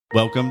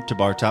Welcome to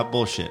Bar Top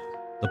Bullshit.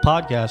 The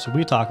podcast where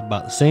we talk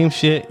about the same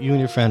shit you and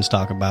your friends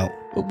talk about.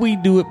 But we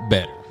do it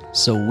better.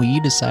 So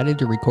we decided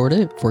to record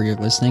it for your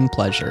listening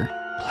pleasure.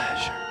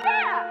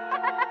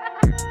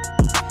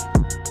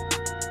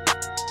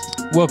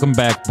 Welcome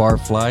back,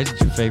 Barflies.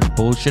 It's your favorite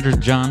bullshitters,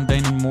 John,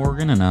 Dane, and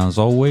Morgan. And as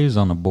always,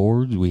 on the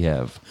boards, we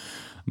have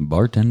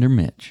Bartender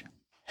Mitch.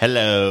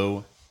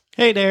 Hello.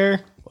 Hey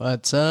there.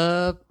 What's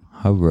up?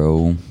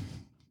 Hello.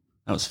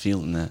 I was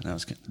feeling that. That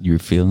was good. You were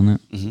feeling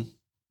it? Mm-hmm.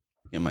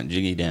 Get my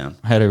jiggy down.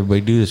 How'd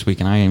everybody do this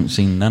week? And I haven't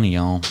seen none of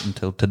y'all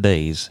until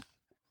today's.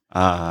 Go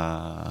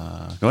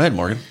ahead,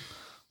 Morgan.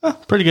 Oh,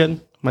 pretty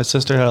good. My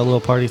sister had a little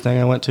party thing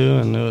I went to,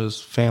 and it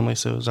was family,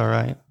 so it was all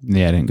right.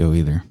 Yeah, I didn't go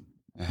either.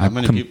 How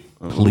many people?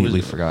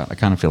 Completely forgot. I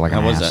kind of feel like How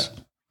an was ass. that?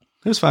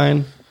 It was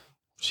fine.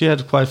 She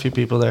had quite a few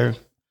people there.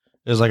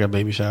 It was like a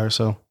baby shower,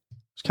 so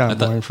it's kind of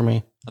boring for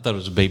me. I thought it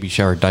was a baby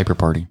shower diaper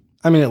party.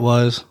 I mean, it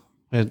was.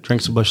 We had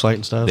drinks of Busch Light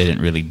and stuff. They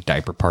didn't really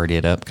diaper party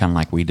it up, kind of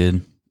like we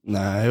did.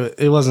 Nah,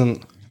 it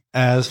wasn't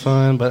as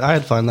fun, but I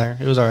had fun there.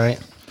 It was all right.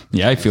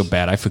 Yeah, I feel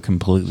bad. I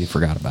completely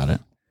forgot about it.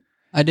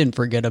 I didn't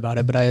forget about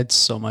it, but I had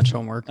so much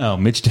homework. Oh,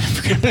 Mitch didn't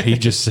forget about it. He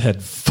just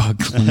said,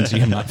 fuck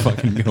Lindsay, I'm not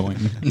fucking going.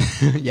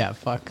 Yeah,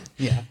 fuck.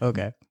 Yeah,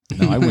 okay.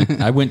 No,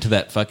 I went to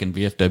that fucking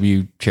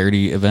VFW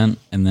charity event,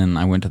 and then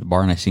I went to the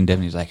bar, and I seen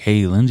Devin. He's like,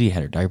 hey, Lindsay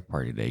had her diaper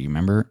party today. You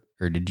remember?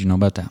 Or did you know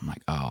about that? I'm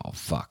like, oh,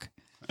 fuck.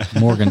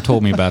 Morgan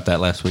told me about that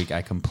last week.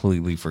 I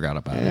completely forgot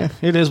about it.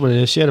 It is what it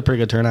is. She had a pretty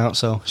good turnout,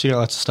 so she got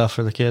lots of stuff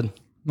for the kid.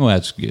 Well,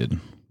 that's good.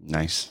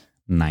 Nice.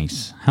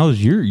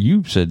 How's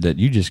you said that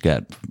you just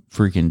got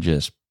freaking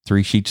just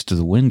 3 sheets to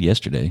the wind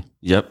yesterday.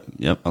 Yep.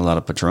 A lot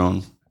of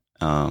Patron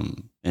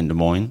in Des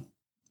Moines.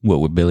 What,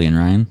 with Billy and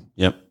Ryan?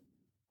 Yep.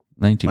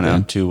 Ain't too Went bad.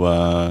 out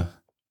to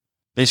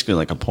basically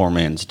like a poor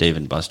man's Dave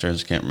and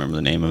Buster's. Can't remember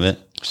the name of it.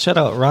 Shout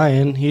out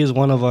Ryan. He is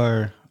one of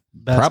our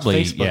best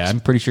Probably, Facebooks. yeah. I'm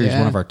pretty sure he's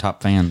one of our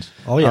top fans.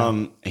 Oh,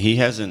 yeah. He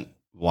hasn't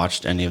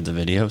watched any of the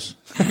videos.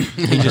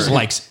 He just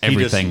likes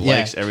everything. He just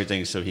likes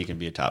everything so he can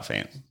be a top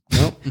fan.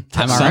 Nope.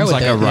 I'm all Sounds right with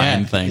like it, a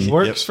Ryan yeah. thing.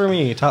 Works for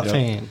me. Top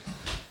fan.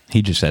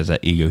 He just has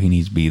that ego. He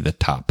needs to be the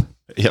top.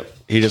 Yep.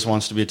 He just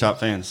wants to be a top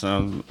fan.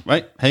 So,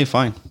 right. Hey,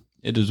 fine.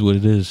 It is what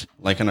it is.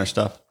 Liking our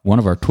stuff. One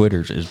of our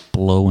Twitters is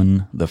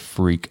blowing the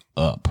freak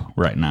up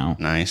right now.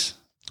 Nice.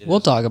 We'll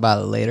talk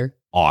about it later.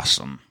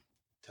 Awesome.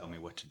 Tell me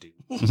what to do.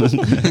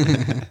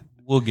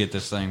 We'll get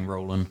this thing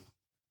rolling.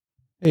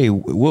 Hey,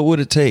 what would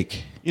it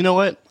take? You know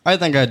what? I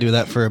think I'd do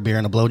that for a beer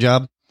and a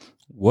blowjob.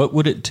 What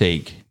would it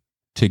take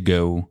to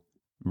go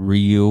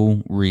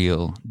real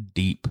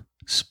deep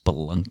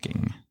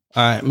spelunking?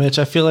 All right, Mitch,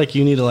 I feel like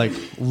you need to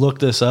look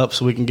this up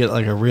so we can get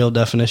a real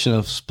definition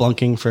of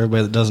splunking for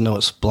everybody that doesn't know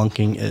what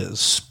splunking is.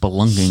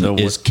 Spelunking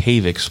is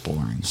cave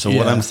exploring. So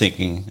what I'm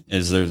thinking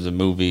is there's a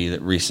movie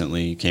that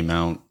recently came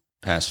out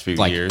past few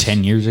Like years.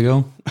 10 years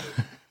ago?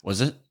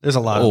 Was it? There's a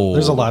lot of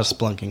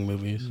splunking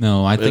movies.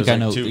 No, I think was I like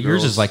know. 2 Yours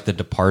girls. is like The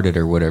Departed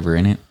or whatever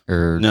in it,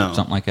 or No.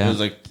 something like that.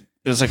 It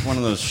was like one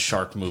of those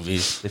shark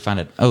movies. They find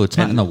it. Oh, it's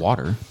not in the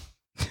water.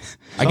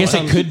 I guess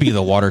it could be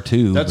the water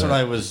too. That's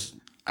but, what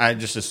I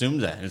just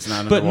assumed that. It's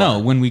not But no,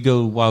 underwater. when we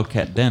go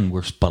Wildcat Den,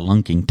 we're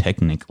spelunking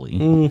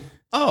technically.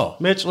 Oh.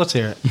 Mitch, let's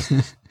hear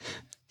it.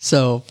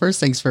 So,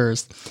 first things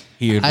first.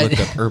 He had looked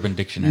up Urban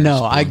Dictionary.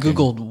 No, I spelunking.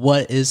 Googled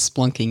what is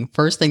splunking.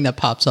 First thing that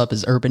pops up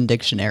is Urban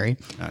Dictionary.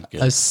 Not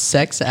good. A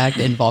sex act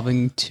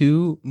involving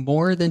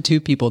more than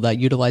two people that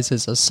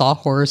utilizes a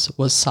sawhorse,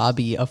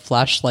 wasabi, a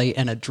flashlight,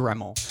 and a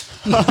Dremel.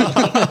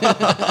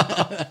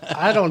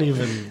 I don't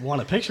even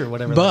want to picture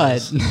whatever that But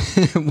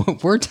is.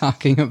 what we're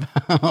talking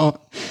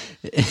about,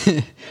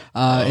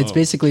 it's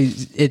basically,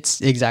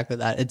 it's exactly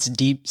that. It's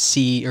deep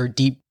sea or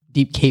deep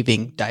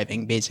caving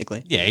diving,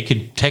 basically. Yeah, it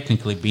could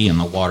technically be in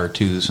the water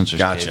too, since there's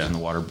Gotcha. caves in the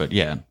water. But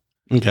yeah,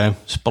 Okay.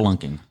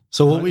 spelunking.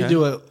 So what we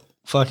do at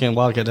fucking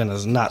Wildcat Den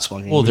is not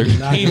splunking. Well, We there's do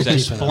not caves go at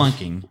deep enough.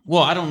 spelunking.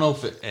 Well, I don't know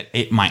if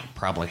it might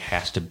probably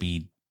has to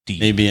be deep.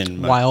 Maybe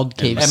in Wild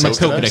caves. At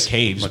Makokota Makokota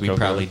Caves, we Makokota.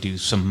 probably do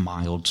some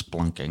mild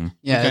spelunking.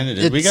 Yeah, Kinda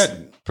did. We it's-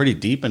 got pretty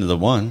deep into the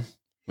one.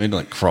 We had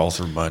to crawl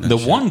through mud. And The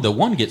shit.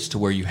 one gets to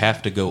where you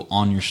have to go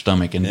on your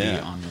stomach and be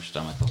on your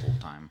stomach the whole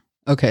time.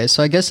 Okay,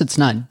 so I guess it's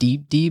not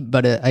deep,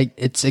 but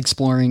it's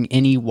exploring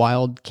any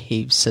wild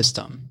cave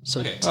system.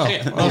 So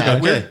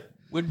Okay.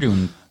 We're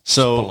doing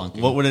So spelunking.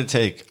 what would it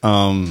take?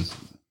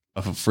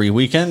 A free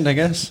weekend, I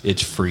guess.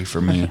 It's free for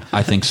me.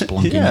 I think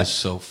spelunking Yeah. is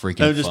so freaking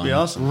That would just fun. be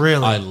awesome.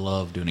 Really? I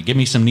love doing it. Give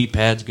me some neat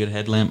pads, good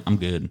headlamp. I'm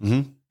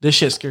good. This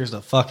shit scares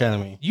the fuck out of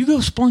me. You go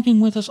spelunking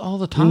with us all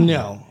the time.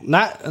 No,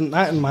 not in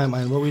my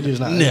mind. What we do is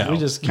not. No. We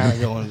just kind of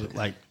go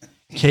into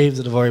caves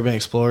that have already been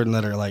explored and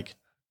that are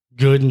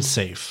good and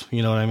safe.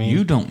 You know what I mean?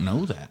 You don't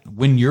know that.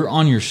 When you're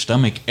on your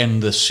stomach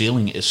and the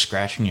ceiling is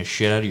scratching the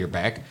shit out of your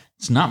back,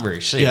 it's not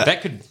very safe. Yeah.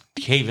 That could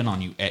cave in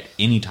on you at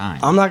any time.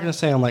 I'm not gonna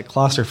say I'm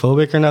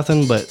claustrophobic or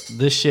nothing, but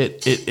this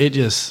shit it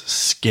just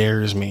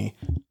scares me.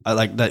 I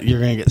like that you're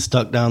gonna get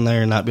stuck down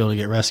there and not be able to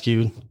get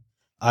rescued.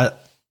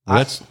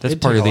 That's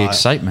it'd part take of a the lot.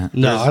 excitement.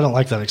 No, I don't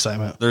like that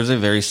excitement. There's a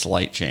very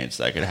slight chance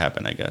that could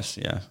happen, I guess.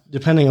 Yeah.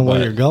 Depending on where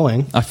But- you're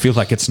going. I feel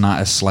like it's not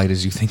as slight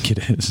as you think it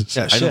is.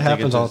 Yeah, don't shit think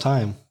happens it's all as- the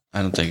time.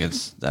 I don't think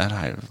it's that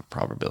high of a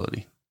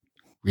probability.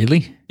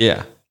 Really?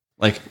 Yeah.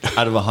 Like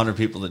out of 100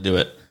 people that do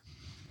it,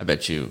 I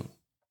bet you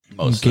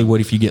most. Okay, what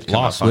if you get come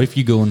out lost? fine. What if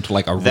you go into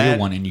like a real That-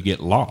 one and you get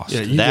lost?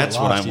 Yeah, you That's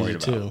get what lost I'm worried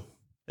easy, about.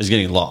 Is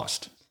getting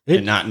lost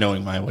and not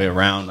knowing my way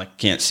around. Like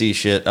can't see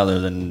shit other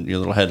than your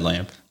little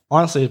headlamp.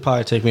 Honestly, it'd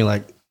probably take me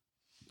like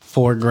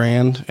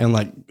 $4,000 and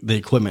like the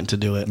equipment to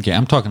do it. Okay,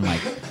 I'm talking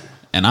like,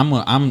 and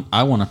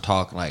I want to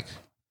talk like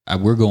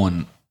we're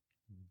going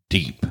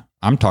deep.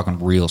 I'm talking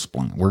real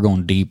spelunking. We're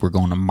going deep. We're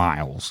going to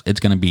miles. It's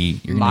going to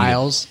be you're gonna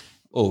Miles.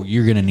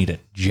 you're going to need a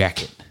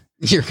jacket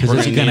You're because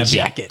it's gonna going need a to be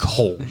jacket.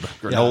 cold.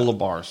 Granola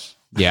bars.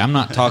 Yeah, I'm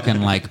not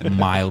talking like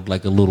mild,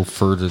 like a little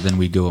further than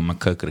we go in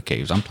Makukata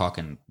Caves. I'm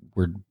talking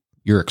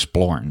you're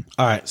exploring.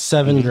 All right,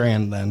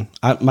 $7,000 then.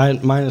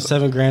 Mine is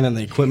 $7,000 and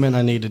the equipment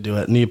I need to do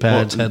it. Knee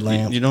pads,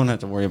 headlamp. You don't have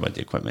to worry about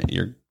the equipment.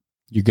 You're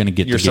You're going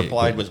to you're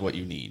supplied with what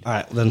you need. All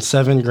right, then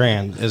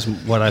 $7,000 is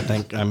what I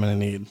think I'm going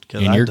to need.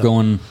 and you're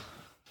going.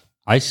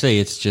 I say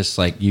it's just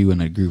like you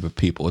and a group of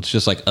people. It's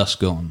just like us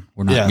going.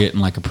 We're not Yeah. getting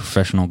like a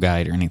professional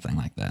guide or anything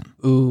like that.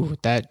 Ooh,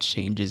 that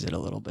changes it a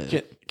little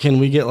bit. Can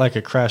we get like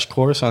a crash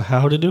course on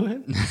how to do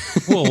it?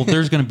 Well,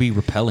 there's going to be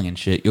rappelling and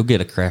shit. You'll get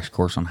a crash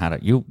course on how to.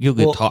 You'll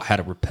get taught how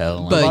to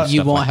rappel. But and you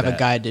stuff won't like have that. a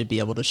guide to be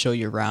able to show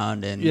you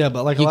around. And Yeah,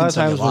 but like a you lot can of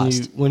still times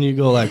get lost. when you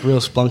go like real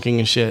spelunking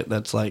and shit,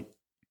 that's like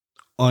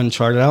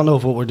uncharted. I don't know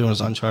if what we're doing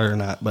is uncharted or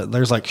not, but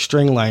there's like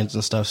string lines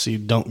and stuff, so you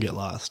don't get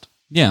lost.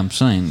 Yeah, I'm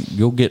saying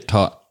you'll get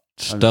taught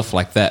stuff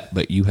like that,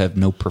 but you have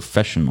no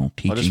professional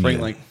teaching I'll just bring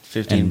you like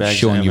 15 and bags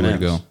showing of you where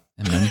to M&Ms. go,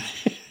 and then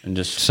and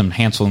just some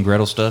Hansel and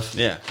Gretel stuff.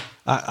 yeah.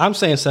 I'm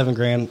saying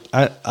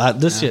 $7,000.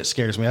 This shit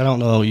scares me. I don't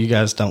know. You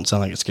guys don't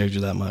sound like it scares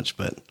you that much,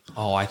 but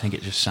Oh, I think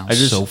it just sounds I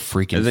just so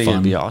freaking I think fun.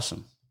 it'd be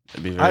awesome.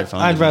 It'd be very fun.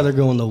 I'd rather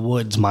go in the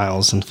woods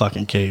miles than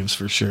fucking caves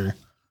for sure.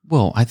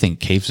 Well, I think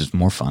caves is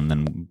more fun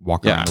than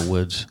walking Yeah. around the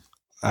woods.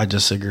 I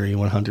disagree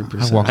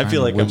 100%. I walk I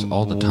feel around like the woods I'm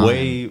all the time.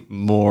 way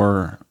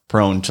more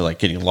prone to like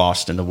getting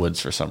lost in the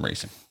woods for some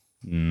reason.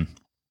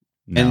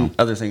 No. And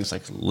other things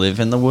like live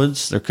in the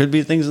woods. There could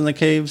be things in the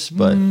caves,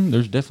 but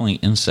There's definitely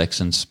insects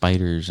and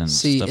spiders and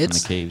See, stuff in the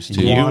it's- caves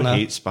too. you Iguana.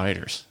 hate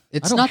spiders. I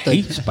It's don't not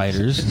hate the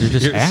spiders. They're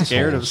just You're assholes.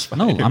 scared of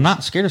spiders. No, I'm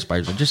not scared of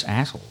spiders. They're just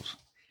assholes.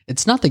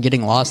 it's not the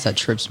getting lost that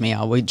trips me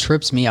out. What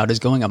trips me out is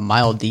going a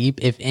mile deep.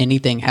 If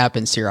anything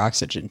happens to your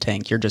oxygen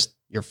tank, you're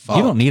fucked.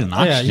 You don't need an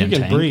Oh, yeah, oxygen you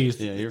can tank. breathe.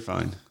 Yeah, you're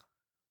fine.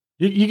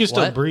 You can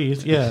still What?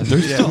 breathe. Yeah,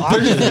 there's still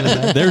oxygen in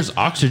there. There's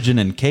oxygen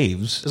in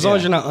caves. As long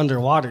as you're not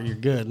underwater, you're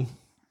good.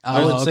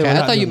 I would Oh, say okay. we're I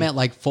not thought you doing- meant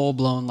like full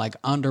blown, like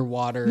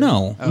underwater.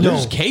 No, Okay.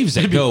 there's caves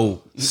that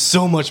go.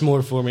 So much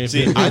more for me.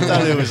 See, I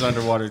thought it was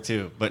underwater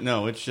too, but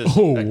no, it's just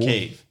a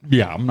cave.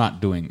 Yeah, I'm not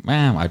doing.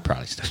 Man, I'd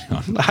probably still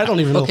do it. I don't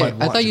even know Okay, if I'd I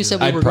want thought to you do said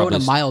that. we I'd were going a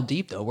probably- mile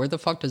deep though. Where the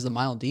fuck does the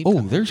mile deep? Oh,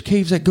 come there's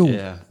caves that go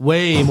Yeah,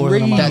 way more than a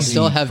crazy mile That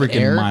still deep. have freaking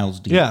air? miles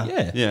deep. Yeah.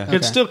 yeah. yeah.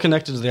 It's still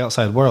connected to the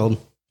outside world.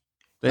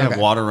 They have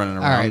Okay. water running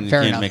All around. right, and you fair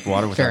can't enough. make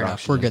water without Fair enough.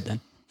 oxygen. We're good then.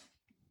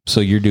 So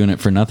you're doing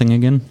it for nothing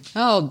again?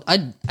 Oh,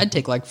 I'd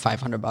take like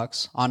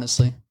 $500,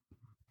 honestly.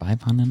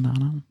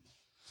 $500?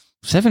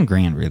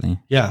 $7,000, really?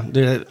 Yeah,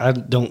 dude, I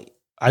don't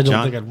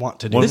John, think I'd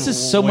want to do When- it. This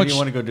is so when much- do you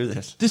want to go do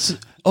this? This is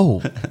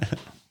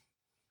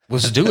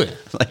let's do it.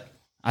 Like,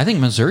 I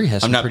think Missouri has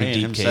I'm some not pretty paying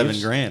deep him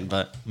caves. $7,000,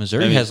 but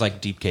Missouri maybe- has like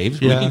deep caves.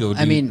 We Yeah. can go do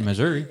I mean,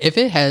 Missouri. If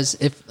it has,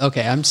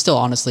 okay, I'm still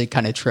honestly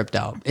kind of tripped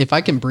out. If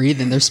I can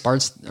breathe and there's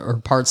parts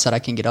that I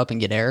can get up and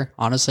get air,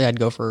 honestly, I'd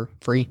go for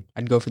free.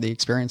 I'd go for the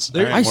experience.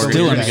 All right, I Morgan,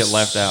 still you're am gonna get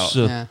left out.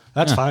 so- Yeah.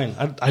 That's fine.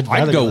 I'd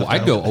rather go. left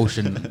I'd out. go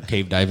ocean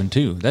cave diving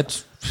too.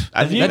 That'd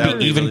I think that would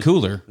be even really-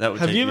 cooler. That would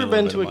Have take you me ever little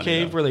been bit to of a money,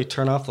 cave though. where they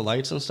turn off the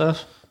lights and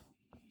stuff?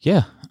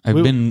 Yeah, I've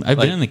We- been like-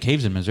 in the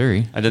caves in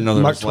Missouri. I didn't know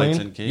there Mark was lights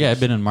Twain? in caves. Yeah, I've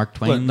been in Mark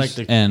Twain's like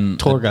the and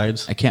tour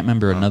guides. I can't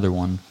remember another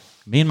one.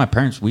 Me and my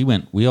parents,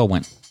 we all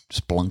went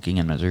spelunking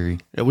in Missouri.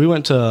 Yeah, we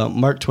went to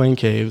Mark Twain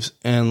caves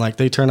and like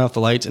they turn off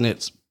the lights and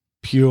it's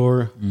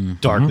pure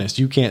darkness.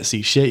 You can't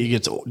see shit. You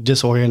get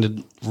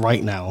disoriented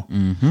right now.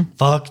 Mm-hmm.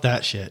 Fuck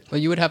that shit. But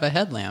you would have a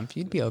headlamp.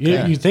 You'd be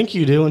okay. You think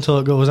you do until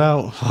it goes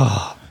out.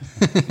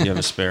 You have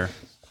a spare.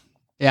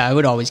 Yeah, I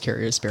would always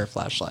carry a spare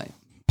flashlight.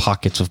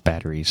 Pockets of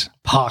batteries.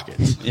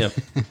 Pockets. Yep.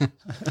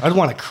 I'd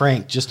want a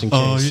crank just in case.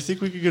 Oh,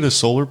 think we could get a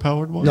solar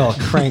powered one? No, a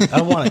crank.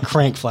 I want a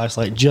crank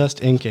flashlight just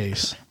in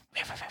case.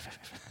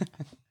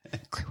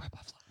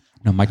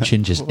 No, my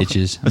chin just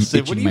itches. I'm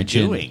said, itching what are you my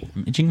chin. doing?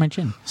 I'm itching my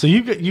chin. So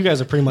you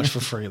guys are pretty much for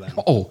free then.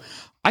 Oh,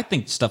 I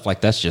think stuff like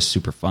that's just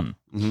super fun.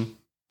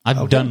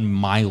 I've done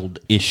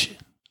mild-ish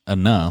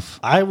enough.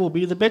 I will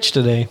be the bitch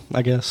today,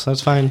 I guess.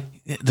 That's fine.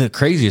 The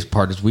craziest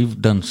part is we've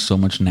done so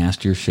much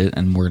nastier shit,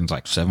 and Morgan's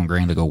like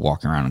 $7,000 to go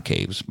walking around in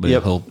caves, but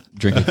Yep. he'll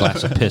drink a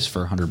glass of piss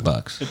for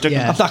 $100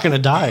 Yeah. I'm not going to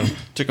die.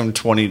 Took him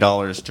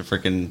 $20 to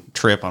freaking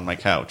trip on my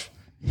couch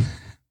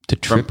to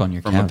trip on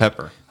your from couch. a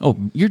pepper. Oh,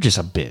 you're just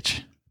a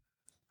bitch.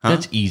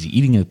 That's easy.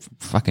 Eating a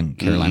fucking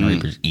Carolina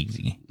Reaper is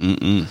easy.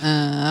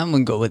 I'm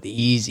going to go with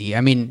easy.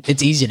 I mean,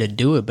 it's easy to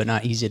do it, but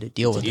not easy to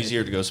deal with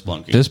Easier to go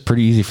spelunking. It's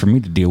pretty easy for me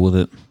to deal with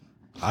it.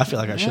 I feel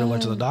like I should have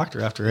went to the doctor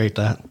after I ate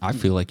that. I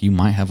feel like you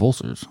might have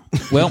ulcers.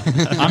 Well,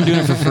 I'm doing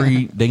it for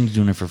free. Dane's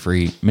doing it for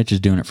free. Mitch is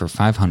doing it for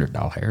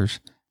 $500.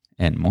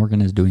 And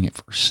Morgan is doing it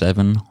for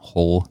 $7,000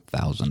 whole.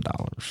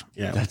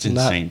 Yeah, That's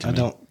insane to me. I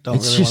don't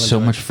It's really just so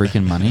wanna do much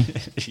freaking money.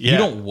 Yeah. You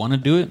don't want to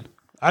do it.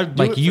 I'd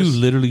do Like it you for-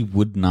 literally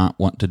would not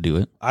want to do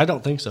it. I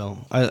don't think so.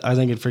 I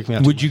think it'd freak me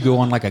out. Would you go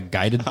on like a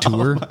guided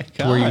tour my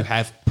God. where you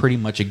have pretty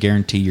much a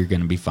guarantee you're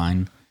going to be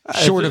fine?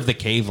 Short of the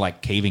cave,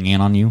 like caving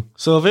in on you.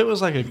 So if it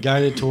was like a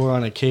guided tour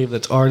on a cave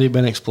that's already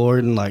been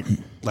explored and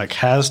like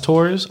has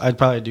tours, I'd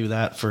probably do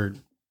that for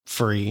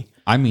free.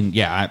 I mean,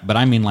 yeah, but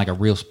I mean like a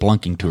real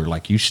spelunking tour.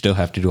 Like you still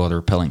have to do all the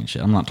rappelling and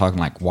shit. I'm not talking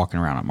like walking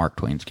around at Mark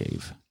Twain's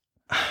cave.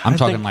 I'm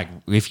talking like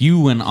if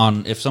you went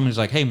on, if somebody's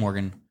like, hey,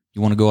 Morgan,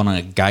 you want to go on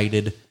a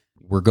guided,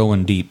 we're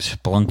going deep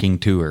spelunking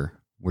tour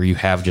where you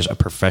have just a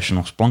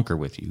professional spelunker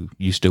with you,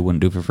 you still wouldn't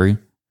do it for free?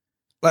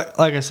 Like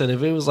I said,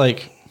 if it was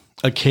like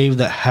a cave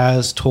that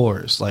has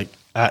tours, like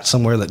at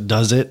somewhere that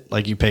does it,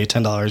 like you pay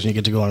 $10 and you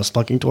get to go on a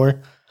spelunking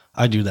tour,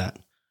 I do that.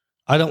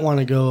 I don't want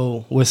to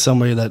go with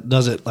somebody that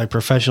does it like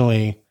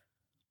professionally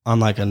on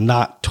like a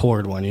not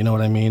toured one. You know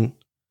what I mean?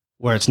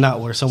 Where it's not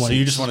where someone. So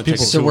you just want to take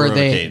a So tour where of a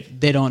cave.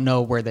 they don't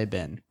know where they've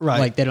been. Right.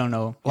 Like they don't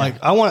know. like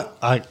I want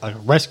a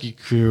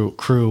rescue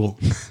crew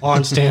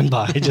on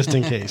standby just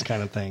in case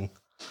kind of thing.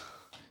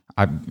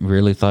 I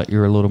really thought you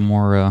were a little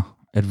more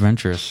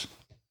adventurous.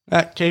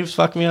 That caves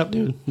fuck me up,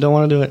 dude. Don't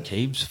want to do it.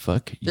 Caves,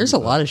 fuck. There's a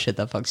lot of shit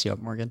that fucks you up,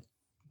 Morgan.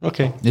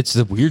 Okay. It's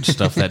the weird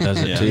stuff that does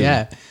it too.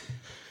 Yeah.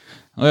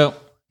 Well,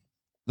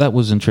 that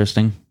was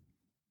interesting.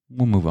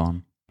 We'll move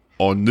on.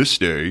 On this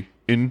day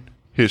in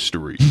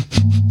history.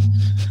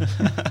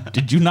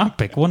 Did you not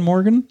pick one,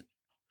 Morgan?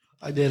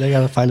 I did. I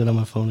got to find it on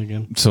my phone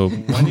again. So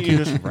Why don't you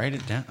just write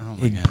it down? Oh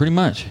my God. pretty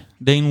much.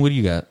 Dane, what do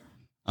you got?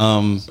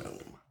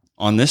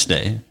 On this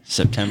day,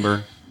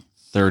 September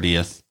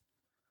 30th.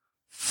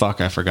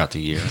 Fuck, I forgot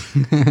the year.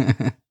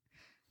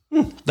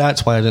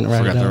 That's why I didn't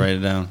write it Forgot to down. write it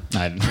down.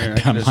 I didn't Here,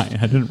 write down just- my, I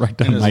didn't write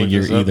down just my look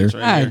year this up. either. It's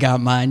right I here.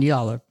 got mine.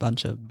 Y'all are a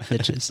bunch of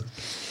bitches.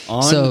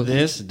 On So-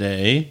 this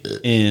day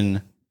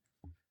in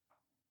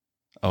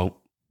Oh,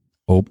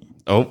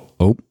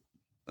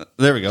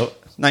 there we go,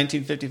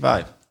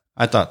 1955.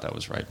 I thought that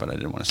was right, but I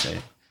didn't want to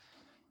say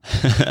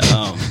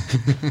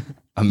it.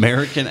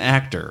 American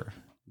actor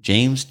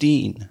James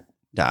Dean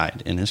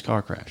died in his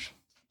car crash.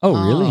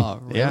 oh, really? Oh,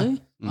 really? Yeah.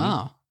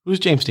 Wow. Who's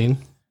James Dean?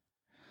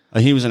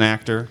 He was an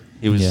actor.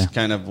 He was Yeah.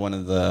 kind of one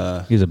of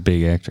the. He's a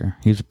big actor.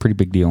 He's a pretty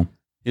big deal.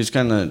 He was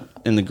kind of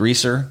in the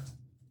greaser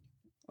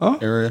Oh,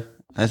 era,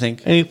 I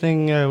think.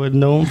 anything I would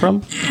know him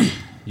from?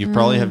 You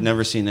probably have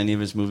never seen any of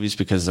his movies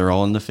because they're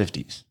all in the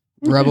 50s.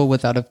 Rebel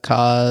Without a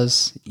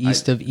Cause,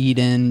 East of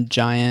Eden,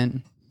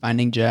 Giant,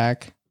 Finding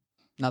Jack.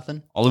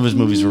 Nothing. All of his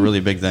movies were really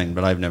big then,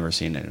 but I've never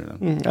seen any of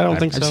them. I don't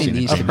think I've so. seen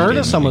these I've in heard the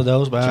of some of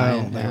those, but I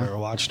Giant, don't think yeah. I ever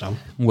watched them.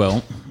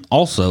 Well,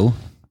 also,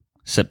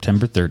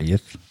 September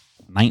 30th,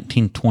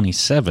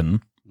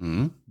 1927,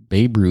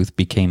 Babe Ruth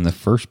became the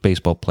first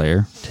baseball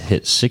player to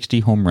hit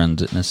 60 home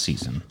runs in a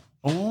season.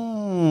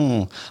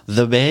 Oh,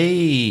 the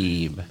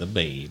Babe. The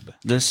Babe.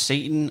 The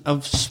Satan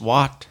of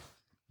SWAT.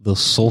 The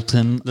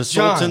Sultan The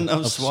Sultan John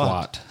of of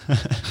SWAT.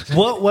 SWAT.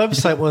 What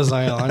website was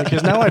I on?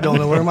 Because now I don't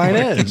know where mine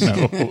is.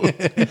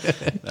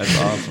 That's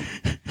awesome.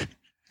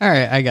 All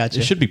right, I got you.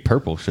 It should be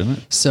purple, shouldn't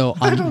it? So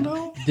on don't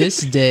know. this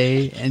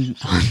day and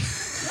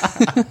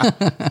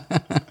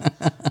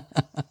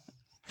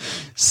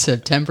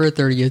September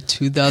 30th,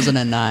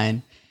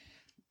 2009,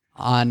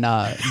 on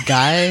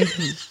Guy,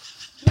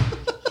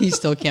 he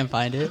still can't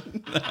find it.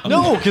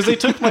 No, because they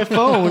took my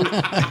phone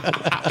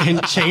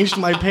and changed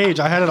my page.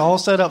 I had it all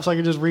set up so I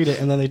could just read it,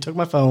 and then they took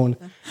my phone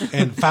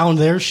and found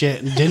their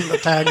shit and didn't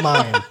tag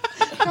mine.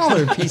 All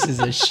their pieces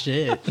of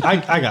shit. I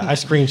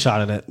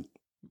screenshotted it.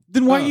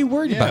 Then why are you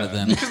worried about it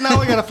then? Because now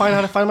I got to find how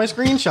to find my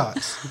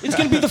screenshots. It's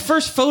going to be the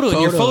first photo in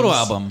your photo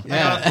album. I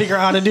got to figure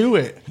out how to do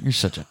it. You're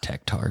such a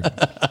tech tard.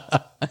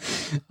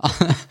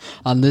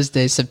 On this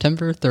day,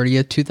 September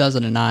 30th,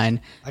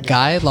 2009,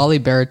 Guy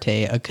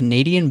Laliberté, a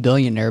Canadian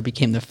billionaire,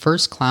 became the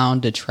first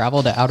clown to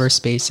travel to outer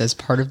space as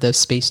part of the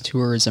space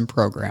tourism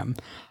program.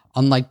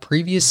 Unlike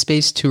previous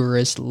space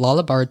tourists,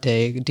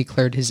 Laliberté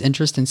declared his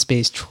interest in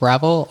space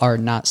travel are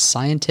not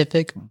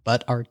scientific,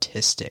 but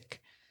artistic.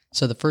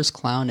 So the first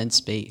clown in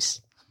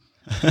space.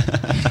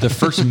 The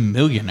first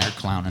millionaire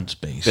clown in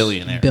space.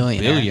 Billionaire.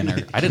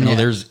 Billionaire. I didn't know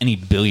there's any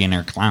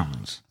billionaire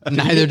clowns.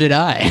 Neither did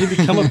I. Did you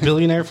become a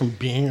billionaire from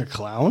being a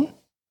clown?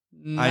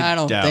 I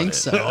don't doubt think it.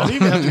 so. You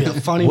have to be a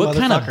funny What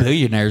kind of motherfucker.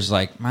 billionaire's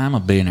like, I'm a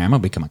billionaire, I'm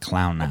going to become a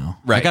clown now.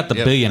 I Right. got the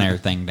Yep. billionaire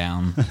thing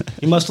down.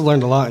 You must have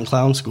learned a lot in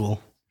clown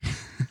school.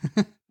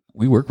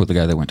 We work with a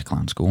guy that went to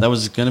clown school. That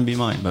was going to be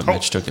mine, but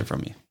Mitch took it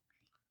from me.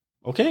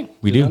 Okay.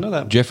 We Did do. not know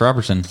that. Jeff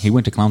Robertson, he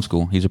went to clown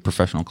school. He's a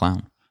professional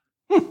clown.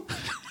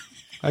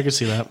 I could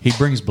see that. He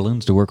brings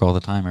balloons to work all the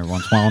time every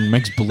once in a while and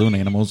makes balloon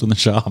animals in the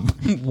shop.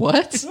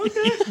 What?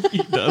 He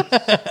does.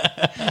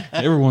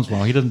 Every once in a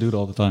while. He doesn't do it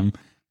all the time.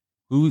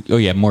 Who? Oh,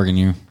 yeah, Morgan,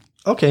 you.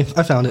 Okay,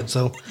 I found it.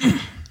 So,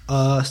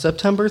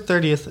 September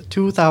 30th,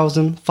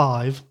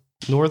 2005,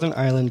 Northern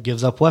Ireland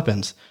gives up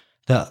weapons.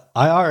 The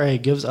IRA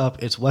gives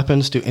up its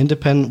weapons to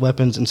Independent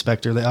Weapons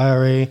Inspector. The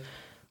IRA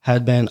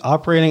had been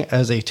operating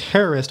as a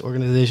terrorist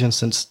organization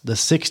since the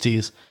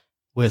 60s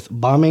with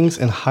bombings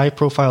and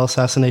high-profile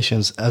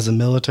assassinations as the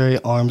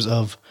military arms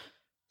of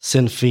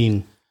Sinn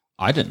Féin.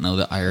 I didn't know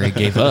the IRA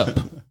gave up.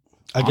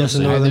 I guess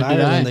in Honestly, Northern neither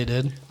did Ireland I. they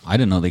did. I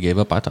didn't know they gave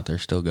up. I thought they were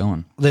still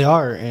going. They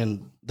are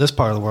in this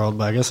part of the world,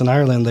 but I guess in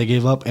Ireland they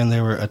gave up and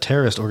they were a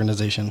terrorist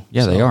organization.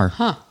 Yeah, they So- are.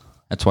 Huh.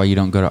 That's why you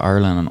don't go to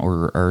Ireland and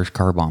order Irish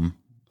car bomb.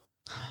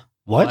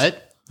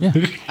 What? Yeah.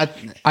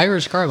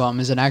 Irish car bomb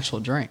is an actual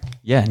drink.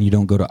 Yeah, and you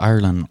don't go to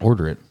Ireland and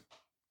order it.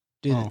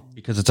 Dude, Oh.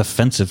 Because it's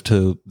offensive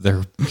to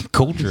their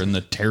culture and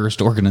the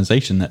terrorist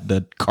organization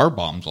that car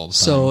bombs all the time.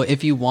 so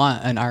if you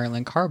want an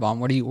Ireland car bomb,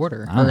 what do you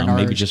order? I don't Or an know,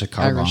 maybe Irish- just a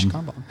car Irish bomb.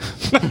 car bomb.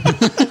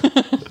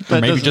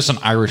 or maybe just an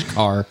Irish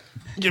car.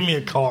 Give me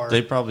a car.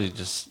 They probably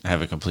just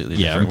have a completely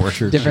Yeah, different I'm word.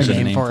 sure Different there's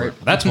a name for it.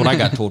 That's what I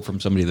got told from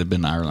somebody that'd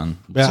been to Ireland.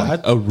 It's Yeah,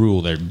 like a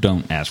rule there: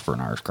 don't ask for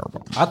an Irish car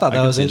bomb. I thought that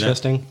can was see that.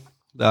 interesting.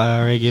 The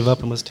IRA gave up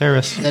and was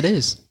terrorists. That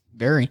is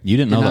very. You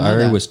didn't know Did the not know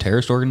IRA that. was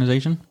terrorist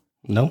organization?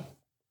 No.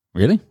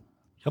 Really?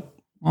 Yep.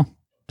 Oh,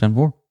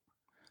 10-4.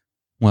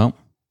 Well,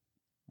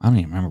 I don't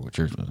even remember what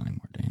yours was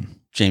anymore, Dane.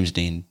 James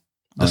Dean.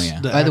 Oh,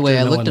 yeah. By the way,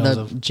 I actor no looked it one up.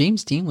 knows of.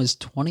 James Dean was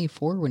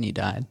 24 when he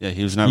died. Yeah,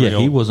 he was not Yeah,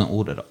 really he old. wasn't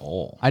old at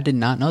all. I did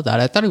not know that.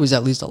 I thought he was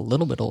at least a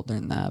little bit older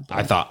than that.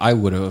 But I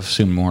would have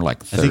assumed more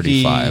like I think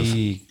 35. I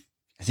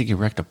think he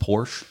wrecked a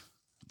Porsche.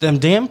 Them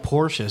damn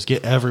Porsches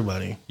get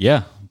everybody.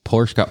 Yeah,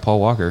 Porsche got Paul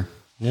Walker.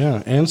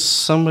 Yeah, and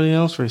somebody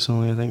else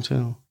recently, I think,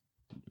 too.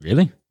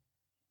 Really?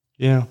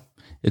 Yeah.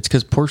 It's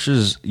because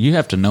Porsches, you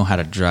have to know how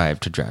to drive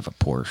a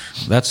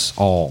Porsche. That's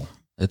all.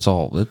 It's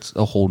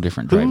a whole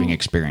different driving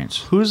experience.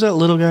 Who's that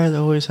little guy that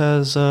always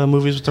has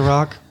movies with The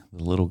Rock?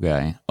 The little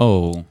guy.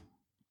 Oh.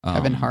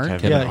 Kevin Hart?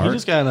 Kevin Yeah, Hart. he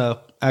just got in an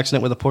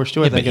accident with a Porsche,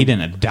 too. I Yeah, but think. he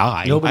didn't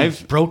die. Nobody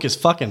broke his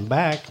fucking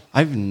back.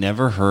 I've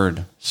never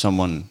heard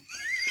someone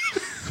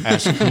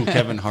ask who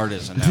Kevin Hart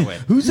is in that way.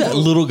 Who's that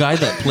little guy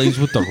that plays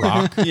with The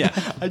Rock? Yeah,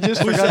 I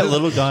just who's forgot that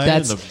little guy in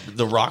That's-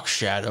 the rock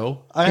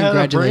shadow? I had a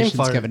brain congratulations,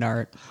 fart. Kevin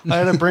Hart. I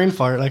had a brain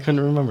fart. I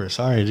couldn't remember.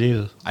 Sorry,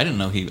 Jesus. I didn't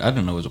know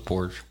it was a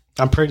Porsche.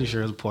 I'm pretty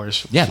sure it's a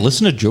Porsche. Yeah,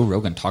 listen to Joe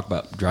Rogan talk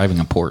about driving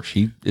a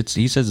Porsche.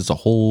 He says it's a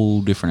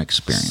whole different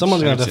experience.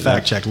 Someone's going to have to see that.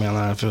 fact check me on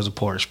that if it was a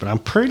Porsche, but I'm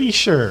pretty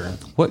sure.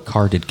 What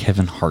car did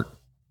Kevin Hart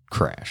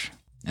crash?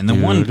 And the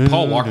one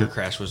Paul Walker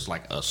crashed was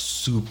like a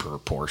super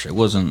Porsche. It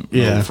wasn't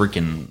Yeah. no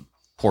freaking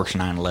Porsche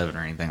 911 or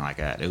anything like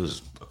that. It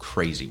was a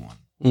crazy one.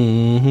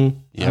 Mm-hmm.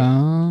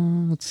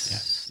 Yep.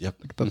 It's Yep.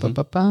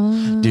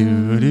 ba-ba-ba-ba.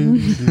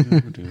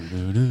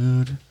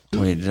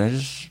 Wait, did I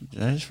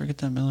just forget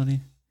that melody?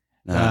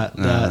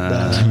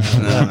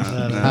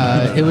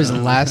 It was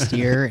last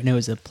year, and it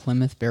was a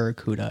Plymouth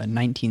Barracuda in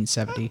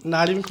 1970.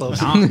 Not even close.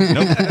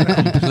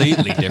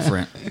 Completely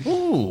different.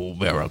 Ooh,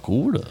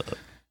 Barracuda.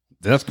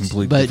 That's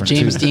completely But different.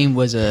 James too. Dean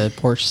was a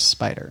Porsche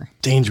Spider.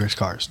 Dangerous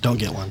cars. Don't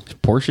get one.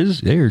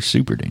 Porsches, they're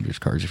super dangerous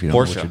cars if you don't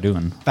know Porsche. what you're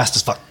doing. Fast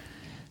as fuck.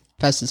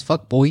 Fast as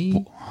fuck, boy.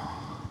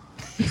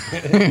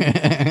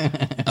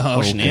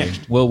 What's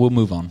next? Well, we'll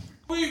move on.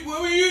 What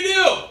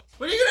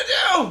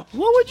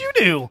would you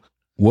do?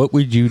 What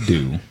would you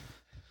do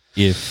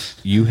if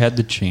you had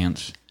the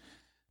chance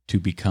to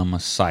become a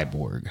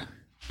cyborg?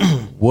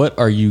 What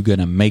are you going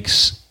to make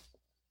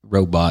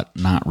robot,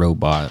 not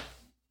robot?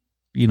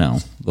 You know,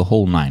 the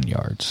whole 9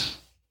 yards.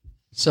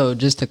 So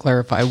just to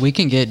clarify, we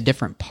can get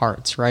different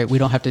parts, right? We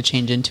don't have to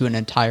change into an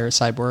entire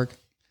cyborg.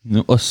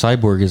 No, a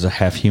cyborg is a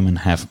half human,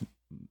 half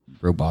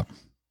robot.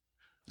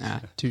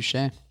 Touche.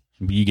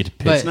 You get to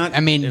pick. But not-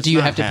 I mean, it's do you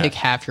not have to half. pick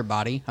half your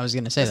body? I was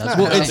going to say that's not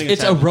what half. I'm it's saying.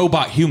 it's a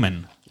robot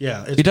human.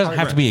 Yeah. It doesn't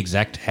have to be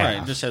exact half.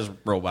 Right, it just has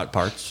robot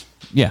parts.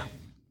 Yeah.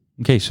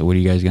 Okay, so what are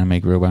you guys going to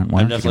make robot?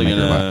 Why I'm aren't you definitely make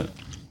gonna robot?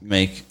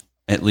 make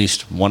at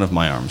least one of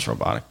my arms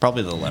robotic,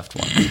 probably the left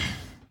one,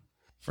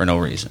 for no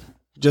reason,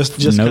 Just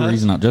no 'cause?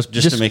 reason. Not just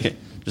just to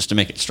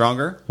make it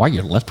stronger. Why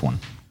your left one?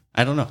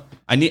 I don't know.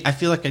 I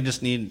feel like I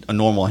just need a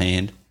normal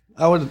hand.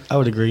 I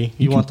would agree.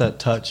 You want that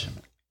touch.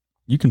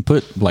 You can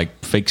put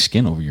like fake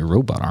skin over your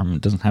robot arm.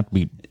 It doesn't have to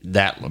be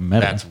That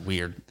metal. that's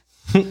weird.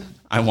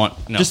 I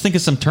want no. Just think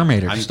of some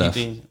Terminator I'm stuff.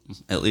 keeping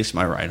at least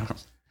my right arm.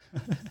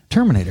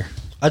 Terminator.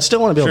 I'd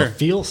still want to be able Sure. to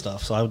feel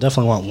stuff, so I would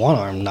definitely want one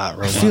arm, not I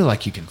robot. feel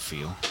like you can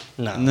feel.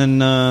 No. And then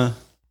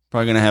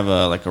probably gonna have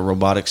a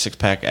robotic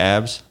 6-pack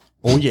abs,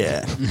 Oh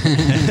yeah.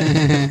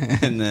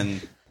 and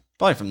then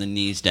probably from the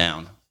knees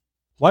down.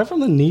 Why from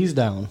the knees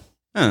down?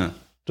 Huh.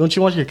 Don't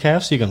you want your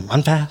calves so you can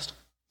run fast?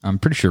 I'm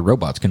pretty sure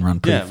robots can run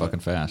pretty Yeah, but- fucking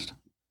fast.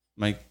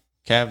 My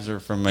calves are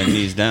from my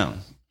knees down.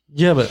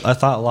 Yeah, but I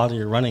thought a lot of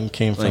your running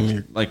came from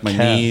your Like my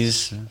calf.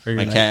 knees, Or your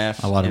my neck.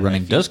 calf. A lot of and my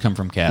running feet. does come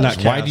from calves. Not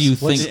Why calves. do you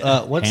think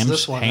What's hams,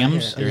 this one?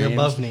 hams, Right here? Your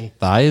above knee.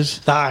 thighs?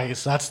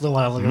 Thighs. That's the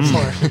one I'm looking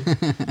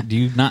for. Do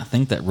you not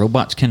think that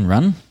robots can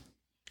run?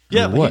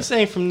 Yeah, Or but what? he's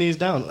saying from knees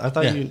down. I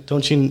thought Yeah.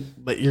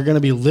 but you're going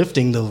to be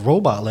lifting the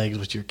robot legs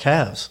with your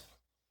calves.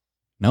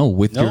 No,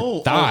 with No,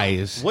 your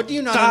thighs. What do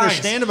you not Thighs,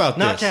 understand about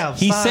not this? calves.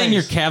 He's thighs. saying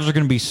your calves are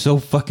going to be so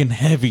fucking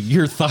heavy,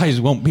 your thighs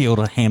won't be able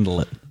to handle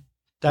it.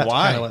 That's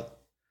Why? kinda what-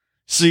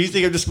 So you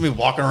think I'm just gonna be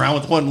walking around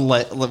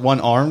with one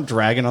arm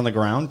dragging on the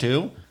ground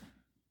too?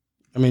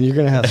 I mean, you're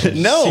gonna have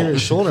some No.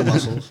 serious shoulder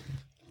muscles.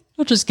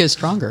 It'll just get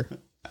stronger.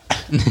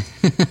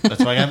 That's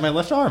why I have my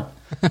left arm.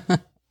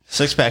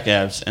 6-pack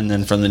abs, and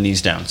then from the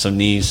knees down. So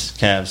knees,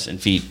 calves,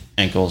 and feet,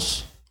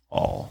 ankles,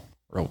 all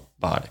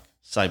robotic.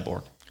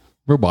 Cyborg.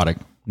 Robotic.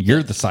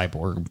 You're the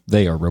cyborg.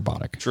 They are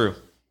robotic. True.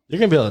 You're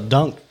gonna be able to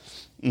dunk.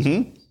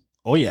 Mm-hmm.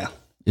 Oh yeah.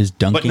 Is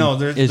dunking? But no,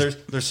 is,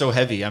 they're so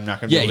heavy. I'm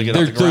not gonna be yeah, able to get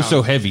they're, off the they're ground.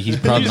 so heavy. He's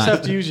You probably just have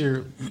not to use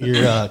your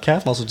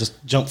calf muscle.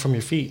 Just jump from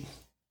your feet.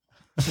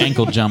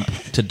 ankle jump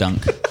to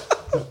dunk.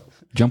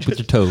 Jump with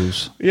your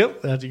toes.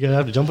 Yep. You gotta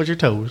have to jump with your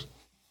toes.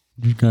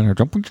 You gotta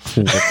jump with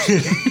your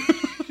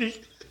toes.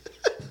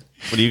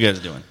 What are you guys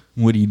doing?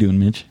 What are you doing,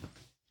 Mitch?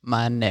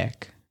 My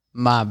neck,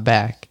 my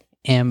back,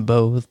 and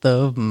both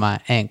of my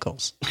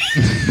ankles.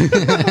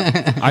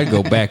 I'd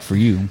go back for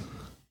you.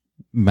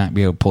 Might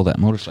be able to pull that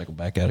motorcycle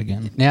back out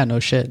again. Yeah, no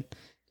shit.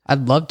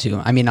 I'd love to.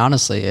 I mean,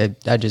 honestly,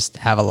 I just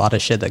have a lot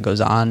of shit that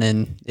goes on,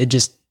 and it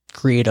just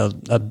create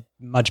a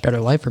much better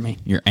life for me.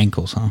 Your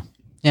ankles, huh?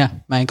 Yeah,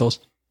 my ankles.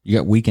 You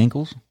got weak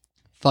ankles?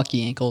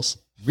 Fucky ankles.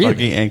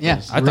 Fucking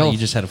ankles. Yeah. I Real- thought you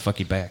just had a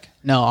fucky back.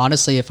 No,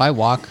 honestly, if I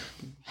walk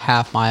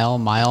half mile,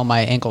 my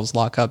ankles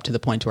lock up to the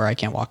point where I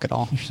can't walk at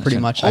all. Pretty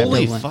much. I have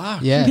Holy no lin-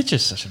 fuck. Yeah. You're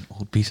just such an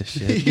old piece of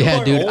shit.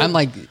 Yeah, dude. old. I'm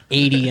like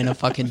 80 in a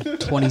fucking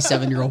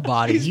 27-year-old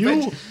body. You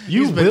will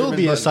Benjamin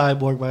be a Button.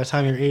 cyborg by the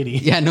time you're 80.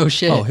 Yeah, no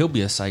shit. Oh, he'll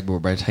be a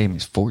cyborg by the time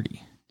he's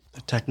 40.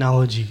 The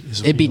technology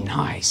is. It'd be real.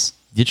 nice.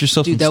 Get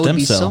yourself Dude, some that would stem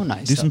be cell. so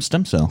nice, Do though. some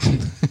stem cell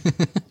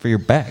for your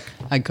back.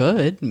 I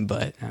could,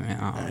 but I mean,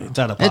 I don't know. It's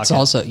out of pocket. It's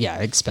also,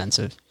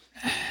 expensive.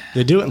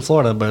 They do it in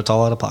Florida, but it's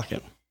all out of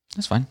pocket.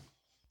 That's fine.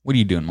 What are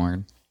you doing,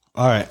 Morgan?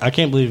 All right, I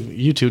can't believe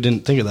you two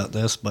didn't think about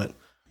this, but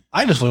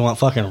I just really want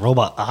fucking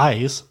robot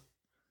eyes.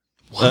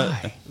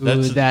 Why?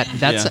 Ooh, that's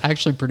yeah.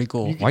 actually pretty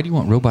cool. Why do you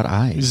want robot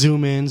eyes?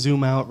 Zoom in,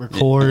 zoom out,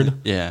 record.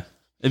 Yeah.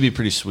 It'd be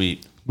pretty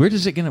sweet. Where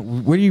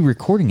are you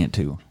recording it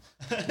to?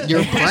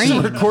 Your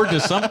brain. Record to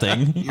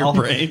something. Your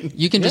brain.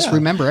 You can just Yeah.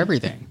 remember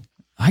everything.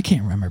 I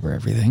can't remember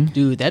everything.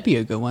 Dude, that'd be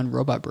a good one.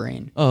 Robot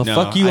brain. Oh, No,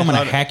 fuck you. I I'm going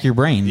to thought- hack your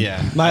brain.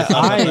 Yeah. My I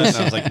thought about that eyes,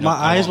 and I was like, my nope,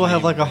 I eyes will want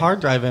have my like a brain.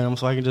 hard drive in them,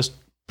 so I can just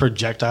not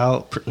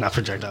projectile.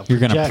 You're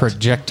going to project.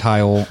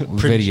 projectile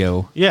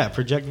video. Yeah,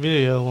 project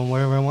video and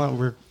wherever I want.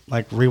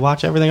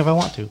 Rewatch everything if I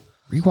want to.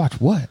 Rewatch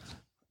what?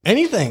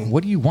 Anything.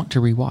 What do you want to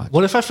rewatch?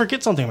 What if I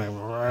forget something? I'm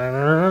like,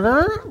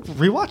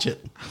 rewatch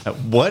it.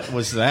 What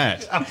was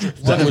that?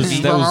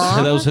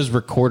 That was his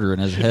recorder in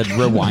his head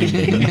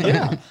rewinding.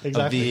 Yeah, A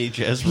exactly.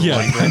 VHS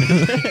Yeah.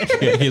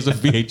 rewinder. Yeah, he has a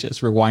VHS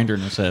rewinder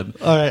in his head.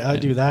 All right, I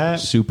do that.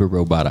 Super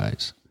robot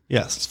eyes.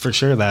 Yes, for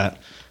sure that.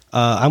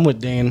 I'm with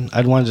Dane.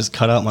 I'd want to just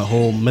cut out my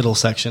whole middle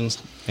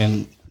sections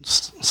and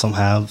some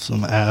abs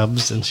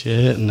and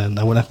shit, and then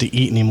I wouldn't have to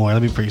eat anymore.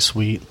 That'd be pretty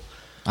sweet.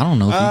 I don't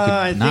know if you could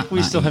I not think we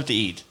not still eat. have to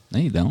eat. No,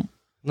 you don't.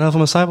 Not if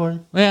I'm a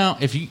cyborg. Well,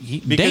 if Dane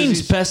he's-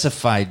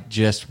 specified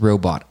just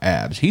robot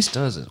abs. He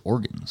still has his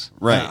organs.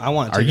 Right. I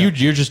want to. Are you're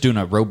just doing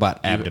a robot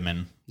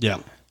abdomen? Yeah.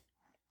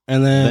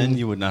 And Then then,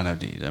 you would not have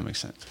to eat. That makes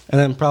sense.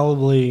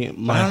 probably I don't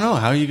my. know.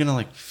 How are you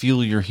going to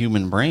feel your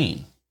human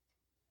brain?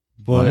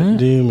 What What?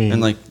 do you mean?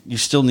 And you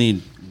still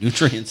need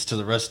nutrients to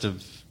the rest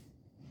of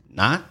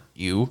not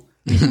you.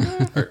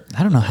 I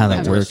don't know how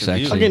that The rest works. of you.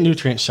 I'll Actually, get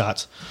nutrient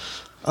shots.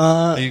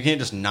 You can't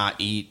just not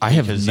eat. I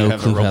have because no you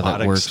have clue a how that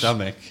robotic works.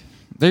 stomach.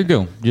 there you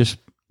go. Just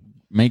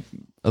make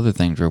other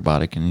things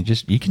robotic, and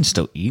you can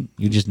still eat.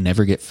 You just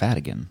never get fat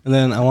again. And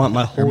then I want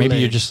my whole Or maybe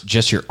leg. you're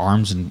just your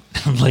arms and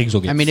legs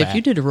will get. I mean, fat. if you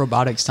did a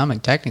robotic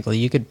stomach, technically,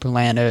 you could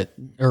plan it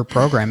or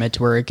program it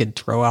to where it could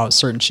throw out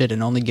certain shit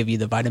and only give you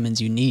the vitamins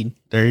you need.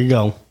 There you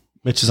go.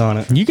 Mitch is on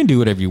it. you can do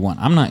whatever you want.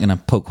 I'm not gonna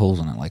poke holes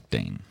in it like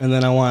Dane. And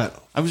then I want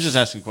I was just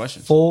asking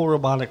questions. full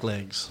robotic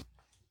legs.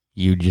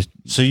 You just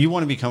So you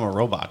want to become a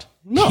robot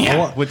No, I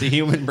want with the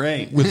human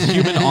brain? with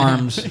human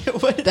arms.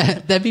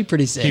 That'd be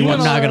pretty sick. I'm human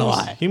not gonna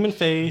arms, lie. Human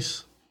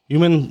face.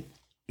 Human.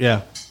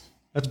 Yeah.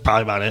 That's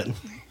probably about it.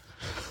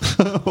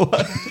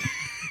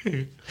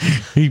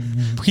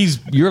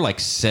 You're like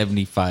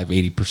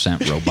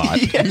 75-80% robot.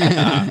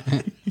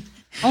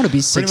 I want to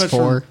be Pretty much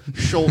 6'4". from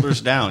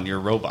shoulders down, you're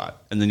a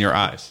robot, and then your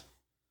eyes.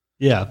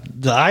 Yeah.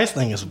 The eyes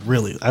thing is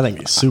really, I think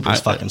it's super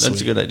fucking That's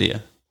sweet. a good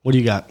idea. What do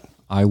you got?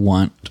 I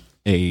want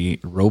a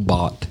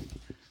robot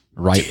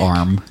right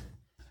arm,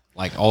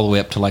 like all the way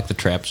up to like the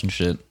traps and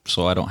shit,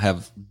 so I don't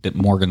have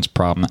Morgan's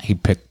problem that he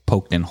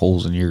poked in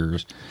holes in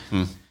yours.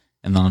 And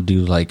then I'll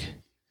do I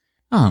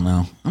don't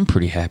know. I'm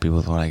pretty happy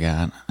with what I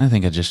got. I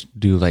think I just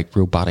do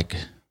robotic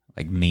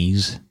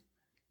knees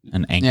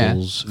and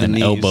ankles the and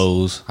knees.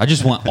 elbows. I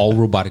just want all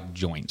robotic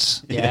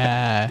joints.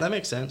 Yeah. That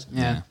makes sense.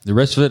 Yeah. The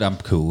rest of it, I'm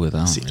cool with.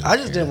 See, I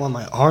just didn't want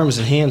my arms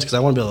and hands because I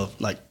want to be able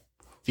to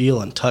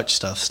feel and touch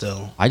stuff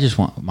still. I just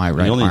want my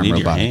right You only arm need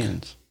robotic. your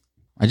hands.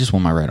 I just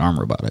want my right arm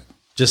robotic.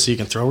 Just so you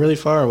can throw really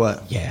far or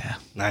what? Yeah.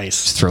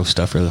 Nice. Just throw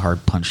stuff really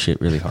hard, punch shit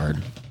really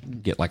hard.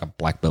 Get like a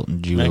black belt in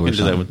I judo or can do that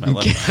something. with my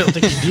left. I don't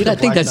think you need a I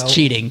think black that's belt.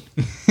 cheating.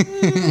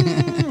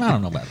 I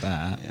don't know about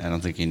that. Yeah, I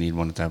don't think you need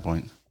one at that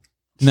point.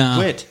 No,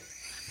 Quit.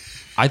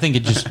 I think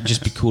it'd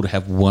just be cool to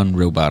have one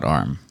robot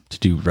arm to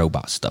do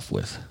robot stuff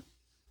with.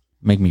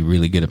 Make me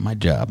really good at my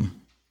job.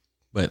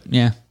 But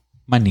yeah,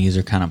 my knees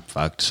are kind of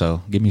fucked,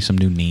 so give me some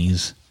new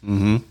knees.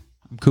 Mm-hmm.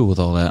 I'm cool with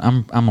all that.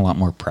 I'm a lot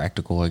more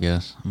practical, I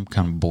guess. I'm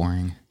kind of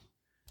boring.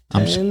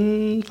 I'm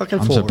I'm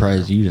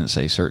surprised you didn't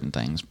say certain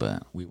things,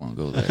 but we won't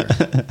go there.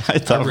 I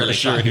thought for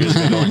sure he was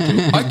going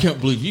to. I can't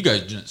believe you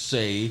guys didn't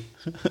say.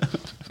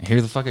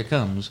 Here the fuck it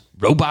comes.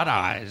 Robot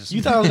eyes.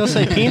 You thought I was gonna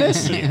say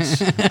penis?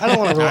 Yes. I don't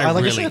want to. I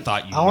Like really I said,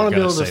 thought you I want were to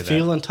be gonna able to say that.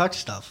 feel and touch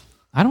stuff.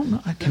 I don't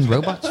know. Can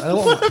robots? I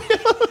don't want.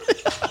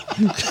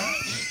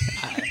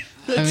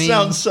 That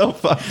sounds so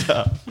fucked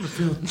up.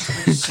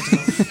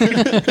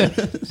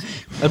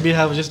 I'd be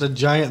having just a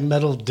giant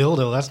metal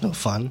dildo. That's no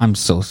fun. I'm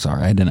so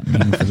sorry. I didn't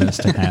mean for this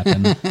to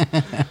happen.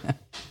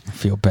 I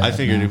feel bad. I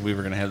figured now. we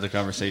were going to have the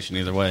conversation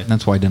either way.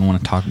 That's why I didn't want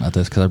to talk about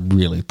this because I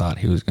really thought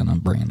he was going to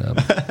bring it up.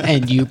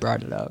 And you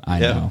brought it up. I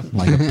know,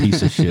 like a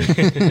piece of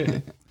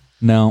shit.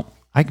 No,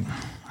 I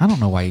don't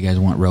know why you guys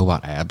want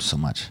robot abs so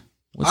much.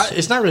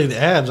 It's not really the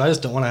abs. I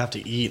just don't want to have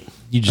to eat.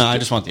 You just No, I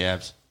just want the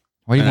abs.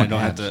 why do you And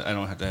want I abs?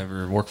 don't have to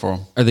ever work for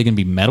them. Are they going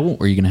to be metal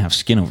or are you going to have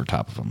skin over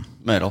top of them?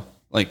 Metal.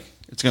 Like,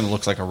 it's going to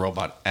look like a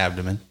robot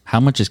abdomen. How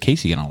much is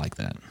Casey going to like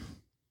that?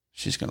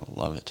 She's going to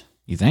love it.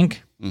 You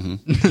think?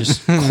 Mm-hmm.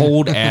 Just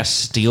cold ass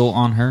steel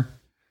on her?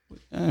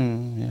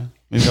 Yeah.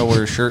 Maybe I'll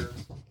wear a shirt.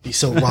 Be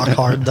so rock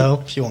hard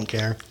though. She won't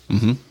care. I'm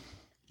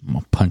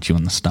going to punch you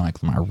in the stomach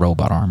with my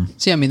robot arm.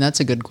 See, I mean, that's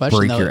a good question.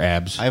 Break though. your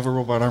abs. I have a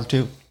robot arm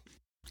too.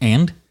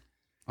 And?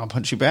 I'll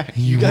punch you back.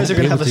 You guys are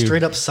gonna won't have be a able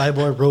to. straight up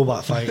cyborg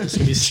robot fight. It's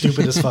gonna be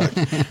stupid as fuck.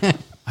 I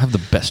have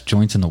the best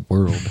joints in the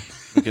world.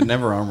 We could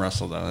never arm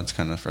wrestle though. That's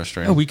kind of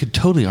frustrating. Oh, we could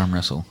totally arm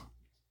wrestle.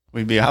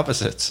 We'd be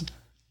opposites.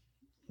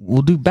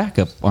 We'll do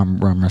backup arm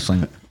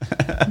wrestling.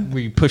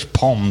 Where you push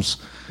palms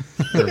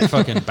or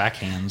fucking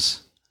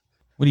backhands.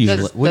 What do you?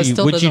 That What do you?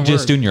 still Would you doesn't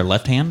just work. do in your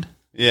left hand?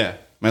 Yeah.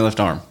 My left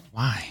arm.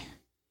 Why?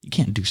 You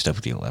can't do stuff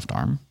with your left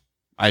arm.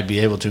 I'd be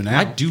able to now.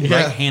 I do Yeah.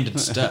 right-handed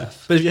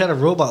stuff. But if you had a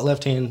robot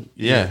left hand,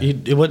 Yeah.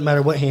 it wouldn't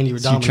matter what hand you were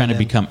So you're dominant trying to in.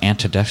 become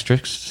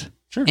ambidextrous?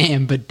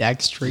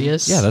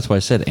 Ambidextrous. Yeah, that's why I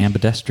said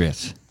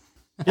ambidextrous.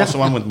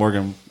 Also, I'm with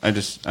Morgan. I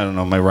don't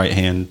know. My right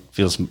hand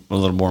feels a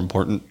little more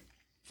important.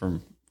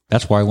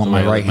 That's why I want The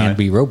my way I right look hand at to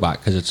be robot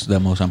because it's the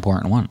most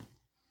important one.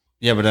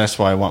 Yeah, but that's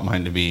why I want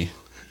mine to be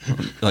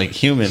like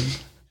human.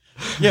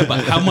 Yeah,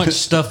 but how much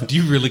stuff do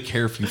you really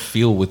care if you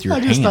feel with your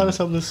I just thought hand? of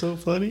something that's so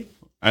funny.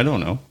 I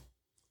don't know.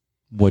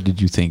 What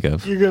did you think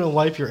of? You're gonna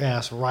wipe your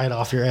ass right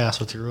off your ass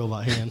with your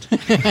robot hand.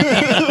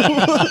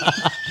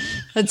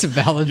 That's a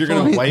valid You're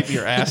point. gonna wipe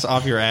your ass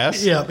off your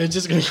ass. Yeah, it's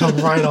just gonna come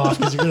right off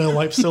because you're gonna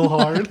wipe so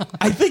hard.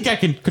 I think I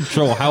can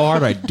control how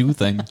hard I do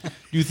things. Do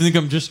you think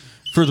I'm just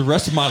for the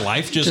rest of my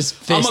life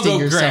Just I'm gonna fisting go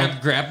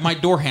yourself. grab my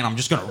door handle? I'm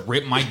just gonna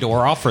rip my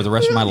door off for the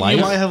rest of my You life.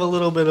 might have a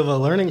little bit of a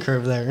learning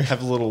curve there.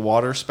 Have a little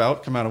water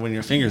spout come out of one of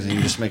your fingers, and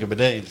you just make a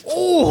bidet.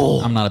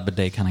 I'm not a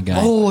bidet kind of guy.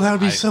 Oh, that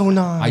would be so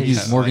nice. I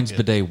used Morgan's like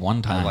it. bidet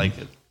one time. I like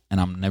it. And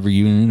I'm never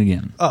using it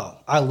again. Oh,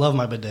 I love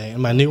my bidet, and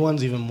my new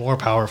one's even more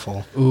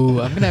powerful. Ooh,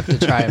 I'm gonna have to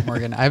try it,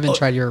 Morgan. I haven't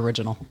tried your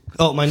original.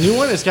 Oh, my new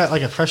one, it's got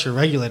like a pressure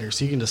regulator,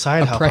 so you can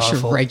decide how pressure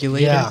powerful.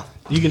 regulator? Yeah,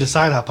 you can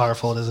decide how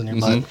powerful it is in your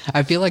butt.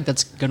 I feel like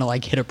that's gonna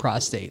like hit a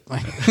prostate.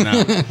 Like,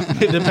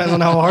 It depends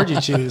on how hard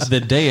you choose. The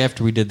day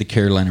after we did the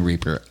Carolina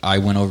Reaper, I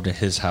went over to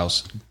his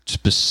house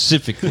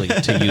specifically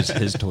to use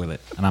his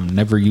toilet, and I'm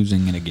never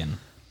using it again.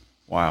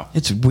 Wow,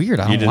 It's weird.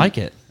 I don't didn't- like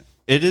it.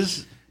 it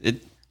is.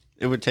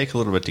 It would take a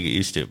little bit to get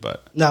used to,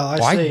 but No,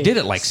 I did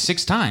it like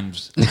 6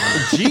 times.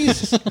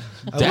 Jesus, I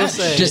will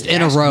say, just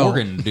in a Ask row.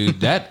 Morgan,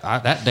 dude.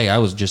 That day I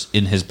was just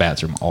in his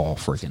bathroom all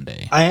freaking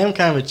day. I am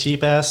kind of a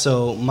cheap ass,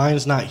 so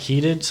mine's not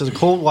heated, so the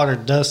cold water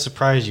does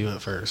surprise you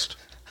at first.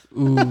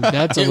 ooh,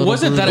 that's a It little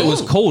wasn't that it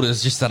brutal. was cold.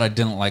 It's just that I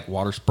didn't like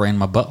water spraying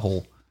my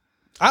butthole.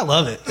 I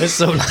love it. It's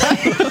so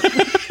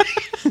nice.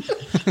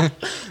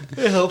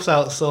 It helps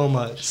out so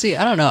much. See,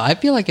 I don't know. I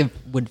feel like it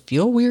would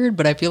feel weird,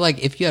 but I feel like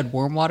if you had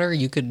warm water,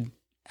 you could.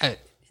 It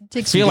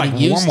takes I feel some like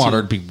getting used warm water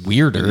would be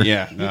weirder.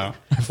 yeah, no.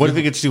 What if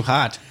it gets too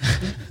hot?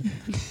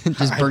 to.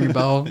 Just burn your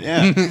bow.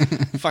 Yeah,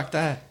 fuck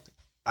that.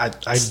 I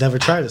never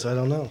tried it, so I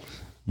don't know.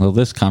 Well,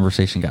 this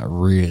conversation got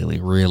really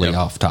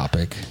off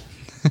topic,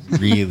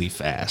 really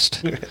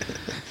fast.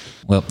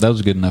 Well, that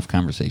was a good enough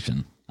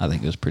conversation. I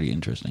think it was pretty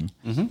interesting.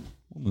 Mm-hmm.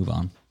 We'll move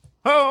on.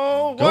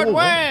 Who would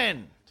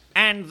win?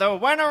 And the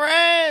winner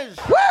is...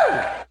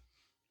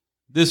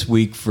 This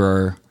week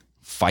for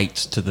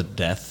fights to the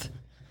death.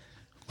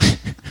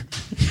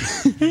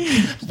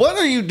 What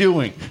are you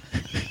doing?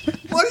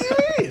 What do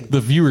you mean?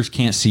 The viewers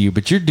can't see you,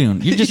 but you're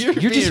just You're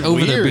just being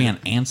over there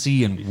weird. being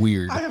antsy and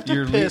weird. I have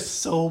to piss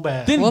so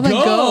bad. Then Well, then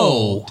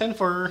go. 10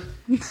 for...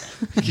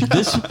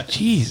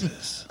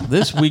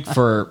 This week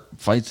for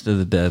fights to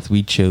the death,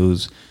 we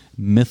chose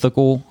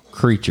mythical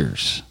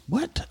creatures.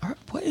 What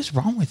is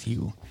wrong with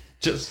you?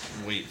 Just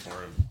wait for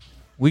him.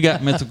 We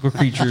got mythical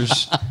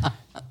creatures.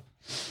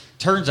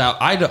 turns out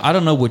I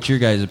don't know what your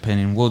guys'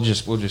 opinion. We'll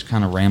just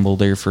kind of ramble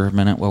there for a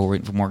minute while we're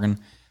waiting for Morgan.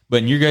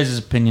 But in your guys'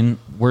 opinion,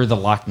 were the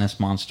Loch Ness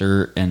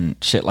monster and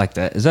shit like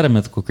that, is that a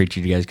mythical creature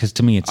to you guys? Because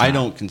to me, it's I not.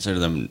 don't consider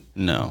them.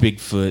 No,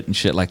 Bigfoot and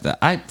shit like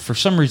that. For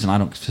some reason, I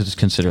don't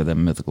consider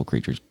them mythical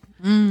creatures.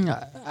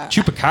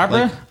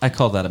 Chupacabra, I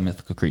call that a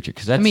mythical creature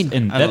because that's. I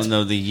don't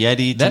know. The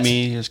Yeti to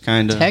me is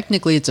kind of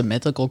Technically, it's a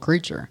mythical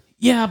creature.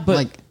 Yeah,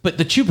 but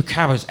the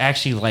Chupacabra is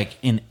actually like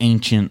in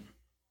ancient.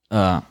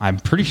 I'm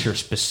pretty sure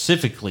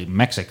specifically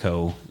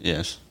Mexico.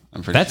 Yes,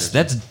 I'm pretty sure.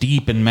 That's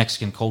deep in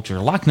Mexican culture.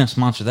 Loch Ness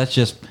monster. That's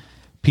just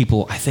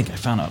people. I think I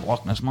found out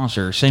Loch Ness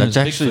monster. Same That's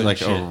as actually Bigfoot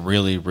like and a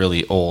really,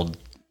 really old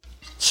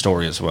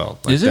story as well.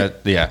 Like Is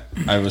it? Yeah.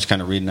 I was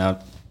kind of reading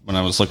out when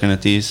I was looking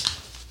at these,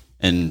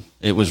 and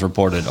it was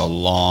reported a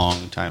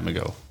long time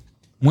ago.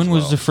 When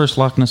was the first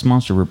Loch Ness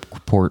monster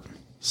report?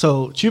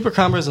 So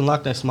chupacabras and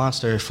Loch Ness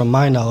monster, from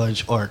my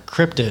knowledge, are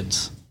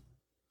cryptids.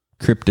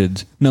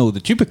 Cryptids. No, the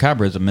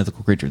Chupacabra is a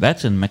mythical creature.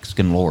 That's in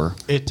Mexican lore.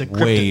 It's a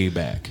cryptid. Way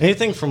back.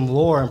 Anything from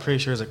lore, I'm pretty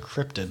sure, is a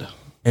cryptid.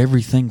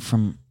 Everything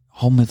from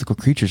all mythical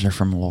creatures are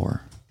from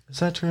lore. Is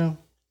that true?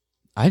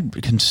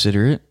 I'd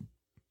consider it.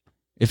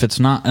 If it's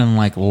not in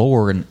like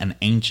lore and an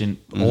ancient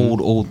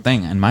old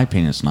thing, in my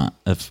opinion, it's not.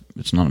 If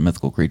it's not a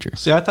mythical creature.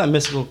 See, I thought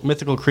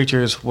mythical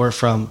creatures were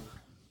from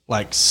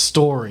like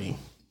story,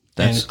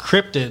 and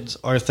cryptids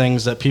are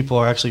things that people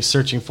are actually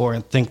searching for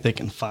and think they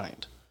can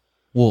find.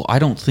 Well, I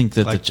don't think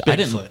that Like I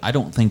Bigfoot.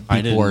 don't think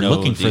people are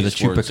looking for the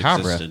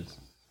Chupacabra.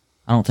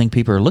 I don't think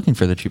people are looking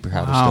for the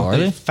Chupacabra still, are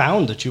They they?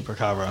 found the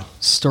chupacabra.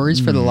 Stories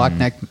for the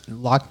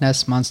Loch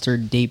Ness monster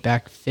date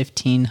back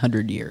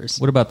 1,500 years.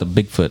 What about the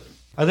Bigfoot?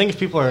 I think if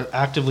people are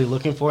actively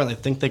looking for it and they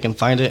think they can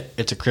find it,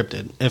 it's a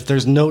cryptid. If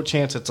there's no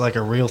chance it's like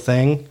a real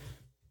thing,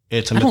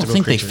 it's a I mythical don't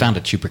think creature. they found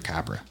a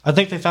Chupacabra. I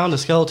think they found a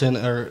skeleton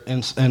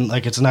and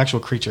like it's an actual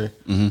creature.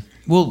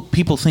 Well,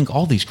 people think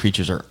all these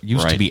creatures are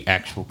used to Right. be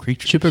actual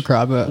creatures.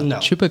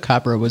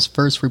 Chupacabra was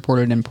first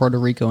reported in Puerto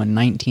Rico in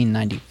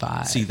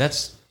 1995. See,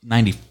 that's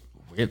 90.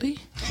 Really?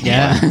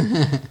 Yeah.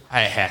 It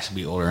has to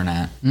be older than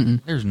that.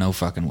 There's no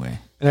fucking way.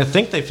 And I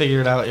think they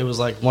figured out it was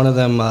like one of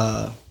them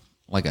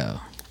Like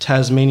a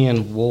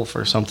Tasmanian wolf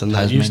or something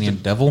that Tasmanian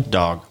used devil?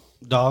 Dog.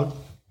 dog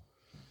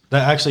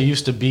that actually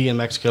used to be in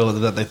Mexico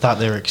that they thought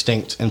they were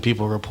extinct and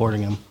people were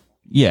reporting them.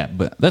 Yeah,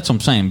 but that's what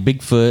I'm saying.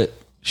 Bigfoot,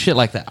 shit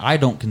like that. I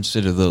don't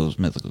consider those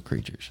mythical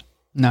creatures.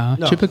 No,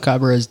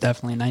 Chupacabra is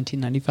definitely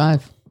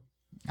 1995.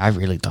 I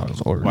really thought it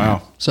was older.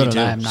 Wow. So Me did too.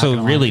 I. I'm not So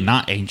gonna really lie.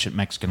 not ancient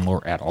Mexican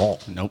lore at all.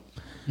 Nope.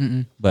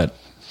 But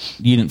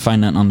you didn't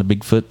find nothing on the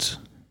Bigfoots?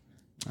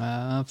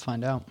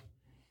 Find out.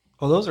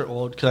 Oh, those are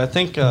old because I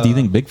think. Do you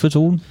think Bigfoot's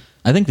old?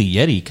 I think the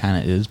Yeti kind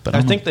of is, but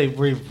I think they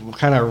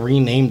kind of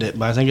renamed it,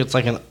 but I think it's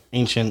like an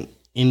ancient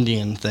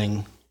Indian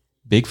thing.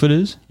 Bigfoot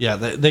is? Yeah,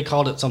 they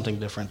called it something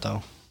different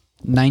though.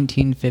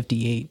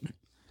 1958.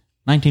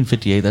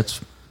 1958, that's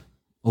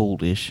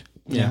old-ish.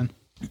 Yeah.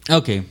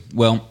 Okay,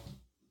 well,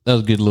 that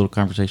was a good little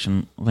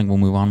conversation. I think we'll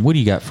move on. What do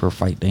you got for a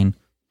fight, Dane?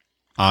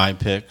 I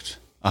picked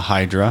a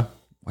Hydra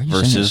Why are you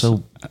saying it versus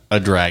so... a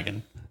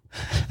dragon.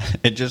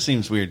 It just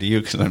seems weird to you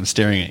because I'm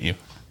staring at you.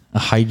 A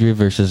Hydra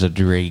versus a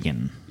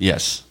dragon.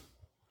 Yes.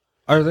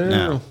 Are there?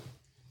 No.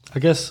 I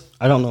guess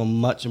I don't know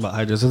much about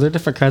hydras. Are there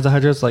different kinds of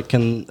hydras? Like,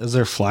 is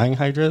there flying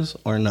hydras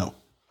or no?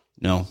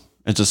 No.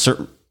 It's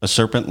a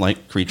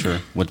serpent-like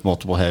creature with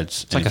multiple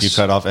heads. And like if a you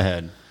cut off a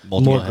head,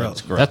 multiple More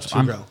heads growth. grow. That's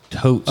I'm grow.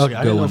 totes Okay,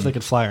 I didn't know if going they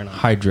could fly or not.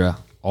 Hydra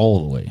all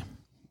the way.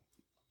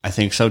 I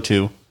think so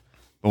too.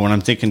 But when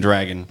I'm thinking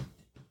dragon,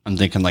 I'm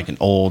thinking like an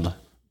old,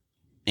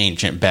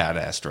 ancient,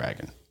 badass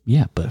dragon.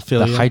 Yeah, but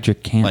feel the you. Hydra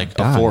can't Like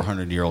die. a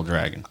 400-year-old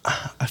dragon.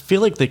 I feel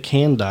like they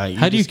can die.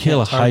 How do you just kill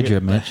can't a Hydra,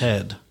 target the Mitch?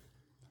 head.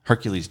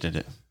 Hercules did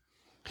it.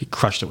 He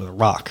crushed it with a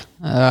rock.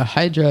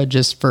 Hydra,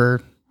 just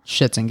for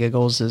shits and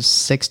giggles, is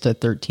 6 to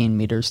 13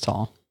 meters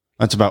tall.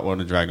 That's about what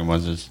a dragon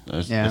was,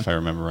 Yeah. if I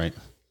remember right.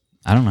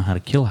 I don't know how to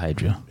kill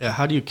Hydra. Yeah,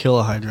 how do you kill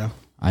a hydra?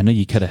 I know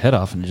you cut a head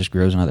off and it just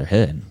grows another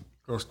head.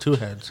 Grows two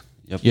heads.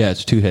 Yeah,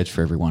 it's 2 heads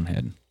for every 1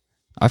 head.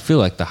 I feel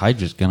like the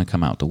Hydra's going to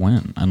come out to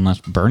win, unless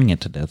burning it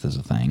to death is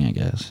a thing, I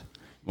guess.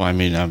 Well, I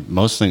mean,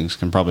 most things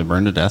can probably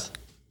burn to death.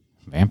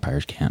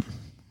 Vampires can't.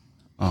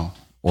 Oh.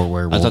 Or I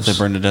werewolves. thought they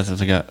burned to death if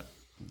they got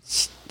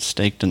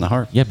staked in the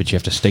heart. Yeah, but you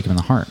have to stake him in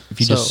the heart. If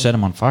you just So- set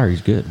him on fire,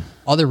 he's good.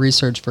 All the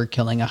research for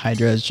killing a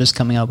Hydra is just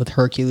coming out with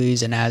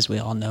Hercules, and as we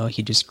all know,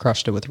 he just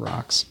crushed it with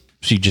rocks.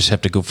 So you just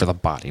have to go for the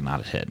body, not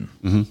a head.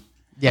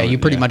 Yeah, you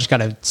pretty much got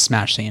to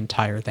smash the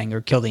entire thing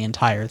or kill the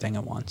entire thing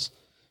at once.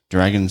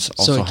 Dragons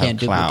also it have can't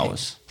duplicate.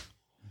 claws.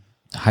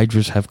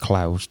 Hydras have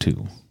claws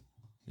too.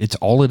 It's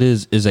all it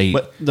is a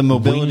But the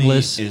mobility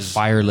wingless, is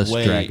fireless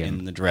way dragon.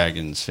 in the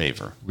dragon's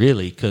favor.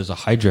 Really, because a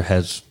Hydra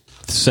has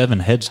 7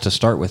 heads to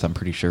start with, I'm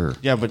pretty sure.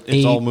 Yeah, but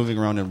it's all moving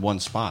around in one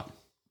spot.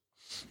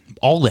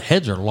 All the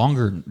heads are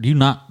longer. Do you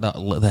not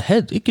the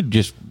head? It could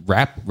just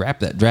wrap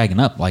that dragon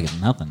up like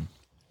it's nothing.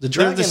 The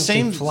They're dragon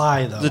can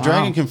fly though. The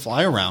dragon can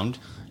fly around.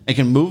 It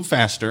can move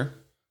faster,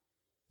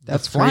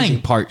 That's the flying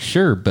crazy. part,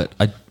 sure, but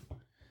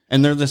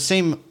and they're the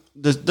same.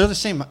 They're the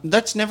same.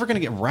 That's never going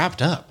to get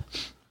wrapped up.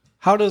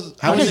 How is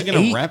it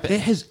going to wrap It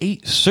it? has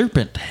 8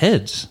 serpent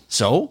heads.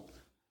 So?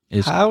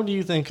 How do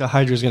you think a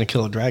Hydra is going to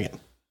kill a dragon?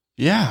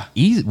 Yeah.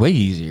 Way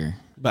easier.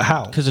 But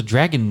how? Because a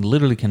dragon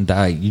literally can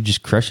die. You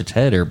just crush its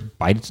head or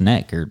bite its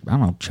neck or, I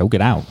don't know, choke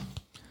it out.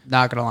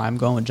 Not gonna lie, I'm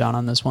going with John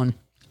on this one.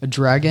 A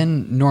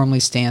dragon normally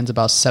stands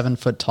about 7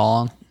 foot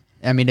tall.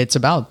 I mean, it's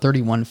about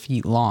 31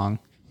 feet long,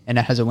 and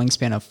it has a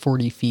wingspan of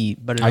 40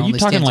 feet. But it Are you only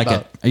talking stands like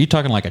about, Are you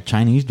talking like a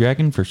Chinese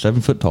dragon for 7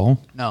 foot tall?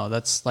 No,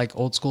 that's like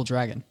old school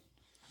dragon.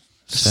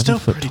 7 still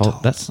foot pretty tall.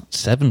 tall. That's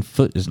 7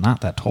 foot is not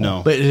that tall.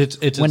 No. But it's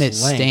When it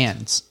its length.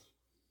 stands,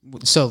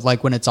 so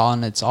like when it's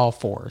on its all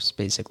fours,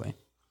 basically.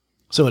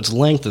 So its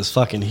length is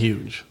fucking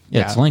huge.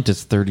 Yeah, its length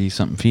is 30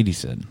 something feet. He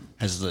said.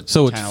 Has the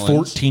So it's talons,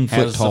 14 foot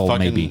has the tall, fucking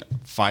maybe.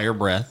 fire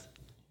breath,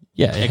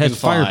 Yeah, it It has can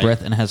fire fly.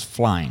 breath and has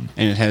flying.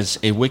 and it has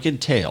a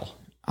wicked tail.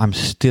 I'm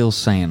still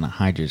saying the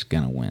Hydra's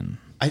gonna win.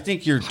 I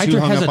think you're too Hydra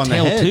hung has up a on the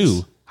tail heads.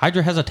 too.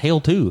 Hydra has a tail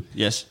too.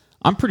 Yes.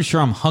 I'm pretty sure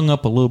I'm hung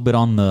up a little bit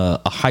on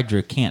a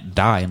Hydra can't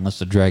die unless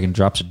the dragon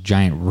drops a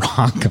giant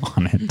rock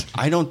on it.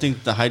 I don't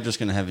think the Hydra's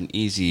going to have an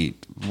easy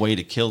way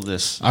to kill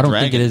this I don't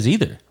dragon. think it is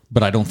either.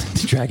 But I don't think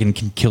the dragon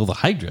can kill the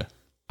Hydra.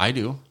 I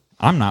do.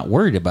 I'm not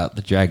worried about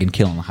the dragon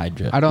killing the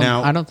Hydra. I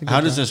don't think. How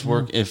that- does this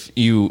work if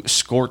you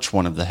scorch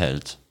one of the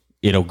heads?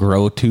 It'll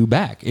grow 2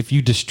 back. If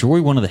you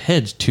destroy one of the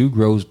heads, 2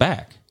 grows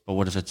back. But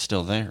what if it's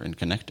still there and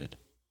connected?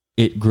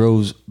 It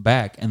grows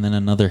back and then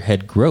another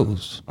head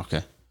grows.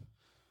 Okay.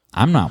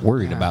 I'm not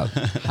worried about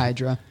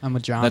Hydra? I'm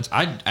with John. that's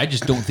I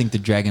just don't think the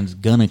dragon's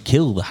gonna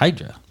kill the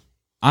Hydra.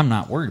 I'm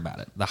not worried about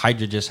it. The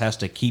Hydra just has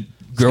to keep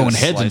growing Gonna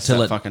heads slice until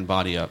that it fucking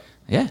body up.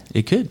 Yeah,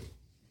 it could.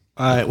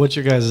 All right, what's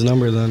your guys'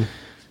 number then?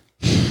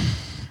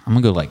 I'm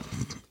gonna go like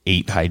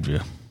 8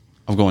 Hydra.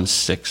 I'm going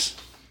 6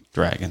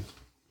 dragon.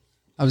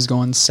 I was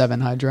going 7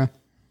 Hydra.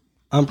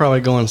 I'm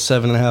probably going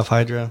 7.5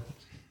 Hydra.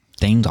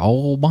 Dane's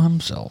all by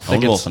himself.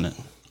 I'm wolfing it.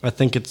 I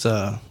think it's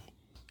a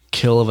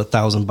kill of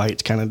 1,000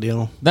 bites kind of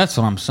deal. That's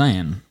what I'm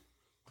saying.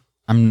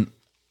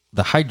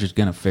 The Hydra's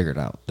gonna figure it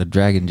out. The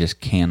dragon just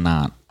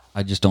cannot.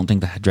 I just don't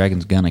think the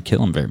dragon's gonna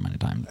kill him very many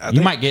times.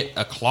 You might get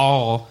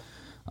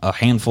a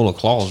handful of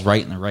claws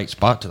right in the right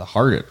spot to the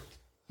heart,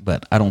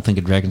 but I don't think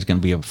a dragon's gonna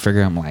be able to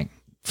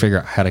figure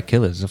out how to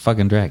kill it. It's a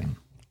fucking dragon.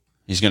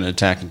 He's going to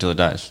attack until it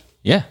dies.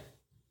 Yeah,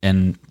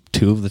 and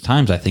 2 of the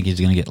times I think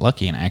he's gonna get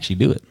lucky and actually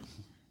do it.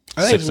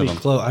 I think 6 it's of gonna be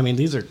them. close. I mean,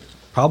 these are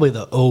probably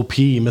the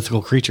OP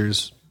mythical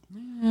creatures.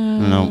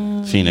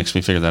 No, Phoenix.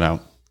 We figured that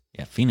out.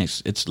 Yeah,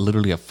 Phoenix. It's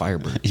literally a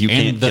firebird. You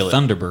can't and the kill it.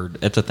 Thunderbird.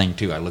 That's a thing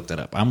too. I looked that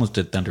up. I almost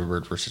did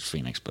Thunderbird versus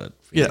Phoenix, but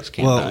Phoenix Yeah.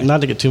 can't Well, die.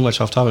 not to get too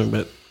much off topic,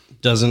 but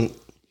doesn't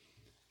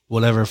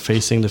whatever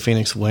facing the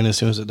Phoenix win as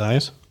soon as it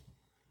dies?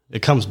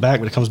 It comes back,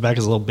 but it comes back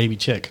as a little baby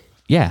chick.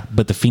 Yeah,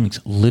 but the Phoenix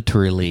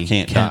literally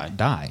Can't can't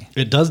die.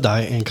 It does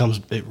die and it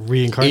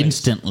reincarnates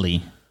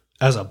Instantly.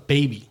 as a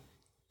baby.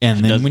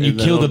 And then does- when you and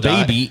then kill the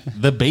it'll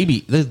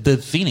die. the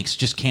Phoenix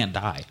just can't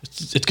die.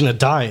 It's gonna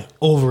die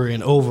over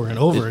and over and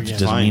over It again.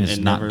 doesn't mean it's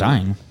not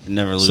dying. It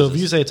never loses. So if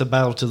you say it's a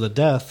battle to the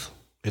death,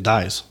 it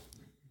dies.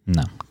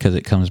 No, because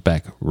it comes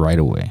back right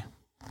away.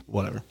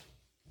 Whatever.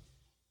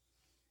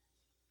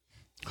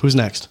 Who's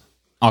next?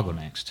 I'll go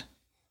next.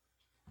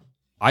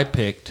 I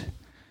picked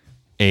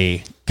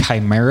a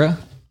chimera,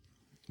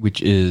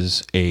 which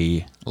is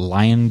a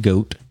lion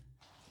goat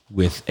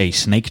with a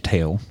snake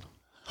tail,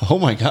 Oh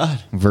my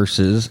God.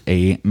 versus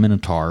a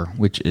minotaur,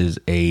 which is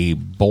a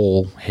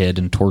bull head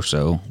and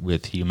torso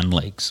with human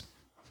legs.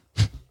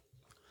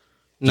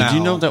 Did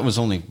you know that was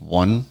only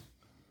one?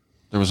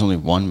 There was only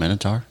one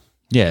Minotaur?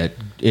 Yeah,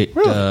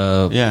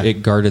 Yeah.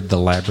 it guarded the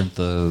labyrinth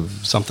of.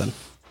 something?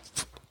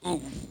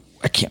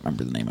 I can't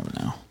remember the name of it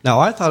now. Now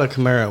I thought a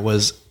chimera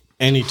was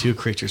any 2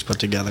 creatures put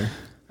together.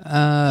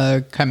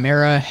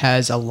 Chimera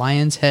has a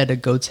lion's head, a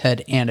goat's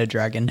head, and a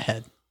dragon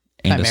head.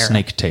 And Chimera. a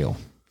snake tail,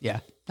 Yeah,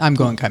 I'm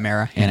going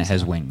Chimera. and it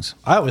has wings.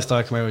 I always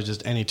thought a chimera was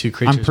just any 2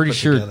 creatures. I'm pretty put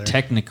sure together.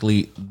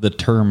 technically the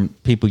term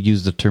people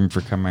use the term for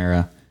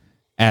chimera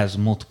as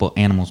multiple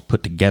animals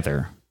put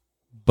together,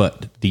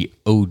 but the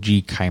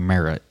OG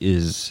chimera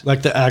is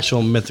like the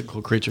actual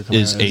mythical creature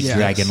chimera a Yeah.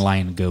 dragon,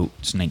 lion, goat,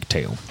 snake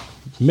tail.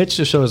 Mitch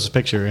just showed us a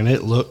picture and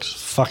it looks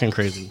fucking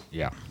crazy.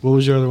 Yeah, What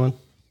was your other one?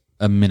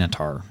 a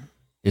minotaur.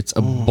 It's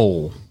a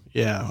bull.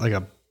 Yeah, like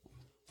a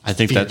I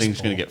think that Fierce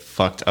thing's going to get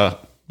fucked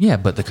up. Yeah,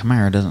 but the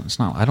chimera doesn't. It's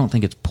not. I don't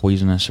think it's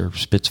poisonous or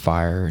spits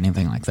fire or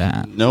anything like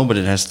that. No, but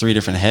it has 3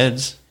 different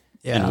heads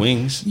Yeah. and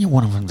wings. Yeah,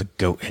 one of them's a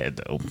goat head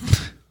though.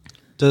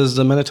 Does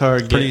the minotaur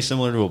Pretty get?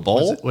 similar to a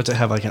bull. What's it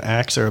have? Like an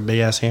axe or a big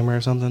ass hammer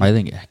or something? I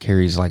think it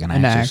carries like an axe,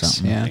 An or axe,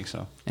 something. yeah. I think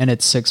so. And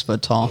it's 6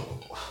 foot tall.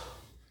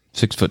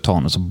 6 foot tall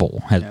and it's a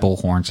bull. Has bull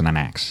horns and an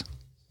axe.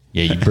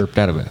 Yeah, you burped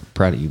out of it.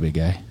 Proud of you, big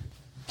guy.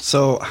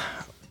 So,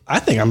 I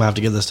think I'm gonna have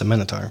to give this to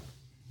minotaur.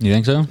 You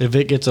think so? If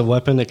it gets a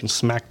weapon, it can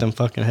smack them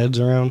fucking heads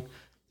around.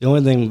 The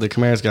only thing the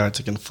chimera's got is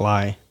it can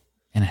fly.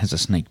 And it has a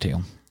snake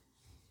tail.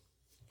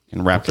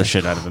 And wrap the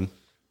shit out of him.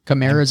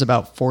 Chimera is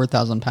about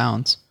 4,000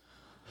 pounds.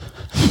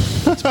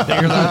 Bigger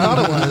than I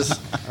thought it was.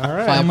 All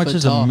right. How 5 much foot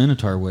is tall. a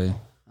minotaur weigh?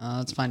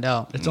 Let's find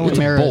out. It's only It's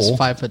a Chimera is bull.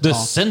 5 foot The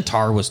tall.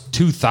 centaur was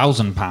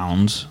 2,000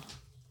 pounds.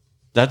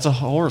 That's a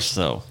horse,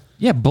 though.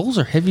 Yeah, bulls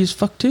are heavy as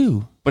fuck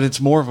too. But it's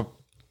more of a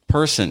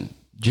person.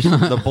 Just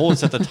the bull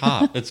is at the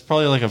top. It's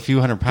probably like a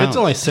few hundred pounds. It's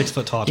only 6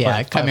 foot tall. It's Yeah,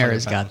 probably 500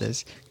 Chimera's got pounds.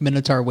 this.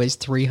 Minotaur weighs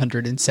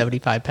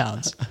 375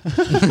 pounds.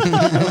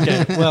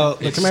 Okay, well,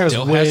 the Chimera's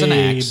still has an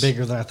way axe.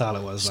 bigger than I thought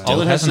it was.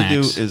 All it has has to an do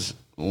axe. is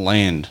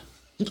land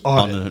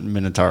on the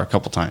Minotaur a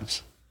couple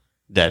times.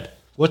 Dead.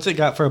 What's it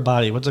got for a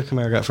body? What's a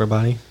Chimera got for a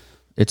body?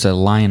 It's a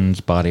lion's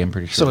body, I'm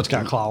pretty sure. So it's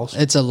got claws.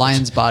 It's a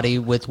lion's body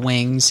with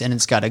wings, and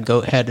it's got a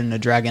goat head and a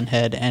dragon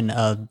head and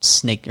a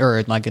snake,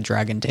 or like a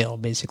dragon tail,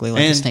 basically,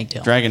 like a And snake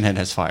tail. Dragonhead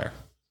has fire.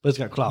 But it's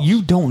got claws.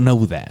 You don't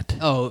know that.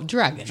 Oh,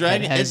 dragon.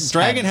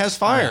 Dragon has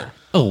fire.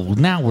 Oh,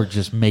 now we're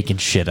just making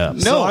shit up.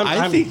 No, I'm- I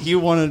I'm- think you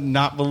want to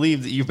not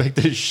believe that you picked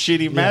this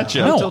shitty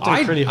matchup. No,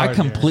 tilting pretty I hard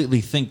completely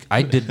think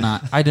I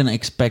didn't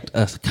expect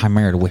a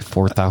chimera to weigh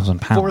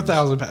 4,000 pounds.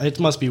 4,000 pounds. It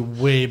must be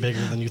way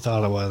bigger than you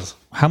thought it was.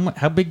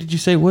 How big did you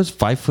say it was?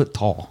 5 foot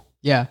tall.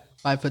 Yeah,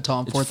 5 foot tall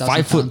and It's 4,000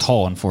 5 foot pounds.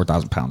 tall and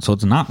 4,000 pounds. So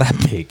it's not that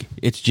big.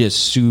 It's just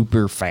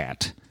super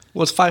fat.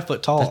 Well, it's 5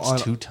 foot tall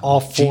That's too on tall. all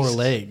 4 Jesus.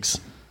 legs.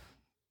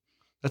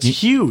 That's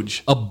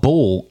huge. A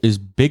bull is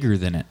bigger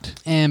than it.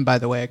 And by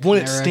the way, a When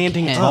it's chimera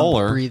standing can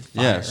Taller, breathe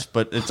fire. yes,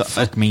 but it's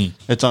Fuck me.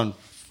 It's on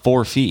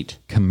 4 feet,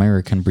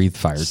 Chimera can breathe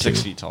fire 6 too.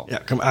 feet tall. Yeah,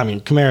 I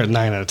mean, Chimera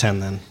 9 out of 10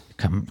 then.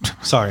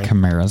 Sorry.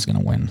 Chimera's going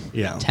to win.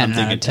 Yeah. 10 I'm out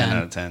thinking of 10 10.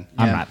 out of 10.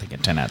 I'm Yeah. not thinking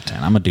 10 out of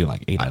 10. I'm going to do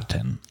like 8 out of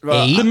 10.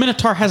 Eight? The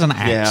Minotaur has an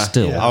axe Yeah,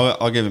 still. Yeah.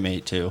 I'll give him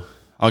 8 too.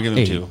 I'll give him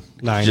 8. 2,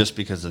 9. just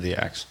because of the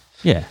axe.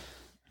 Yeah.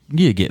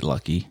 You get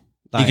lucky.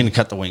 He can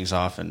cut the wings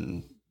off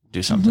and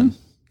do something.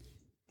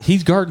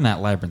 He's guarding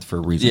that labyrinth for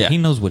a reason. Yeah. He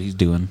knows what he's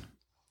doing.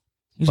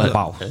 He's a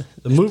boss.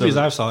 The movies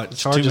I've saw, it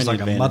charges many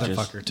like a advantages.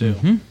 motherfucker,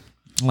 too.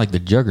 Like the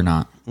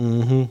Juggernaut.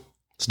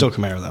 Still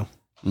Chimera,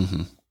 though.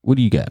 What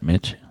do you got,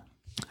 Mitch?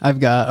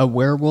 I've got a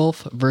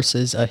werewolf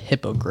versus a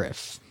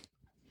hippogriff.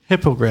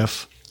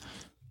 Hippogriff.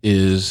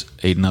 Is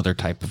another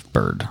type of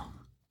bird.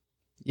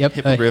 Yep.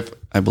 Hippogriff,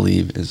 I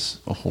believe, is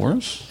a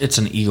horse. It's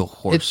an eagle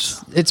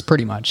horse. It's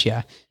pretty much,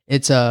 yeah.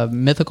 It's a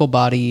mythical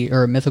body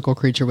or a mythical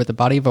creature with the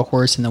body of a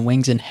horse and the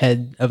wings and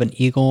head of an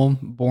eagle,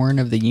 born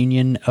of the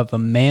union of a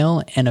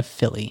male and a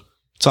filly.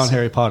 It's on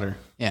Harry Potter.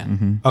 Yeah.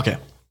 Okay.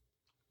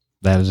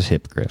 That is a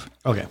hippogriff.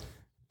 Okay.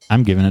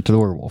 I'm giving it to the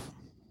werewolf.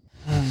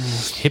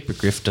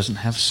 Hippogriff doesn't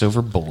have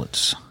silver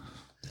bullets.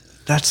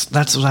 That's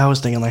what I was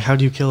thinking. Like, how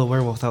do you kill a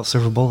werewolf without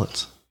silver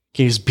bullets?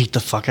 Can you just beat the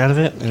fuck out of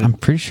it? And I'm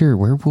pretty sure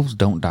werewolves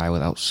don't die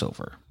without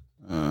silver.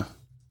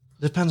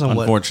 depends on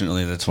what.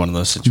 Unfortunately, that's one of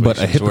those situations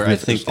But a hippogriff where I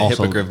think is the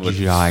also hippogriff would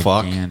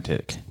fuck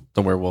gigantic.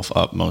 the werewolf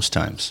up most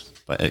times,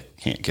 but it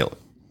can't kill it.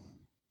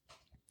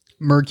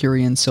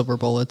 Mercury and silver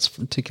bullets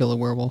to kill a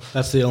werewolf.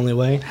 That's the only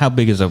way. How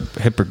big is a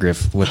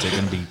hippogriff? What's it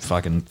going to be?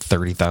 Fucking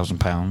 30,000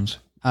 pounds?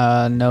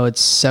 No,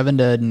 it's 7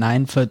 to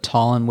 9 foot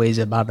tall and weighs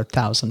about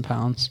 1,000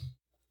 pounds.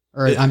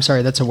 Or I'm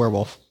sorry, that's a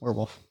werewolf.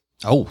 Werewolf.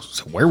 Oh,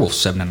 so werewolf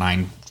 7 to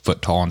 9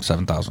 foot tall and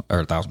 7,000 or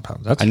 1,000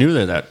 pounds. That's I knew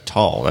they're that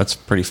tall. That's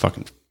pretty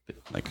fucking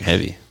like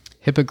heavy.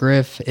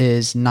 Hippogriff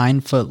is 9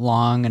 foot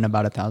long and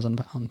about 1,000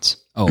 pounds.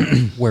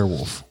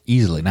 werewolf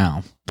easily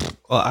now.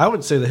 Well, I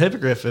would say the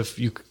hippogriff if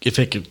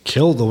it could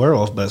kill the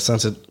werewolf, but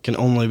since it can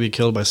only be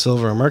killed by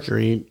silver or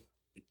mercury,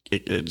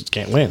 it just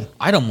can't win.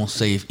 I'd almost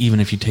say even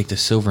if you take the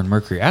silver and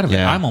mercury out of it,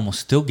 Yeah. I'm almost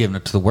still giving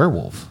it to the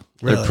werewolf.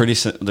 Really?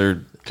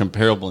 They're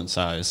comparable in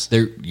size.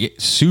 They're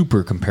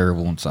super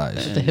comparable in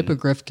size. The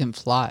hippogriff can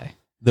fly.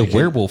 The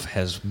werewolf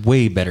has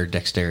way better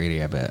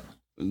dexterity, I bet.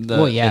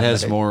 Well, yeah, it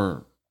has but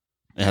more.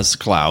 It has the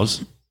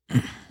claws.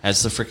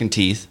 Has the freaking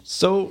teeth.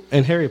 So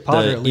in Harry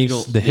Potter, The at least,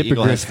 eagle- The eagle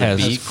hippogriff has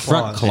the has beak,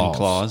 front claws, claws. and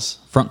claws.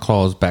 Front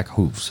claws, back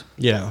hooves.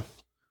 yeah,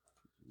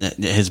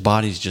 His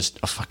body's just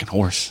a fucking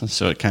horse,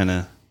 so it kind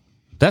of.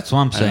 That's what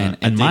I'm saying.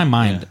 I In my think-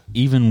 mind,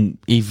 yeah.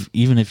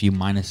 even if you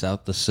minus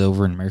out the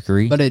silver and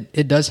mercury, But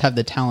it does have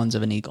the talons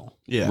of an eagle.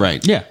 yeah,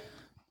 Right. yeah,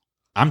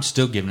 I'm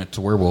still giving it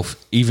to werewolf.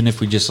 Even if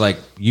we just like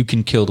you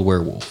can kill the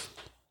werewolf,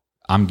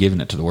 I'm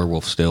giving it to the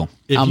werewolf still.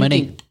 If How you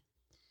many? can-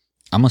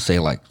 I'm gonna say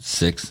like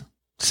 6,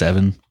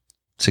 7,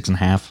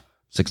 6.5,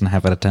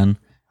 6.5 out of 10.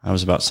 I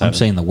was about 7. I'm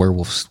saying the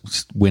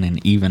werewolf's winning,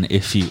 even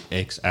if you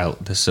X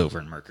out the silver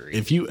and mercury.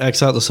 If you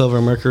X out the silver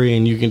and mercury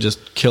and you can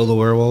just kill the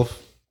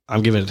werewolf,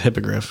 I'm giving it to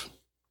hippogriff.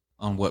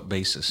 On what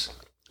basis?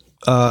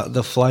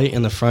 The flight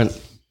in the front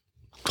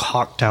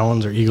hawk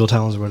talons or eagle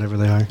talons or whatever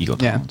they are. Eagle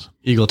Yeah. talons.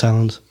 Eagle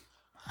talons.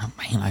 Oh,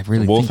 man, I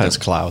really The wolf think has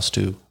that- claws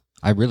too.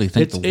 I really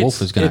think the wolf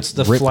is going it's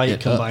the to rip flight it up.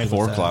 combined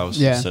 4 with that. claws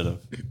Yeah. instead of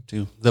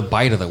 2. The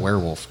bite of the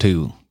werewolf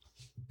too.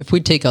 If we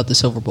take out the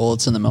silver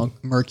bullets and the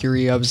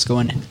mercury, I was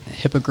going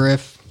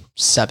hippogriff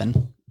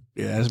 7.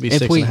 Yeah, it'd be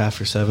If 6.5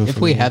 or 7. If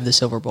for we me. have the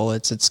silver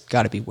bullets, it's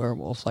got to be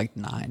werewolf, like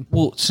 9.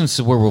 Well, since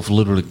the werewolf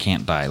literally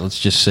can't die, let's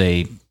just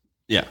say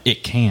Yeah.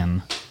 it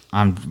can.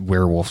 I'm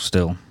werewolf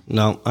still.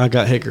 No, I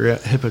got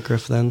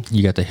hippogriff then.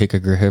 You got the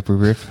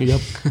hippogriff.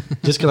 Yep.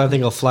 Just because I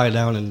think I'll fly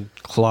down and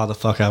claw the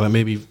fuck out of it.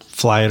 Maybe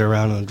fly it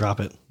around and drop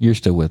it. You're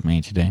still with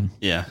me today.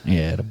 Yeah.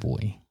 Yeah, the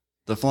boy.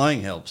 The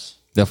flying helps,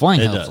 The flying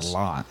It helps does. a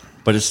lot.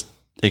 but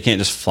it can't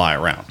just fly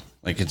around.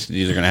 Like it's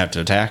either going to have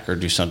to attack or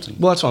do something.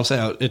 Well, that's what I'm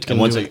saying. It's And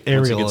going to do an once it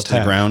aerial gets to the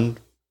attack. ground,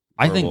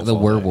 I think the all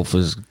day. werewolf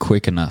is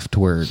quick enough to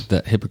where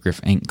the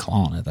hippogriff ain't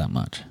clawing it that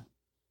much.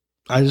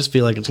 I just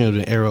feel like it's going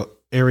to do an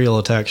aerial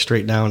attack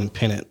straight down and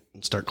pin it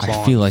and start clawing.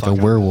 I feel like the a fuck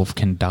out. werewolf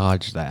can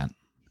dodge that.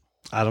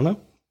 I don't know.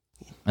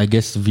 I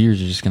guess the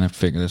viewers are just going to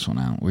figure this one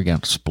out. We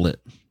got to split.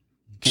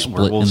 Can't Split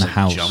in werewolves, the like,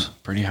 house.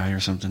 jump pretty high or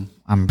something.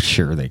 I'm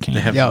sure they can. They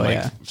have Oh, like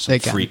yeah. some They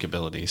can. freak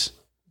abilities.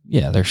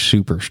 Yeah, they're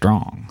super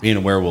strong. Being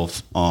a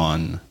werewolf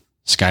on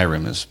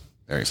Skyrim is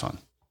very fun.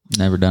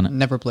 Never done it.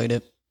 Never played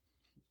it.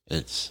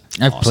 It's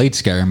I've awesome. played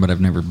Skyrim, but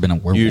I've never been a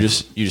werewolf. You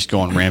just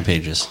go on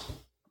rampages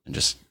and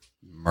just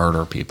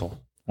murder people.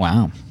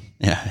 Wow.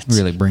 Yeah, it's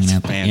Really bringing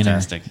out the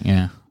fantastic. inner.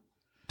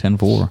 Yeah.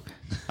 10-4.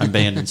 I'm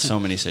banned in so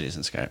many cities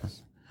in Skyrim.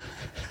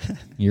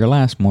 You're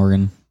last,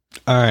 Morgan.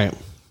 All right.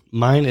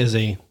 Mine is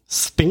a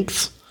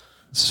Sphinx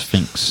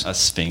Sphinx. A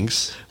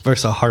sphinx.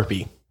 versus a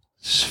harpy.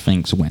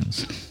 Sphinx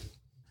wins.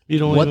 You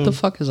don't What even, the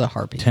fuck is a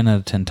harpy? 10 out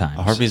of 10 times.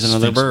 A harpy's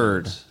another Sphinx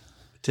bird. wins.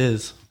 It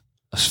is.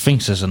 A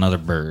sphinx is another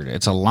bird.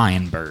 It's a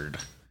lion bird.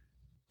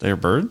 They're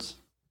birds?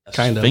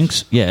 Kind of.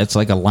 Sphinx? Yeah, it's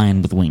like a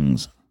lion with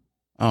wings.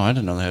 Oh, I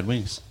didn't know they had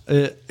wings.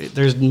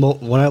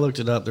 When I looked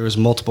it up, there was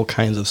multiple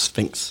kinds of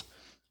Sphinx.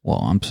 Well,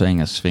 I'm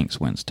saying a sphinx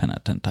wins 10 out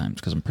of 10 times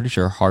because I'm pretty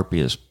sure a harpy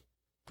is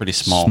Pretty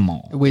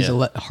small. It weighs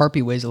Yeah.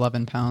 harpy weighs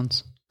 11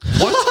 pounds.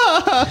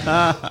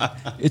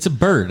 It's a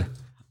bird.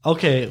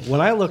 Okay,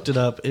 when I looked it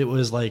up, it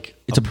was like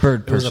It's a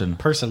bird it was a person.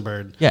 person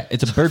bird. Yeah,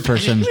 it's a bird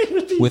person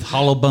with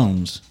hollow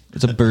bones.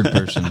 It's a bird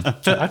person.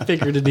 I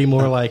figured it'd be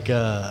more like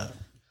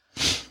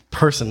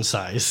person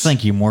size.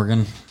 Thank you,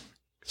 Morgan.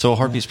 So a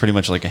harpy's pretty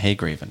much like a hay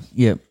graven.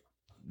 Yep.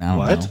 I don't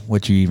What? know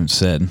what you even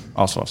said.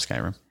 Also off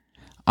Skyrim.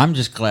 I'm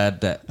just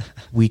glad that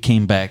we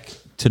came back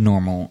to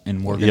normal in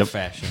Morgan Yep.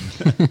 fashion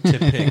to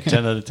pick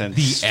 10 out of 10.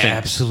 the Sphinx.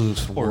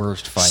 absolute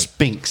worst fight.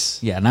 Sphinx.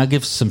 Yeah, now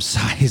give some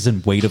size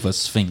and weight of a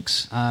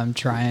sphinx. I'm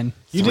trying.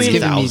 You It's didn't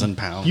giving me- 3,000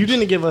 pounds. You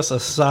didn't give us a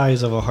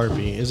size of a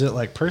harpy. Is it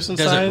like person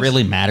Does size? it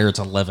really matter? It's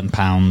 11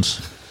 pounds.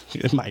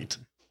 It might.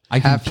 I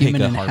can half pick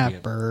human a and harpy half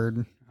up.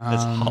 bird.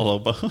 It's hollow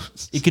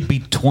bones. It could be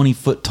 20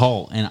 foot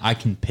tall, and I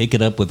can pick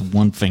it up with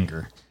one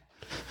finger.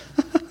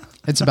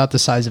 It's about the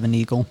size of an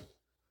eagle.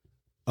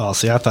 Oh,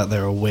 see, I thought they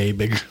were way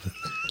bigger.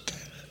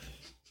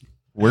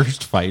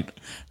 Worst fight,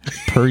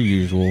 per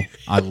usual.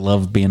 I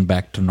love being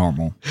back to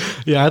normal.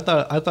 Yeah, I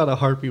thought a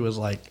harpy was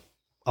like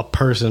a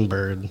person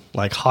bird,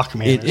 like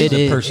Hawkman. It or is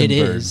something. a person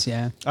It bird. is,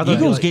 yeah. I thought it'd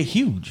be Eagles like- get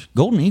huge.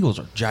 Golden eagles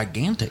are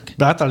gigantic.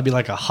 But I thought it'd be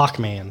like a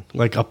Hawkman,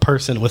 like a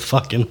person with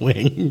fucking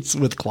wings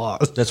with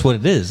claws. That's what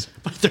it is.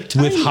 But they're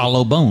tiny. With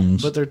hollow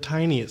bones. But they're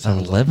tiny. It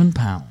sounds 11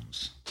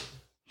 pounds.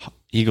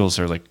 Eagles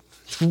are like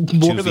like.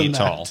 More 2 than feet that.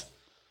 tall.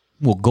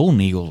 Well,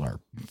 golden eagles are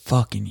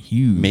fucking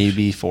huge.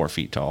 Maybe 4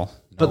 feet tall.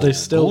 But they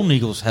still. Golden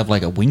eagles have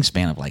like a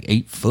wingspan of like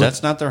 8 foot.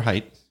 That's not their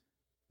height.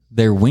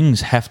 Their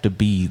wings have to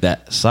be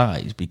that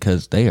size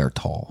because they are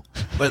tall.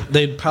 But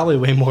they'd probably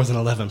weigh more than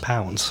 11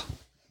 pounds.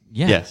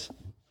 Yeah. Yes.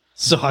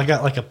 So I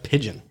got like a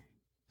pigeon.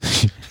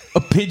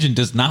 A pigeon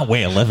does not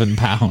weigh 11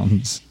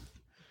 pounds.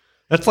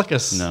 That's like a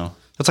No.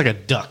 That's like a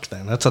duck.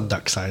 Then that's a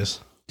duck size.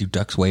 Do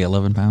ducks weigh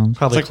 11 pounds?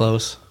 Probably like-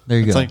 close. There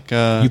you It's go. like,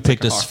 you it's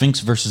picked like a a hawk. sphinx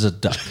versus a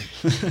duck.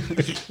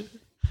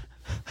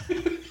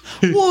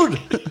 Wood.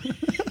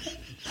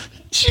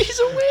 She's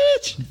a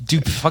witch.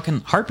 Dude,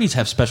 fucking harpies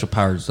have special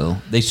powers, though.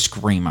 They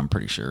scream, I'm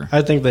pretty sure.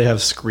 I think they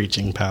have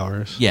screeching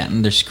powers. Yeah,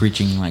 and they're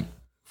screeching like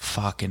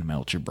fucking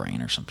melt your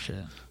brain or some shit.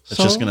 It's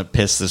just going to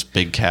piss this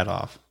big cat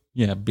off.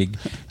 Yeah, big.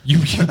 You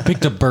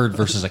picked a bird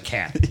versus a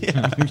cat.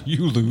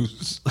 You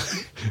lose.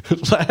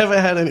 I haven't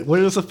had any. What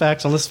is the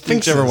facts on this?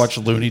 Did you ever watch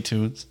Looney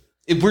Tunes?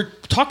 If we're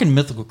talking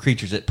mythical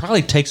creatures, it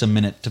probably takes a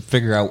minute to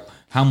figure out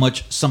how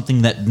much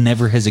something that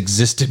never has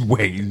existed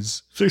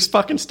weighs. There's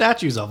fucking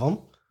statues of them.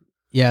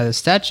 Yeah, the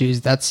statues,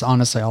 that's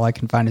honestly all I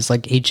can find. Is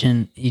like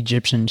ancient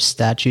Egyptian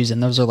statues,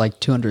 and those are like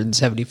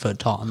 270 foot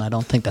tall, and I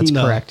don't think that's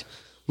No. correct.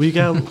 We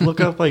gotta look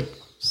up like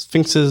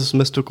Sphinx's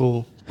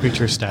mystical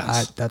creature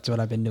stats. That's what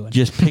I've been doing.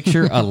 Just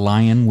picture a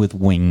lion with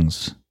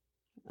wings.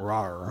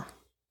 Rawr.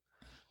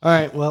 All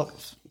right, well,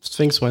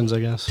 Sphinx wins, I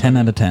guess. 10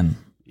 out of 10.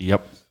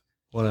 Yep.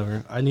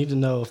 Whatever. I need to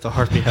know if the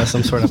harpy has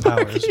some sort of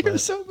powers, but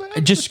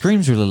It just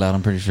screams really loud,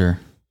 I'm pretty sure.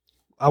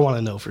 I want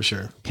to know for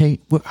sure. Okay,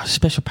 what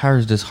special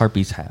powers does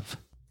harpies have?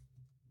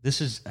 This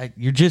is,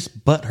 you're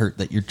just butthurt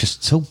that you're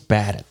just so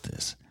bad at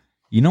this.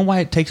 You know why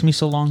it takes me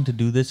so long to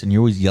do this and you're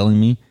always yelling at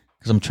me?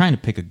 Because I'm trying to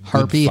pick a good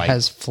Harpy fight.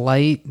 has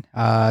flight,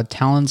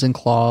 talons and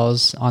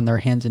claws on their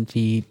hands and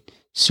feet,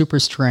 super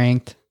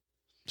strength,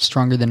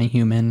 stronger than a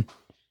human,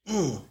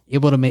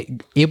 able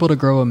to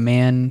grow a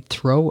man,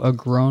 throw a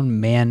grown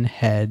man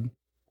head,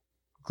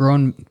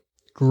 grown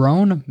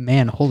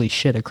man, holy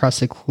shit, across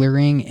the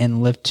clearing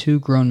and lift 2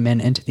 grown men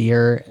into the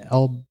air,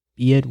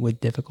 albeit with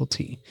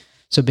difficulty.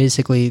 So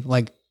basically,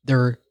 like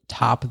their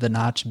top of the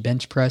notch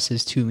bench press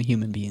is 2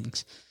 human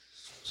beings.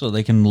 So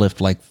they can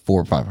lift like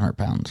 400 or 500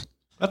 pounds.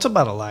 That's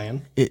about a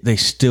lion. They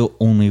still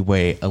only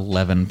weigh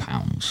 11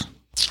 pounds.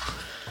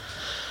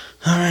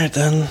 All right,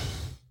 then.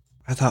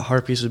 I thought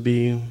harpies would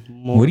be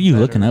more. What are you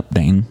better. looking up,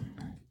 Dane?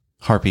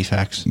 Harpy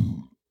facts.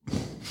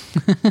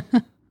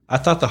 I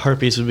thought the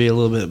harpies would be a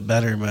little bit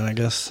better, but I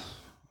guess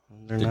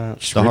they're not.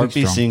 The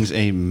harpy sings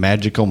a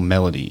magical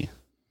melody.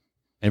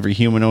 Every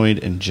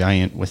humanoid and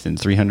giant within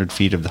 300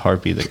 feet of the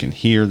harpy that can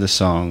hear the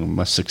song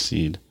must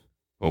succeed.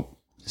 Oh,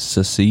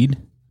 Secede?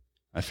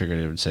 I figured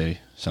it would say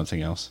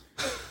something else.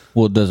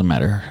 Well, it doesn't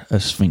matter. A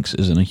sphinx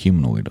isn't a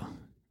humanoid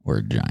or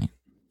a giant.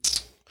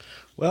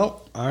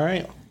 Well, all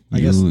right.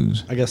 You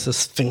lose. I guess the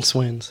Sphinx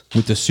wins.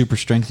 With the super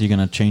strength, you're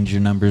going to change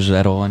your numbers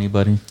at all,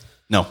 anybody?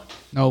 No,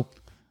 Nope.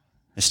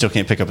 I still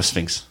can't pick up a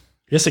sphinx.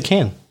 Yes, it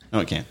can. No,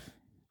 it can't.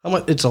 How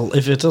much?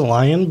 If it's a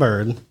lion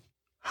bird,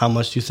 how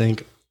much do you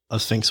think a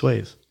Sphinx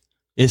weighs?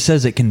 It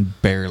says it can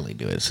barely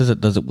do it. It says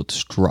it does it with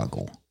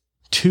struggle.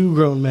 2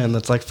 grown men.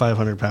 That's like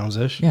 500 pounds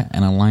ish. Yeah,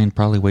 and a lion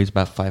probably weighs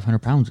about 500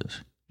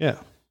 pounds-ish. Yeah.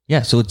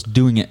 Yeah, so it's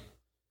doing it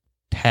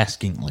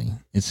taskingly.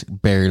 It's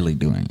barely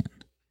doing it.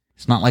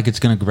 It's not like it's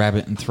going to grab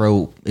it and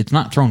throw. It's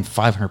not throwing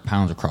 500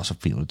 pounds across a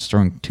field. It's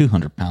throwing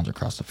 200 pounds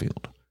across the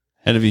field.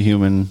 Head of a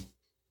human,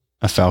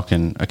 a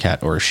falcon, a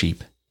cat, or a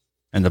sheep,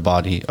 and the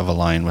body of a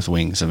lion with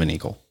wings of an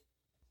eagle.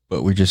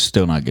 But we're just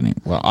still not getting.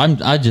 Well,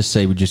 I just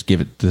say we just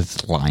give it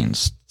this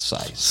lion's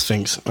size.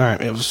 Sphinx. All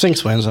right. If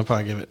Sphinx wins, I'll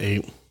probably give it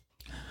 8.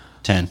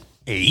 10.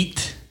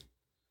 8?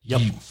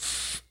 Yep.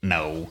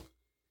 No,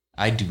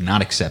 I do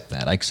not accept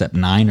that. I accept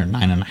 9 or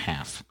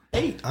 9.5.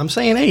 8. I'm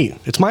saying 8.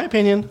 It's my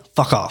opinion.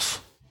 Fuck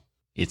off.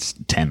 It's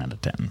 10 out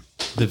of 10.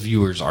 The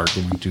viewers are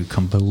going to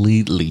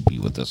completely be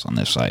with us on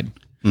this side.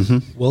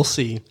 We'll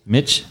see.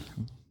 Mitch,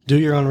 Do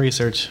your own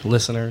research,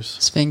 listeners.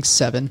 Sphinx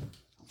 7.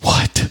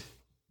 what?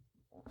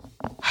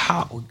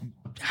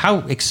 How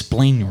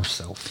explain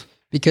yourself?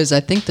 Because I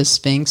think the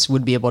Sphinx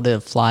would be able to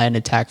fly and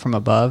attack from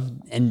above,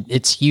 and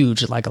it's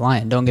huge like a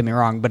lion, don't get me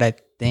wrong, but I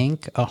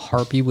think a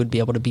harpy would be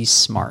able to be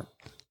smart.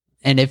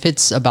 And if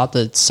it's about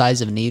the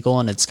size of an eagle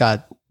and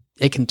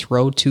it can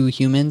throw 2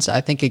 humans,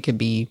 I think it could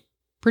be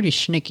pretty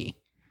schnicky.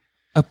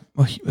 A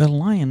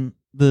lion,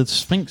 the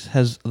Sphinx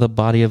has the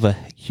body of a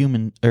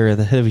human, or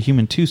the head of a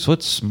human too, so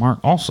it's smart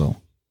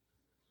also.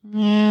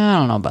 Yeah, I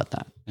don't know about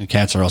that. And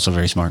cats are also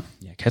very smart.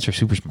 Yeah, cats are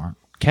super smart.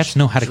 Cats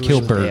know how to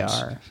kill They birds.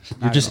 are. You're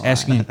Not just gonna lie.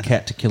 asking a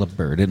cat to kill a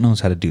bird. It knows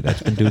how to do that.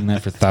 It's been doing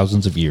that for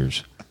thousands of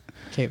years.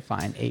 Okay,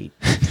 fine, 8.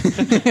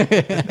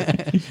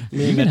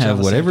 You can have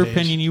whatever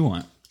opinion you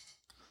want.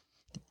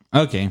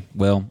 Okay,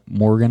 well,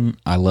 Morgan,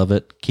 I love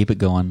it. Keep it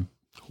going.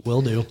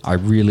 Will do. I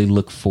really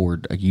look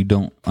forward. You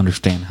don't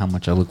understand how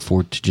much I look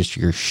forward to just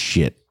your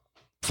shit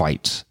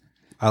fights.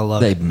 I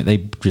love They it. they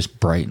just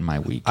brighten my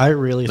week. I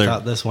really They're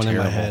thought this one in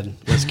my terrible.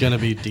 head was going to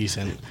be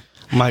decent.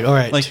 I'm like, all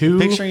right, Like 2.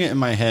 picturing it in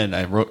my head,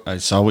 I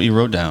saw what you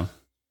wrote down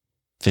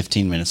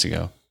 15 minutes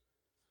ago.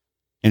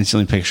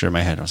 Instantly picture it in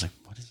my head. I was like,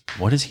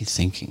 what is he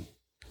thinking?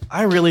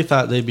 I really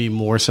thought they'd be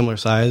more similar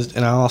sized.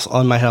 And I also,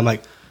 on my head, I'm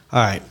like,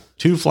 all right,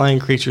 2 flying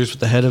creatures with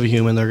the head of a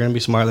human. They're going to be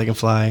smart. They can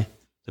fly.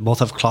 They both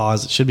have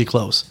claws. It should be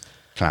close.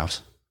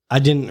 Klaus. I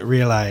didn't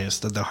realize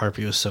that the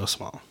harpy was so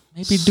small.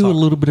 Maybe do a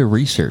little bit of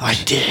research. I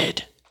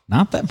did.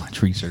 Not that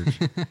much research.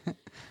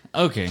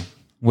 Okay.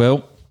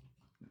 Well,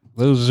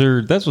 that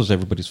was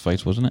everybody's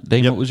fights, wasn't it?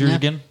 Dane, Yep. what was yours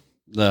again?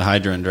 The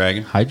Hydra and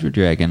Dragon. Hydra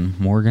Dragon,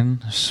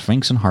 Morgan,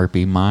 Sphinx and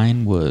Harpy.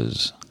 Mine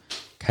was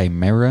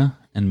Chimera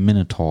and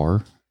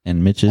Minotaur.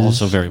 And Mitch's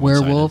Also very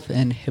one-sided. Werewolf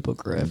and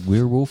Hippogriff.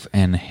 Werewolf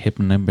and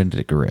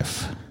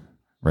Hypnobendegriff.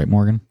 Right,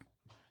 Morgan?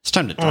 It's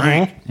time to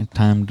drink. And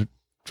time to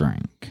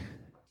drink.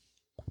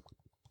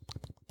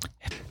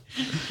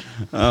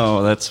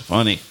 Oh, that's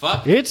funny.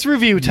 It's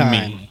review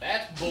time.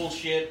 That's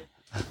bullshit.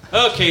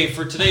 Okay,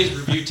 for today's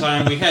review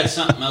time, we had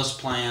something else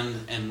planned,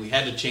 and we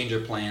had to change our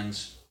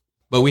plans.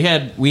 But we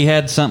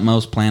had something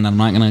else planned. I'm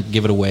not going to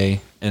give it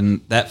away,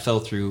 and that fell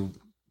through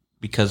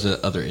because of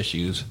other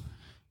issues.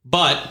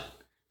 But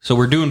so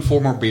we're doing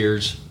 4 more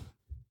beers.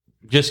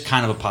 Just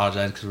kind of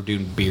apologize because we're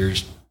doing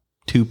beers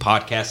 2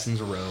 podcasts in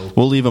a row.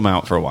 We'll leave them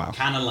out for a while.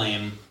 Kind of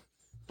lame,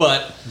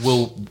 but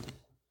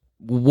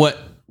what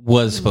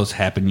was supposed to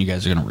happen, you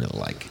guys are going to really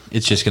like.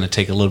 It's just going to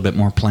take a little bit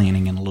more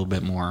planning and a little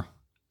bit more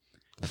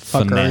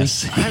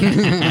finesse.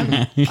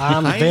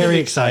 I'm very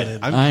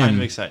excited. I'm kind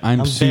of excited. I'm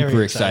I'm super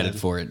very excited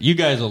excited. for it. You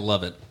guys will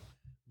love it.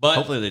 But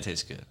Hopefully they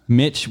taste good.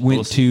 Mitch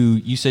went to,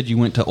 you said you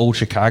went to Old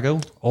Chicago?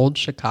 Old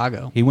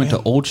Chicago. He went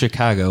to Old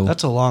Chicago.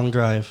 That's a long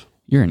drive.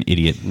 You're an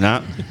idiot.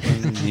 Not.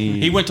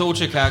 He went to Old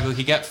Chicago.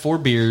 He got 4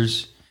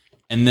 beers.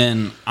 And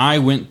then I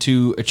went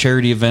to a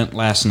charity event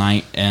last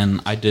night, and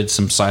I did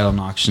some silent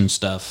auction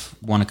stuff.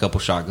 Won a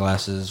couple shot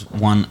glasses.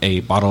 Won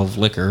a bottle of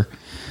liquor.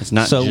 It's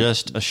not So-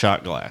 just a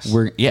shot glass.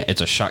 It's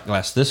a shot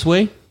glass this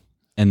way,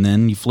 and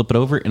then you flip it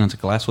over, and it's a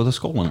glass with a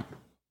skull in it.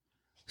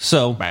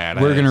 So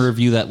Badass. we're going to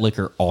review that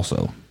liquor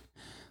also.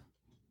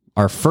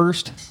 Our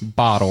first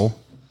bottle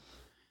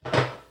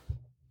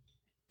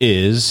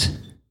is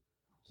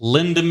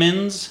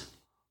Lindemans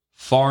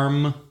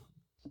Farm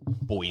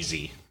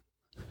Boise.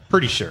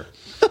 Pretty sure.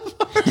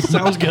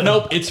 Sounds good.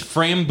 Nope, it's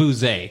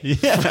Framboise.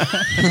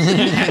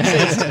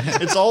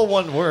 It's all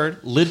one word.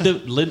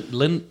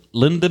 Lindemans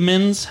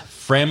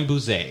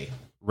Framboise.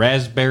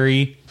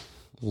 Raspberry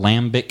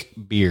lambic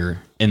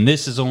beer, and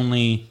this is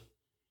only.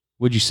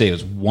 Would you say it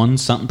was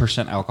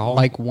 1% alcohol?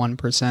 Like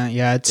 1%.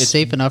 Yeah, it's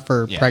safe enough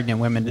for pregnant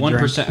women to 1%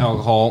 drink.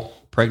 alcohol.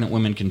 Pregnant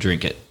women can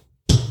drink it.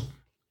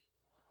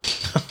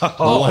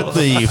 What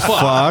the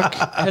fuck? It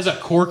has a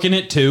cork in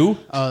it too.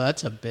 Oh,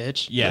 that's a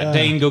bitch. Yeah,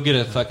 Dane, go get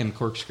a fucking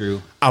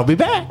corkscrew. I'll be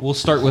back. We'll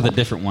start with a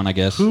different one, I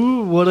guess.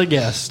 Who would have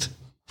guessed?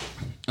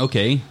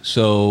 Okay,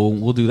 so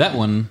we'll do that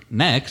one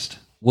next.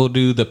 We'll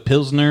do the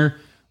Pilsner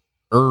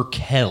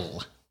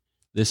Urquell.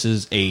 This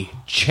is a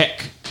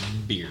Czech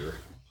beer.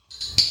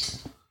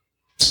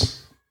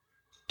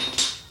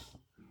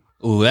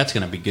 Ooh, that's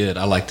going to be good.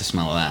 I like the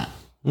smell of that.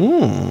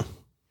 Mmm.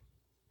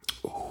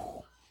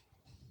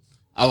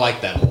 I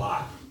like that a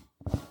lot.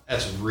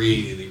 That's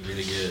really,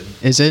 really good.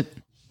 Is it?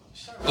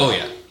 Oh,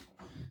 yeah.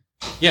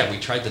 Yeah, we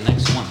tried the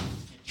next one.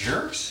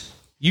 Jerks.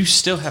 You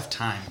still have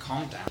time.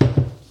 Calm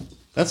down.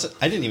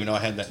 I didn't even know I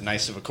had that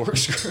nice of a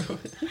corkscrew.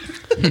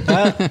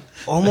 That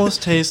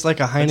almost tastes like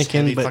a That's Heineken,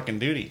 heavy but fucking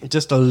duty.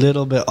 just a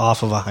little bit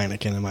off of a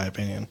Heineken, in my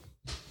opinion.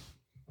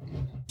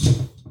 This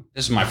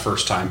is my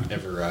first time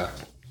ever.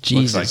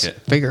 Jesus. like it.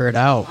 Figure it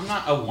out. I'm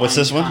not a wine What's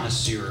this one?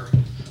 connoisseur.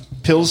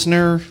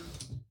 Pilsner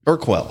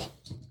Urquell.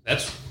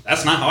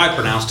 That's not how I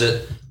pronounced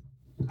it.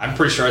 I'm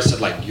pretty sure I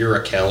said like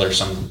Urquell or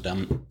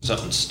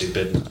something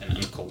stupid and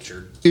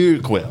uncultured.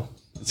 Urquell.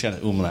 It's got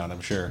an umlaut,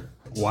 I'm sure.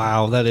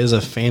 Wow, that is a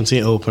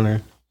fancy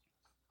opener.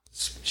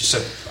 It's just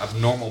a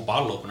normal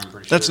bottle opener. I'm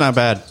pretty sure. That's not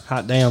bad.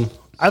 Hot damn!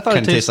 I thought Kind it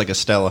of tastes tastes like a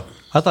Stella.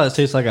 I thought it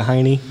tastes like a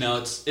Heine. No,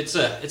 it's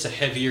a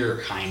heavier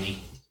Heine.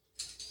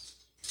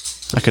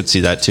 I could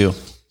see that too.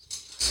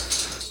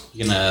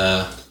 You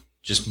gonna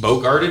just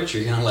bogart it, or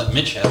you're gonna let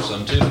Mitch have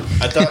some too?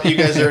 I thought you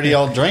guys already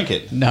all drank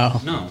it. No.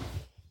 No.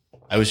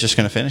 I was just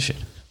going to finish it.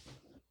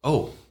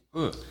 Oh.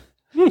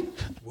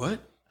 What?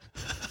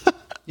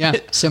 Yeah,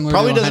 similar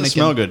Probably to a doesn't Heineken.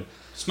 smell good.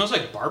 Smells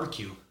like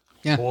barbecue.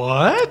 Yeah,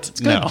 What?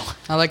 No.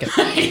 I like it.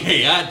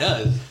 Yeah, it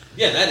does.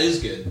 Yeah, that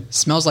is good.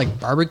 Smells like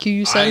barbecue,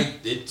 you say?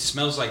 It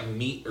smells like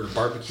meat or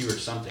barbecue or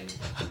something.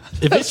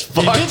 If it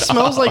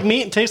smells like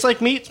meat and tastes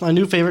like meat, it's my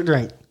new favorite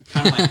drink.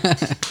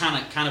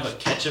 Kind of a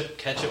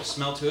ketchup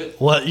smell to it.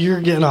 What?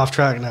 You're getting off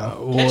track now.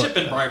 Ketchup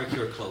and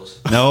barbecue are close.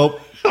 Nope.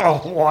 Oh,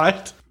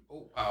 what?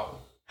 Oh, wow.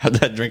 How'd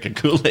that drink of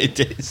Kool-Aid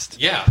taste?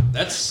 Yeah,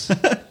 that's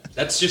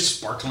just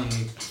sparkling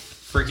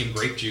freaking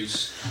grape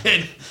juice.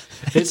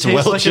 It tastes like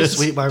a Welch's.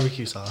 sweet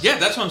barbecue sauce. Yeah,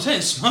 that's what I'm saying.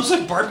 It smells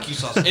like barbecue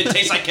sauce. It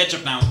tastes like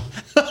ketchup now.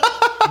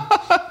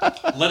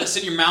 Let it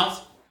sit in your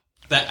mouth.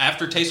 That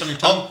aftertaste on your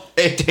tongue. Oh,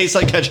 it tastes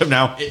like ketchup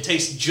now. It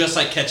tastes just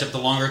like ketchup the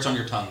longer it's on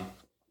your tongue.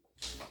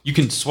 You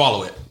can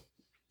swallow it.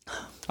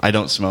 I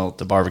don't smell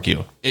the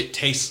barbecue. It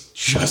tastes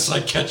just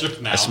like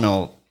ketchup now. I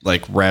smell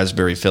like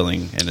raspberry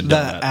filling and a The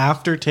donut.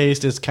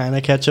 aftertaste is kind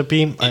of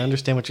ketchupy. I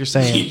understand what you're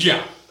saying.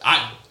 Yeah.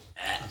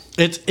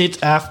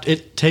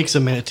 It takes a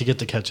minute to get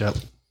the ketchup.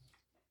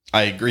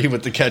 I agree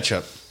with the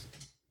ketchup.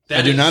 That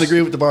I do is- not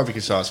agree with the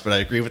barbecue sauce, but I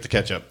agree with the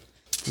ketchup.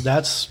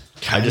 That's I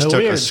kind just of took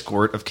weird. a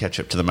squirt of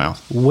ketchup to the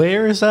mouth.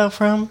 Where is that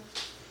from?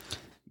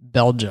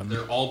 Belgium.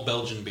 They're all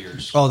Belgian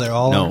beers. Oh, they're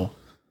all. No.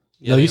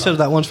 Yeah, No, they you said are.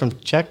 that one's from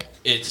Czech.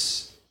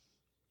 It's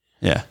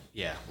Yeah.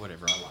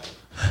 whatever. I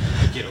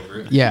like. Get over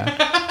it.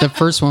 Yeah, the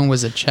first one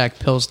was a Czech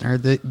Pilsner.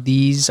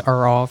 These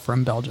are all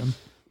from Belgium.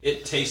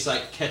 It tastes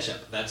like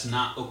ketchup. That's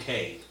not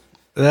okay.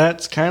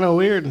 That's kind of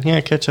weird.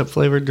 Yeah, ketchup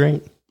flavored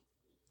drink.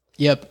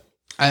 Yep,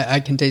 I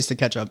can taste the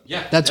ketchup.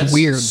 Yeah, that's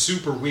weird.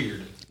 Super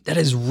weird. That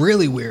is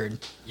really weird.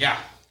 Yeah.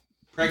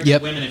 Pregnant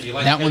Yep. women, if you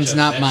like That ketchup, one's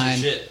not that's mine.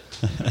 your shit.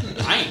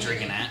 I ain't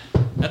drinking that.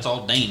 That's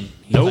all Dane.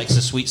 He Nope. likes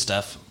the sweet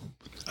stuff.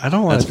 I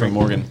don't want That's to from drink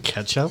Morgan.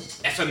 ketchup.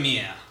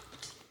 Ephemia.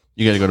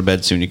 You got to go to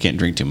bed soon. You can't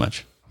drink too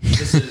much.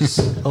 This is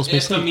Helps me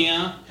sleep.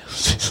 Ephemia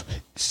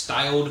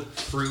styled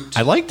fruit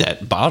I like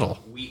that bottle.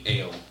 wheat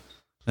ale.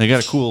 They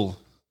got a cool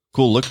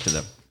look to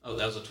them. Oh,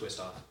 that was a twist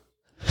off.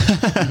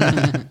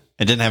 Mm-hmm.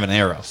 It didn't have an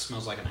arrow.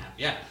 Smells like an app.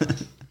 Yeah.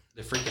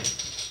 The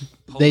freaking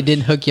Polish. They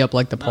didn't hook you up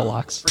like the No,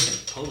 Polacks.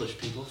 freaking Polish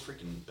people.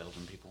 Freaking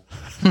Belgian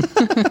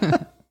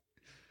people.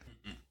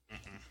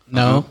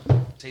 No,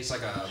 Tastes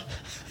like a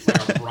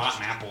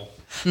rotten apple.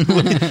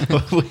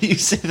 What do you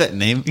say that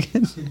name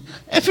again?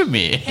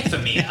 Ephemia.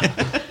 Ephemia.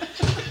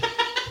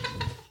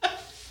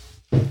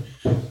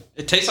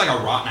 It tastes like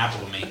a rotten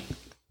apple to me.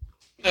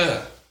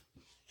 Ugh.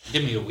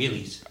 Give me the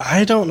wheelies.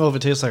 I don't know if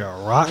it tastes like a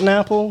rotten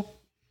apple,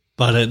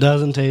 but it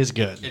doesn't taste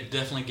good. It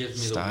definitely gives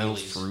me Style the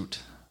wheelies. fruit.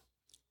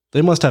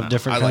 They must have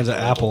different I like kinds of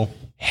that apple.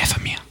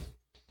 Ephemia.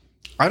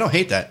 I don't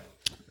hate that.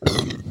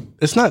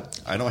 It's not.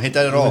 I don't hate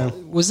that at all.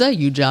 was that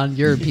you, John?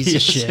 You're a piece of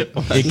Yes, shit. it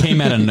was. It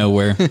came out of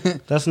nowhere.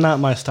 That's not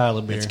my style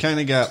of beer. It's It's kind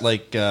of got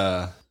like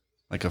a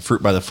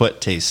fruit by the foot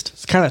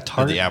taste kind of of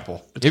tart. the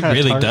apple It's It kinda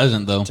really tart.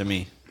 doesn't, though, to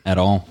me. at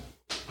all.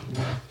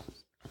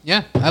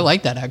 Yeah, I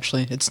like that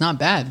actually. It's not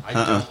bad. I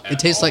don't It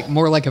tastes like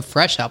more like a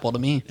fresh apple to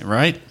me.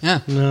 Right? Yeah.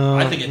 No,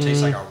 I think it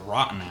tastes like a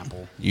rotten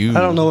apple. You.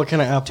 I don't know what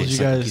kind of apples Tastes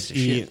you like a guys piece of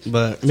eat, shit.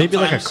 but maybe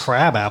like a Sometimes,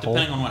 crab apple.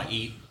 Depending on what I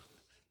eat.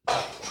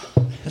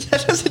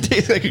 That doesn't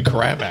taste like a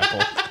crab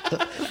apple.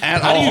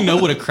 How do you know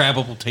what a crab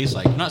apple tastes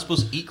like? You're not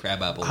supposed to eat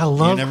crab apples. I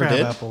love never crab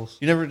did? apples.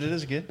 You never did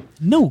as a kid?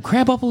 No,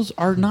 crab apples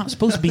are not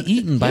supposed to be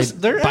eaten by Yes,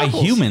 they're by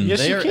apples. humans. Yes,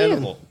 They you are can.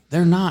 edible.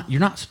 They're not. You're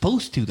not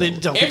supposed to. Though. They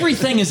don't.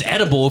 Everything is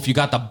edible if you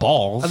got the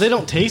balls. They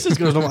don't taste as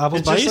good as normal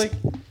apples. It's but I just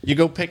used- like you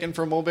go picking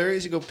for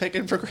mulberries, you go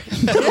picking for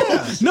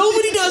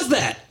Nobody does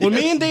that. when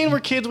me and Dane were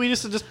kids, we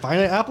used to just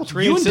find an apple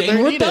tree You and and sit there Dane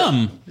and were eat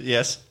dumb.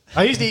 Yes. it.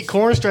 I used to eat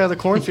corn straight out of the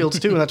cornfields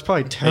too, and that's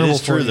probably It terrible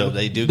is true, for you. though.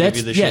 They do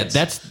That's give you the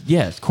shits.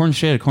 yes. Corn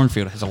straight out of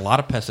cornfield has a lot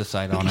of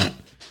pesticide on it.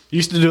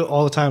 Used to do it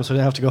all the time, so I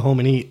didn't have to go home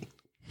and eat.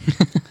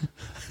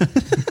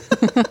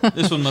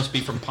 This one must be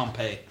from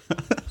Pompeii.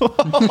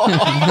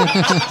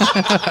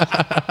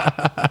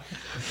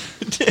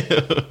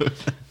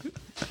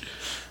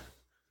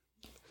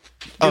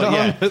 Oh,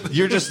 yeah.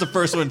 You're just the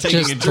first one taking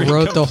Just a drink.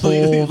 throat the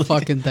completely. whole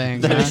fucking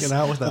thing. Hanging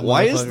out with that.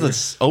 Why is motherfucker.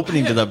 this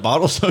opening to that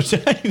bottle so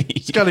tiny?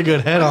 It's got a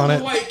good head on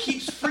it. Why it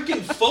keeps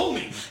freaking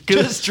foaming?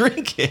 Just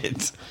drink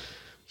it.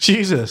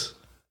 Jesus.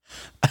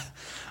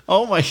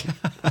 Oh my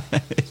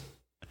god.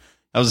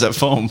 How's that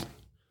foam?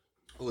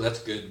 Oh, that's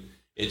good.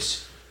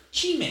 It's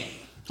chime.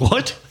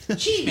 What?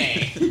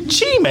 Chime.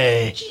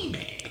 Chime. Chime.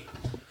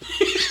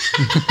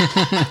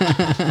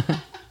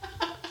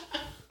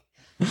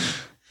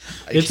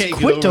 It's can't get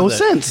over Quinto that.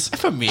 Sense.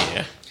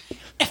 Familiar.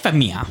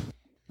 Effamia.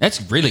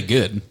 That's really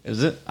good.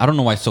 Is it? I don't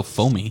know why it's so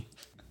foamy.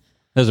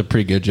 That was a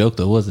pretty good joke,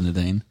 though, wasn't it,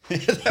 Dane?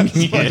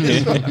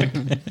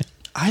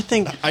 I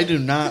think I do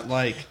not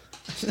like.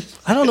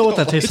 I don't know what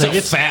that tastes It's like. a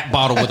It's fat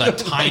bottle with a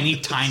tiny,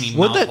 tiny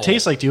what that mouthful.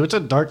 tastes like to you? It's a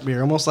dark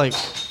beer, almost like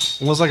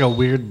a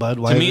weird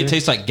Budweiser. To me, it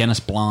tastes like Guinness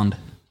Blonde.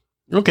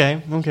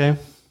 okay.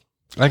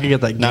 I could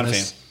get that Not a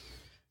Guinness.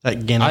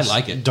 That Guinness. I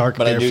like it, dark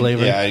But beer I do.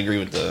 flavor. Yeah, I agree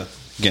with the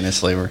Guinness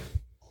flavor.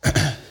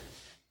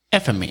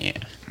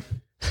 Effamia.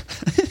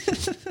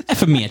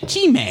 Effamia.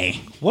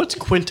 Chime. What's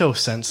Quinto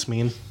Sense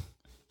mean?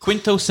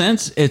 Quinto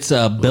Sense, it's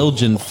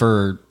Belgian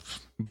for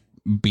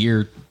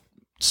beer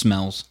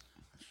smells.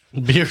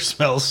 Beer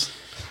smells.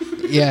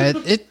 Yeah,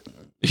 it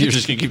You're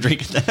just gonna keep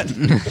drinking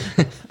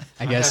that.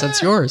 I guess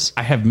that's yours.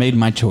 I have made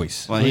my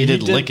choice. Well, you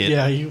did lick it.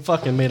 Yeah, you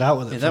fucking made out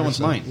with it. Yeah, that first, one's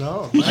so- mine.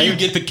 No. You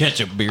get the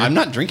ketchup beer. I'm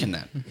not drinking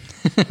that.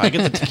 I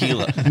get the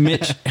tequila.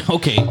 Mitch,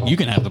 okay, you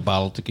can have the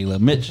bottle of tequila.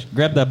 Mitch,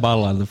 grab that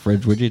bottle out of the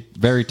fridge, would you?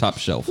 Very top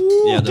shelf.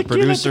 Yeah, the Tequila,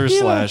 producer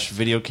tequila. /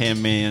 video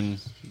cam man.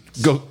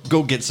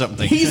 Go get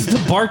something. He's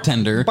the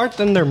bartender.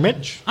 Bartender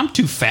Mitch. I'm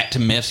too fat to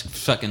miss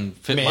fucking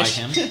fit Mish.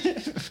 by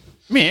him.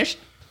 Mish.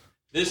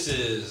 This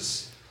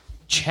is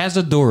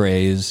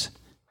Chazadores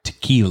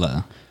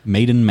tequila,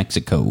 made in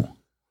Mexico.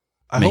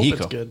 I hope Mexico.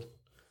 it's good.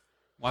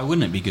 Why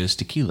wouldn't it be good as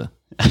tequila?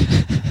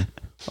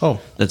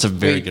 Oh, That's a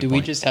very Wait, good do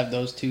point. we just have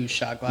those two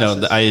shot No,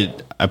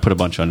 glasses? I put a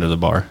bunch under the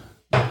bar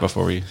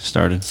before we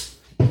started.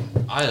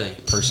 I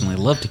personally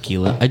love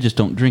tequila. I just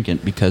don't drink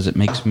it because it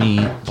makes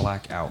me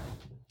black out.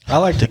 I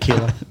like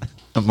tequila.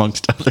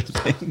 Amongst other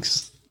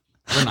things.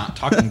 We're not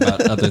talking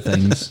about other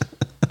things,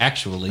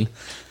 actually.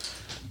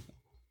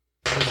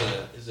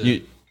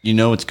 You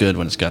know it's good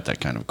when it's got that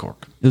kind of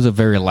cork. It was a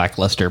very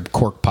lackluster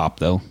cork pop,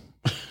 though.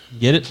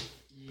 Get it?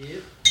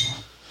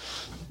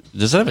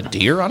 Does it have a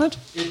deer on it?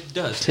 It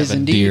does Tis have a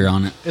indeed. deer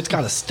on it. It's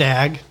got a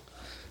stag.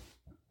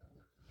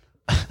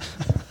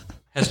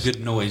 Has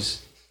good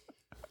noise.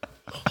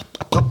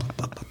 Glug,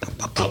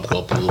 glug,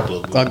 glug,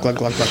 glug,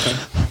 glug.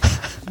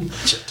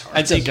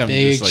 I think I'm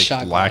big just like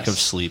shot lack glass. of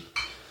sleep.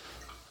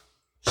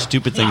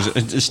 Stupid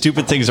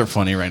things are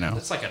funny right now.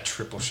 It's like a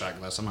triple shot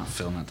glass. I'm not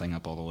filling that thing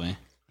up all the way.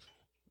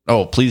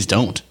 Oh, please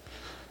don't.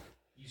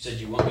 You said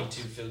you want me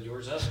to fill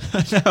yours up?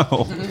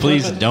 No,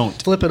 please don't.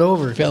 Flip it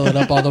over. Fill it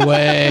up all the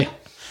way.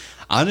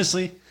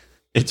 Honestly,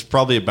 it's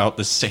probably about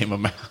the same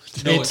amount.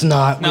 No, It's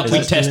not. No, We we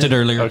tested tested it.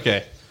 earlier.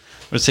 Okay.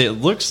 Let's say it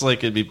looks like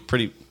it'd be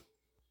pretty.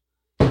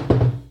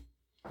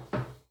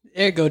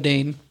 There you go,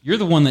 Dane. You're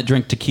the one that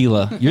drank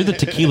tequila. You're the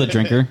tequila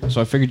drinker,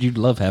 so I figured you'd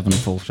love having a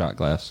full shot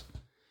glass.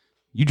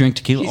 You drank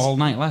tequila all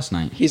night last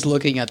night. He's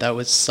looking at that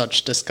with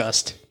such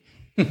disgust.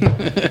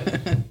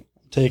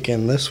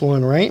 Taking this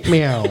one right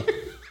meow.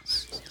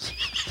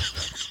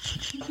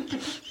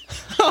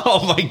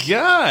 Oh my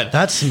god!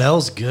 That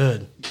smells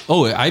good.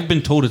 Oh, I've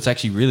been told it's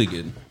actually really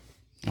good.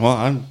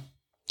 Well,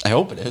 I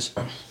hope it is.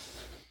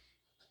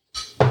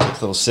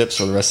 Take little sips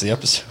for the rest of the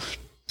episode.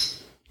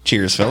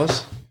 Cheers,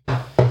 fellas.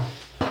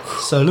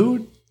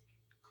 Salud.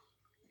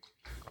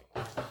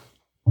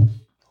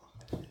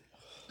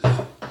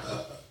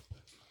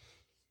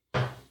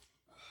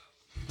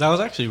 That was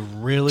actually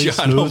really John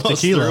smooth almost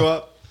threw tequila.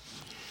 up.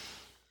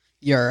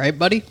 You all right,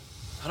 buddy?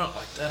 I don't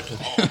like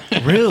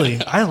that.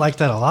 Really, I like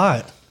that a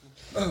lot.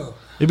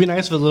 It'd be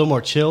nice if it was a little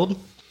more chilled.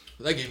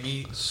 That gave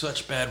me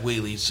such bad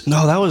wheelies.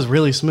 No, that was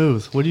really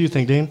smooth. What do you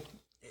think, Dane?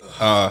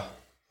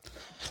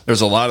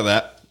 There's a lot of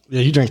that,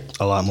 Yeah, you drink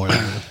a lot more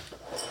than me.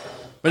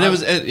 but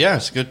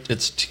it's good.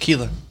 It's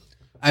tequila.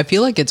 I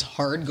feel like it's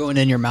hard going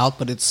in your mouth,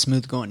 but it's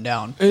smooth going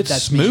down. It's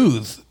That's me.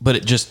 smooth, but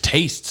it just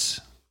tastes,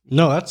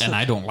 No, that's. and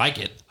I don't like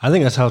it. I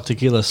think that's how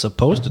tequila's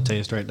supposed to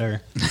taste right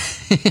there.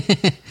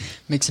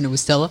 Mixing it with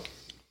Stella.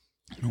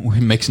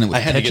 We're mixing it with I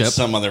had to get ketchup.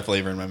 some other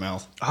flavor in my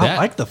mouth. I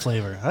like the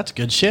flavor. That's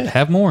good shit.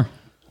 Have more.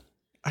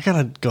 I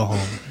gotta go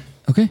home.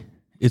 Okay.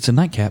 It's a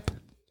nightcap.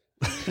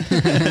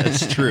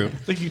 That's true. I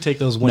think you take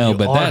those when No, you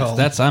but are home.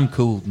 that's I'm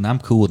cool. I'm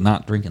cool with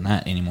not drinking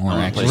that anymore.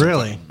 Actually,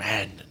 Really?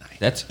 Mad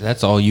tonight.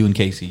 that's all you and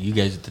Casey. You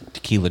guys are the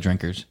tequila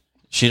drinkers.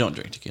 She don't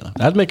drink tequila.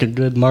 That'd make a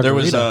good There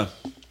margarita.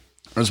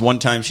 was one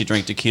time she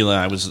drank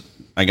tequila.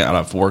 I got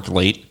off work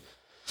late.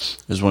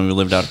 It was when we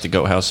lived out at the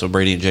goat house. So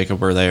Brady and Jacob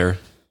were there.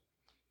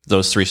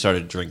 Those three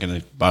started drinking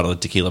a bottle of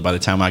tequila. By the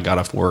time I got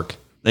off work,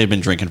 they had been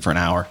drinking for an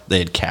hour. They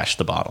had cashed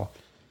the bottle.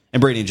 And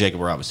Brady and Jacob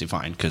were obviously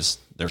fine because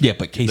they're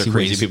But Casey they're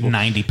crazy weighs people.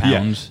 90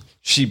 pounds. Yeah.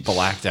 She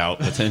blacked out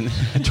within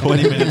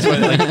 20 minutes.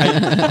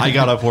 I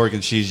got off work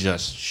and she's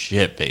just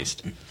shit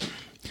faced.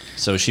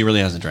 So she really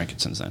hasn't drank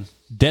it since then.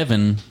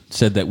 Devin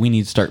said that we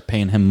need to start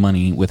paying him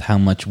money with how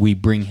much we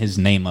bring his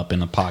name up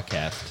in a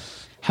podcast.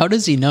 How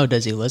does he know?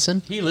 Does he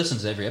listen? He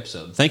listens to every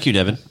episode. Thank you,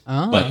 Devin.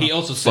 But he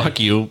also said, Fuck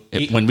you.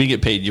 When we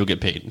get paid, you'll get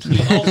paid.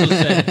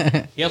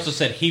 He also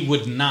said he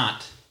would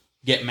not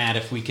get mad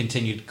if we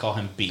continued to call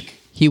him Beak.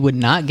 He would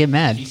not get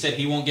mad. He said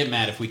he won't get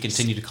mad if we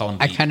continue to call him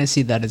I Beak. kind of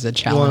see that as a You want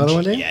challenge. another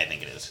one, Dave? Yeah, I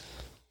think it is.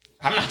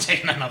 I'm not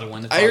taking another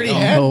one. It's I already all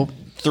had Oh.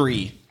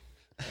 3.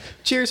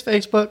 Cheers,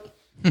 Facebook.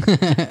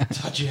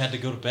 thought you had to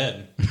go to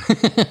bed.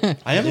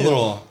 I am a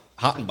little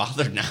hot and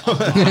bothered now.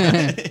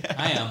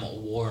 I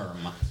am warm.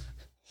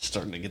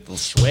 Starting to get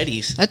those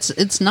sweaties.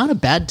 It's not a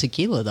bad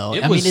tequila though.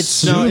 It I was mean, it's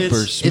super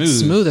smooth. It's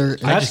smoother.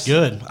 That's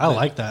good. I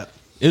like that.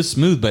 It was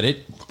smooth, but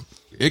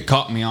it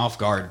caught me off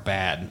guard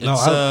bad. No,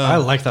 I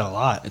like that a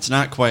lot. It's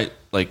not quite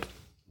like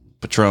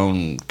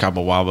Patron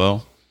Cabo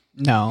Wabo.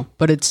 No,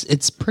 but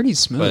it's pretty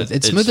smooth. But It's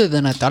it's- smoother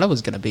than I thought it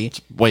was gonna be.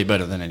 Way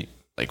better than any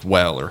like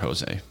Well or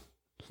Jose.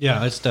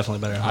 Yeah, it's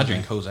definitely better. I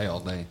drink Jose all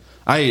day.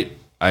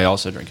 I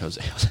also drink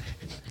Jose.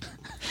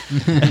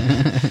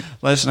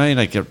 Last night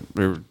I kept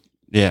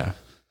yeah.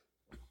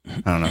 I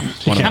don't know.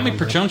 How many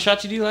Patron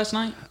shots you do last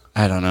night?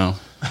 I don't know.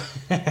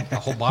 A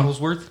whole bottle's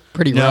worth?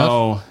 Pretty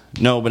rough.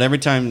 No, but every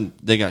time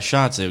they got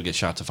shots, they would get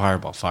shots of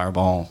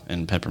Fireball,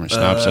 and peppermint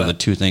schnapps are the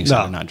two things that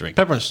I'm not drinking.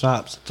 Peppermint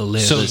schnapps. The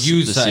lid. So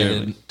you the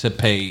decided syrup. to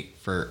pay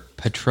for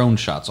Patron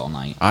shots all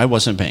night. I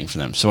wasn't paying for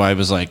them, so I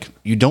was like,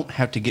 "You don't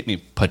have to get me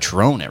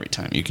Patron every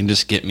time. You can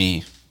just get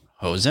me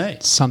Jose.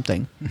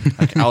 Something.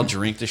 Like, I'll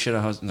drink the shit out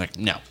of Jose." Like,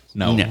 no,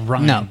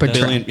 Ryan. No, but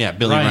Billy and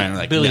Ryan are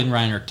like, Billy no. and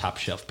Ryan are top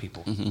shelf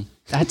people.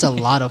 That's a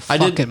lot of I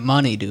did- fucking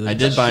money, dude. I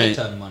did buy. shit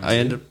ton of money,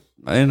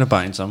 I ended up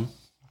buying some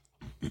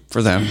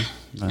for them.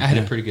 I had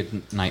a pretty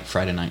good night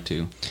Friday night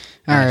too.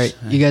 All right,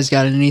 you guys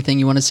got anything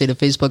you want to say to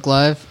Facebook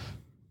Live?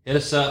 Hit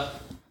us up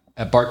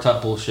at Bar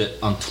Top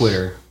Bullshit on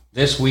Twitter.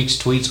 This week's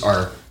tweets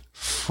are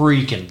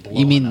freaking blowing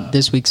You mean up.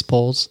 this week's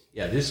polls?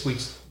 Yeah, this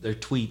week's their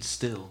tweets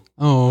still.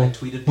 Oh. I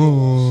tweeted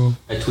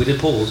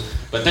polls.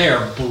 But they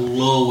are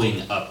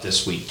blowing up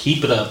this week.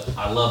 Keep it up.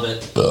 I love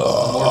it. The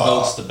more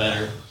votes, the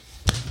better.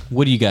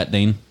 What do you got,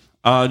 Dane?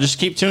 Just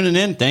keep tuning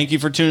in. Thank you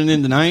for tuning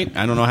in tonight.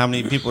 I don't know how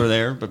many people are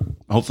there, but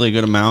hopefully a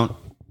good amount.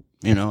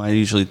 You know,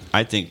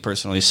 I think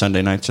personally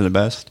Sunday nights are the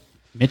best.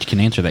 Mitch can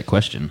answer that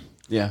question.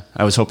 Yeah,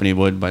 I was hoping he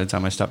would by the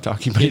time I stopped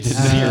talking, but he didn't.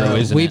 Zero,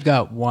 isn't We've it?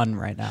 got one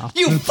right now.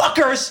 You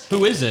fuckers!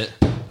 Who is it?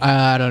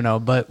 I don't know,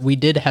 but we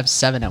did have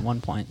 7 at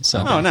one point. So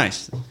Oh,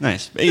 nice.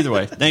 But either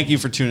way, thank you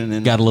for tuning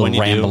in. Got a little When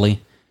you do, rambly.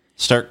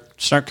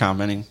 Start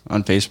commenting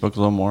on Facebook a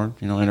little more.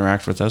 You know,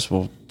 interact with us.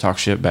 We'll talk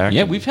shit back.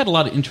 Yeah, we've had a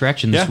lot of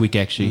interaction this Yeah. week,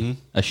 actually.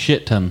 A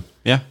shit ton.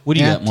 Yeah. What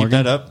do you Yeah. got, Keep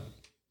Morgan? that up.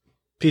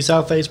 Peace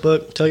out,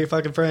 Facebook. Tell your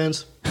fucking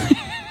friends.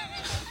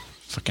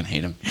 Fucking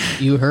hate him.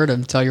 you heard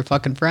him. Tell your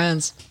fucking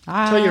friends.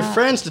 Tell your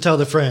friends to tell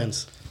their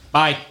friends.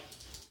 Bye.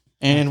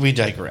 And we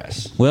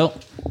digress. Well,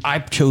 I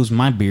chose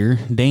my beer.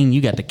 Dane,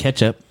 you got the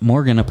ketchup.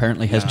 Morgan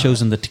apparently has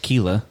chosen the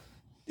tequila.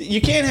 You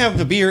can't have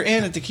a beer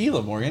and a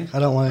tequila, Morgan. I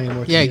don't want any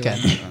more Yeah, you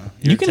tequila. can.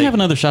 You can have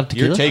another shot of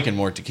tequila. You're taking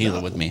more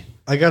tequila with me.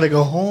 I gotta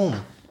go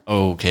home.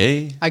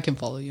 Okay. I can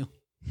follow you.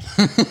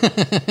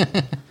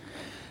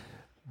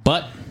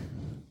 But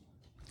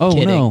oh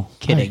Kidding. no,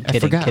 Kidding, I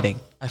kidding, forgot. kidding.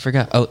 I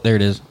forgot. Oh, there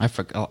it is. I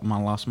forgot.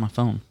 I lost my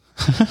phone.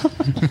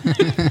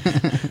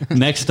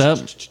 Next up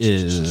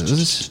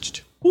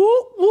is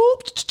Whoop,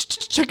 whoop.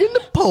 Checking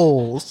the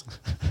polls.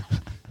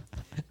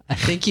 I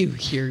think you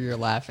hear your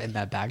laugh in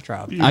that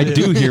backdrop. I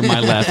do hear my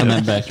laugh in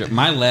that backdrop.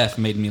 My laugh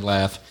made me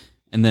laugh,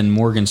 and then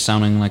Morgan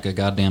sounding like a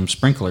goddamn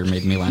sprinkler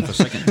made me laugh a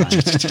second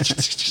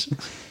time.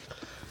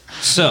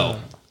 So,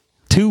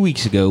 2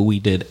 weeks ago we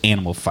did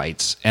animal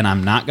fights, and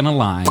I'm not gonna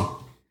lie,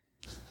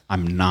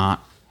 I'm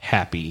not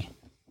happy.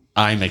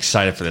 I'm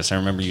excited for this. I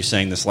remember you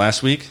saying this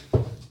last week.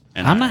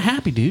 And I'm not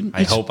happy, dude.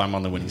 I hope I'm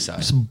on the winning side.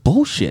 It's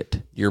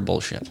bullshit. You're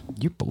bullshit.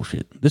 You're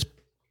bullshit. This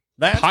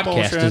That's podcast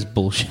bullshit. is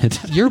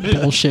bullshit. You're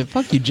bullshit.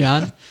 Fuck you,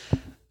 John.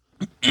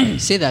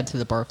 Say that to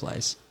the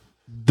barflies.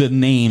 The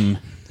name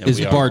Yeah, is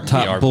we are- Bar we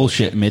Top are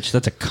bullshit, Mitch.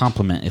 That's a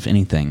compliment, if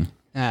anything.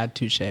 Ah,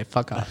 touche.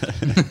 Fuck off.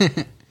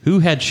 Who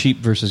had sheep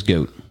versus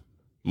goat?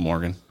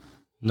 Morgan.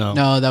 No.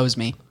 No, that was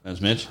me. That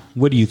was Mitch.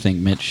 What do you think,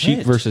 Mitch? Sheep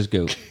versus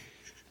goat.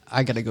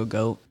 I gotta go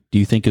goat. Do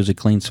you think it was a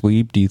clean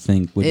sweep? Do you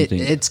think? What do you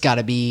think? It's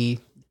gotta be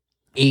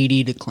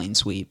 80 to clean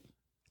sweep.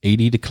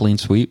 80 to clean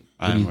sweep.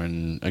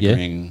 I'm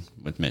agreeing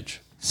with Mitch.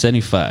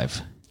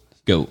 75.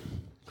 Goat.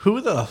 Who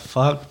the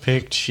fuck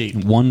picked sheep?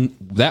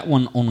 That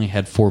one only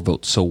had 4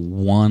 votes, so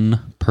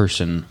one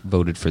person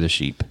voted for the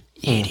sheep.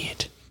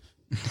 Idiot.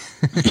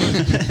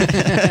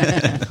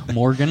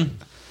 Morgan,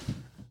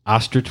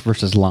 ostrich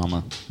versus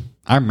llama.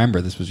 I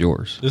remember this was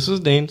yours. This was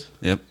Dane's.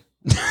 Yep.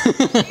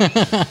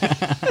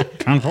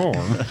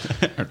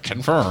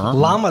 Confirm.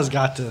 Llama's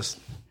got this.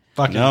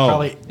 Fucking No,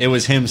 probably it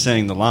was him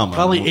saying the llama.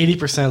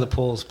 80% of the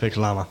polls picked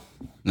llama.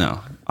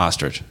 No,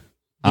 ostrich. Dane,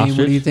 what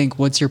Ostrich? do you think?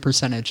 What's your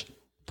percentage?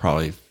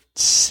 Probably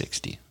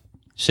 60.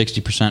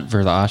 60%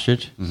 for the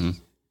ostrich?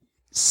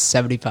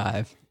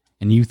 75.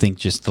 And you think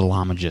just the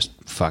llama just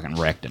fucking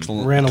wrecked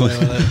him. Ran away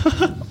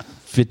with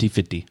it.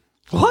 50-50.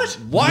 What?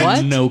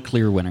 What? No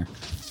clear winner.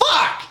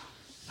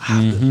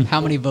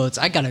 How many votes?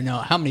 I gotta know.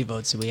 How many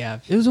votes do we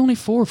have? It was only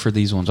 4 for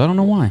these ones. I don't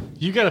know why.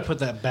 You got to put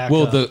that back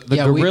Well, up. the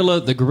Yeah,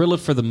 gorilla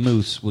for the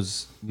moose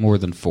was more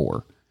than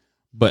 4.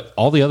 But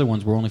all the other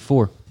ones were only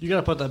 4. You got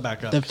to put that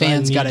back up. The 'cause I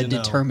fans need got to to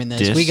know. determine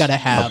this. We got to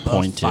have a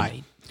Disappointed.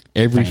 fight.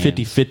 Every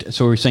 50-50.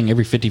 So we're saying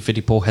every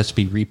 50-50 poll has to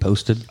be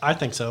reposted? I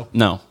think so.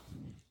 No.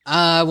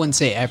 I wouldn't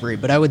say every,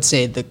 but I would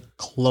say the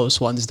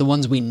close ones, the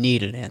ones we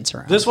need an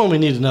answer on. This one we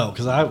need to know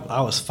because I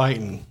was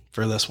fighting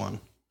for this one.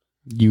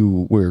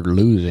 You were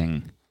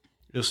losing.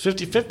 It was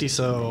 50-50,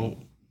 so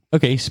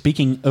Okay,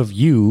 speaking of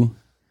you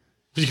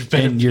you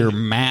better and your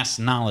mass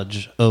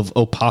knowledge of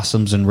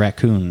opossums and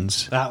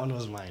raccoons. that one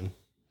was mine.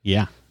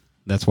 Yeah,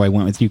 that's why I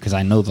went with you, because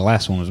I know the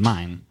last one was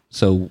mine.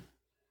 So,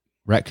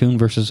 raccoon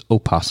versus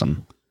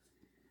opossum.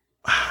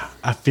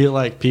 I feel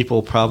like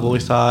people probably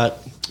thought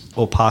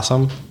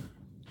opossum,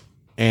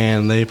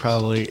 and it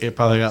probably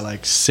got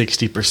like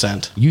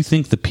 60%. You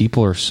think the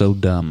people are so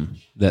dumb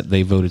that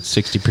they voted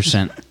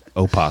 60%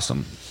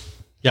 opossum?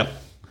 Yep.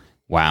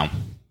 Wow.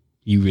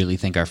 You really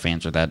think our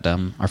fans are that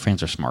dumb? Our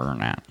fans are smarter than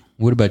that.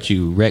 What about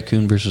you?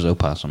 Raccoon versus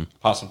opossum?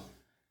 Possum.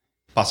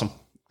 Possum.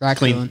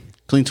 Raccoon.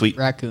 Clean sweep.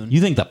 Raccoon. You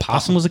think the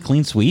possum was a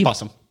clean sweep?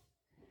 Possum.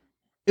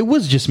 It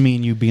was just me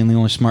and you being the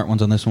only smart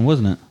ones on this one,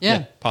 wasn't it?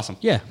 Yeah. Possum.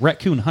 Yeah,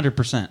 raccoon,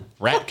 100%.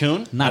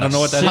 Raccoon? Not I don't know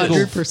what that is.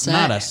 100%.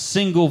 Not a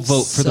single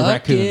vote for the Suck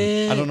raccoon.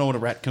 it. I don't know what a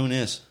raccoon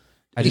is.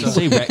 I didn't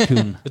say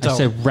raccoon. I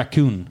said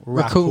raccoon.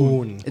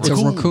 Raccoon. It's a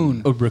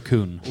raccoon. A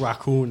raccoon.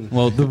 Raccoon.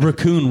 Well, the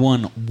raccoon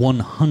won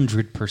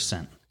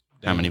 100%.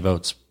 How many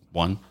votes?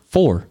 1.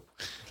 4.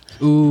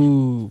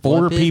 Ooh.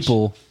 4 what, bitch?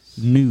 people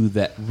knew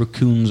that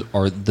raccoons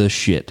are the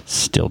shit.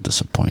 Still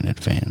disappointed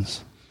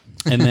fans.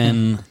 And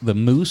then the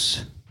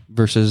moose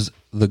versus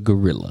the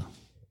gorilla.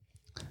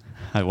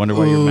 I wonder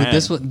why you're Ooh, mad.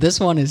 this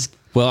one is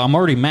Well, I'm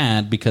already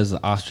mad because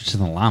the ostrich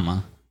and the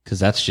llama, because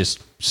that's just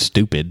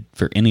stupid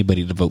for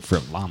anybody to vote for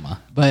a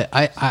llama. but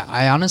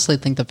I honestly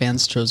think the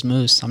fans chose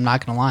moose. I'm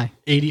not gonna lie.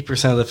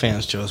 80% of the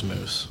fans chose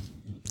moose.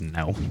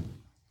 No.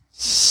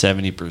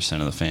 70%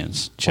 of the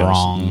fans chose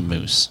Wrong.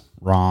 moose.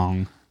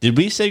 Wrong. Did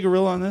we say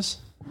gorilla on this?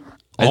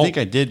 I think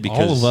I did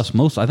because all of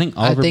us, I think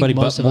I everybody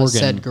think most but of Morgan. us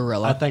said I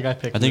gorilla. think I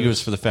picked I think it moose.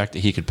 was for the fact that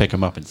he could pick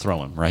him up and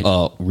throw him, right?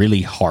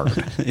 Really hard.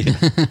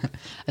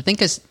 I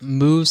think as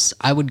moose,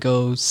 I would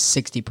go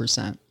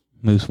 60%.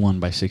 Moose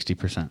won by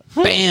 60%.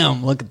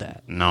 Bam! Look at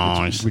that.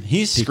 no,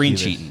 he's screen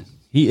ridiculous. cheating.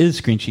 He is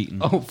screen cheating.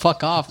 Oh,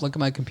 fuck off! Look at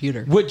my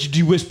computer. What did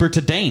you whisper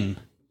to Dane?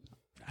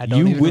 I don't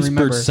You even whispered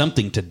remember.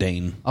 something to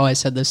Dane. Oh, I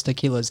said this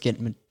tequila's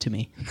getting to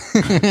me.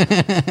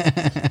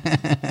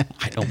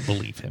 I don't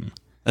believe him.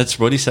 That's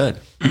what he said.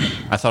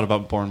 I thought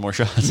about pouring more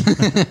shots.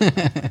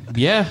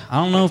 Yeah,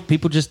 I don't know if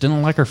people just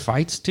didn't like our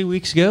fights 2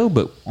 weeks ago,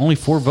 but only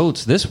 4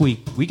 votes this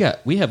week. We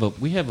have a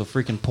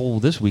freaking poll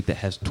this week that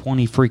has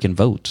 20 freaking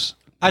votes.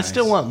 I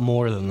still want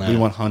more than that. We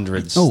want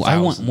hundreds. Oh, I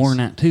want thousands. more than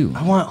that too.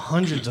 I want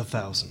hundreds of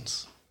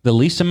thousands. The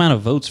least amount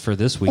of votes for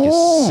this week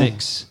is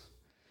 6,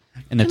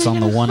 and it's on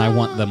the one I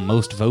want the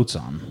most votes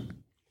on.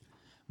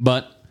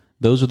 But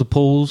those are the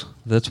polls.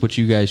 That's what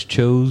you guys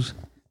chose.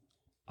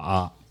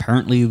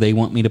 Apparently, they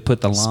want me to put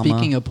the llama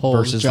Speaking of polls,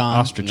 versus John. the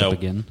ostrich Nope. up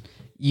again.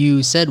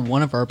 You said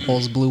one of our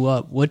polls blew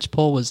up. Which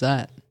poll was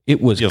that? It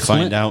was You'll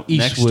Clint find out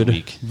next Eastwood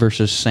week.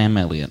 versus Sam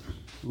Elliott.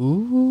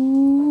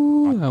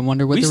 Ooh, I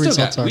wonder what the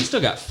results are. We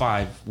still got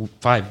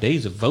 5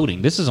 days of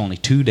voting. This is only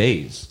 2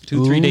 days,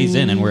 3 days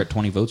in, and we're at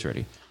 20 votes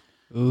already.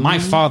 My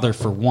father,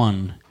 for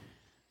one,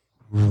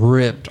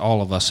 ripped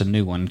all of us a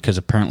new one because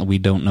apparently we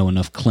don't know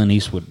enough Clint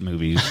Eastwood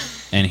movies,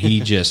 and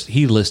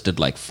he listed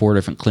like 4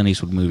 different Clint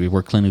Eastwood movies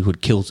where Clint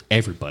Eastwood kills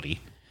everybody,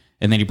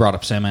 and then he brought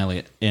up Sam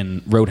Elliott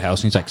in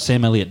Roadhouse, and he's like,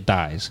 Sam Elliott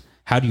dies.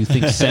 How do you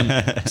think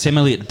Sam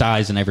Elliott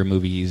dies in every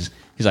movie? He's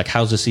like,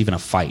 how's this even a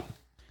fight?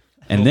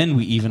 And then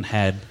we even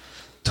had,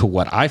 to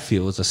what I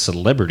feel is a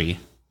celebrity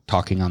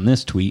talking on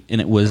this tweet, and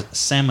it was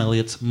Sam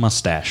Elliott's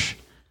mustache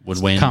Would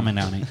win. comment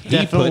on it.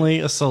 Definitely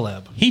a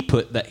celeb. He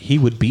put that he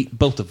would beat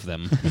both of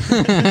them.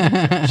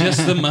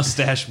 Just the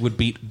mustache would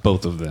beat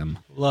both of them.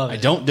 Love I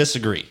it. don't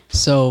disagree.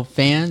 So,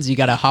 fans, you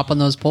got to hop on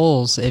those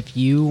polls. If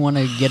you want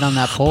to get on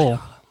that poll,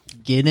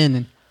 get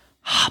in.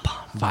 Hop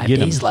on. 5 Get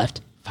 'em. days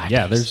left.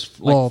 Yeah, there's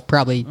Well,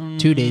 probably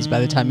 2 days by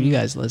the time you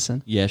guys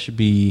listen. yeah, it should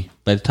be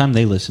by the time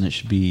they listen, it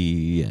should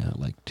be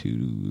like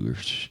 2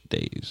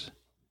 days.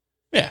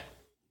 Yeah.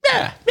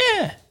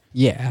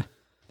 Yeah,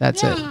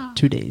 that's it.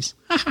 2 days.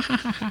 All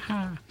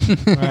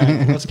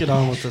right, let's get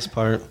on with this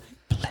part.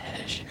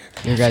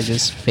 Your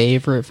guys'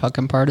 favorite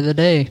fucking part of the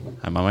day.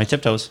 I'm on my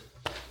tiptoes.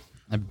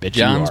 I bet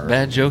John's you are.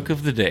 bad joke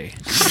of the day.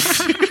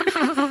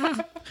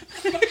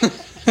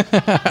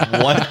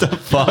 What the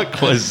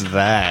fuck was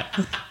that?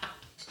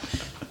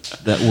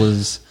 That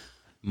was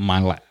my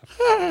laugh.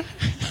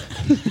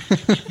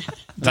 Is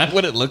that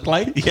what it looked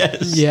like?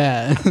 Yes.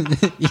 Yeah.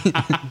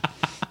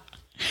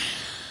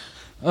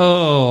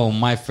 Oh,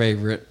 my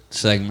favorite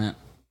segment.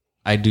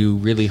 I do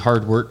really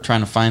hard work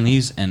trying to find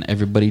these, and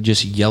everybody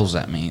just yells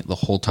at me the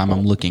whole time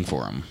I'm looking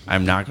for them.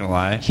 I'm not going to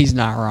lie. He's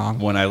not wrong.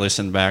 When I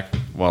listened back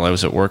while I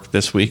was at work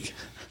this week,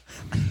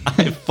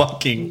 I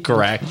fucking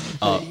cracked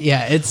up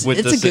Yeah, it's with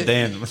it's the a good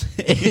sedan.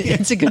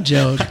 it's a good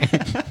joke.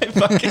 I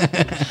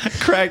fucking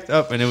cracked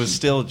up, and it was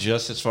still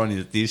just as funny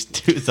that these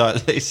two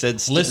thought they said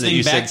that Listening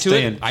you back said to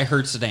stand. it, I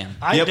heard sedan.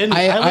 I Yep. didn't.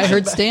 I listened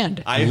heard back-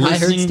 stand. I I heard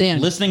Listening-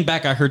 stand. Listening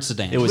back, I heard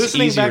sedan. It was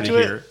Listening easier back to to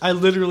hear. it, I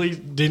literally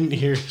didn't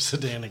hear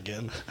sedan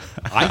again.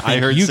 I think I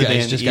heard you sedan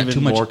guys just got even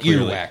too much more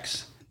clearly.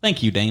 earwax.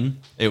 Thank you, Dane.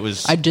 It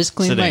was. I just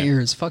cleaned my sedan.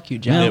 ears. Fuck you,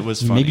 John. It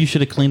was funny. Maybe you should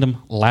have cleaned them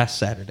last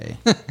Saturday.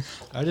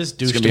 I just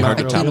gonna douched be them hard out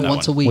to real top good. that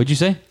once a one. week. What'd you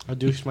say? I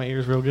douched my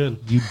ears real good.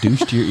 You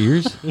douched your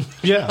ears?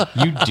 Yeah,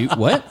 You do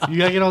what? you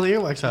gotta get all the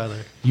earwax out of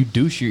there. You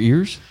douche your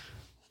ears?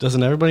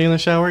 Doesn't everybody in the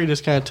shower? You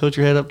just kind of tilt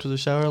your head up to the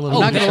shower a little.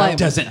 I'm not bit. gonna lie.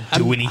 doesn't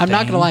do anything. I'm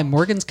not gonna lie.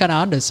 Morgan's kind of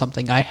onto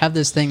something. I have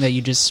this thing that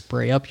you just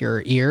spray up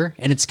your ear,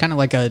 and it's kind of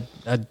like a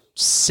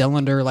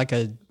cylinder, like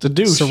a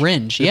douche.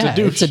 syringe. It's a Yeah,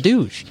 douche. it's a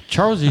douche.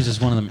 Charles uses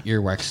one of them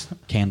earwax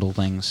candle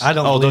things. I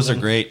don't. Oh, believe those are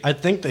them. great. I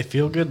think they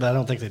feel good, but I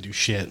don't think they do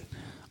shit.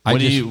 I Why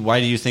just-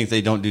 do you think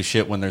they don't do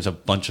shit when there's a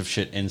bunch of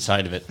shit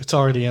inside of it? It's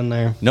already in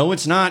there. No,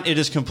 it's not. It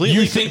is completely.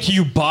 You think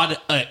you bought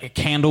a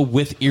candle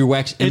with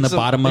earwax in It's the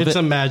bottom of It's it?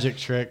 a magic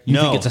trick. You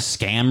No. think it's a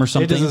scam or It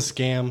something? is a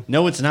scam.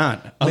 No, it's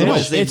not. No,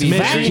 Otherwise, they'd it's be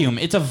vacuum.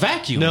 It's a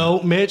vacuum.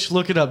 No, Mitch,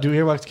 look it up. Do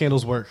earwax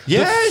candles work?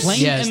 Yes. Flame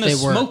Yes, and the they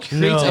work. smoke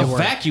creates No. a They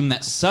work. vacuum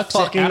that sucks it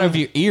Fucking out of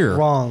your ear.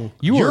 wrong.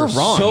 You're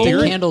wrong. So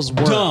The candles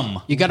work.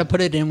 dumb. You got to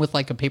put it in with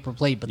like a paper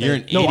plate, but You're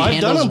the an No, idiot. I've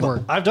done candles them.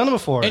 work. I've done them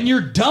before. And you're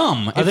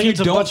dumb I if think you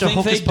it's a don't bunch of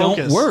think they hocus don't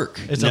pocus. work.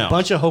 It's No. a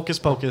bunch of hocus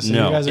pocus. And you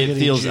No, guys are it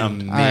getting feels juked.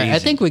 amazing. All right, I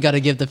think we got to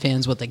give the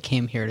fans what they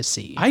came here to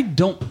see. I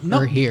don't know.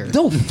 Or here.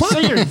 No, fuck,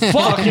 Say your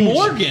fuck fucking-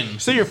 Morgan.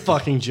 Say your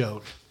fucking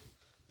joke.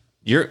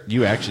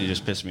 You actually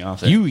just pissed me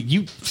off. There.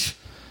 You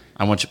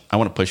I want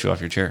to push you off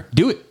your chair.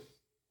 do it.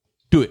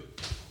 Do it.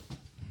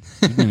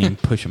 You didn't even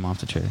push him off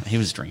the chair. He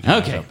was drinking.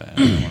 Okay. I felt bad. I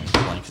didn't want to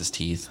blank his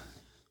teeth.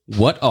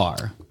 What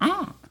are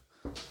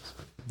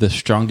the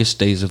strongest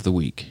days of the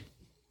week?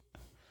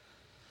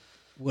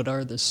 What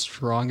are the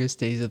strongest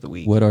days of the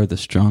week? What are the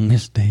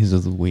strongest days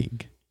of the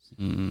week?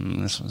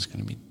 This one's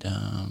gonna be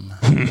dumb.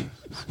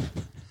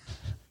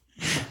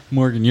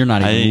 Morgan, you're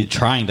not even I-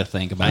 trying to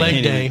think about Leg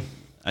it. day.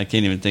 I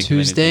can't even think.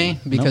 Tuesday, Of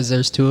anything. because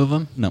there's two of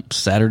them. No,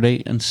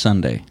 Saturday and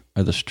Sunday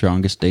are the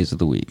strongest days of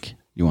the week.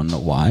 You want to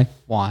know why?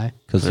 Why?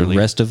 Because the Clearly.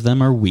 rest of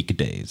them are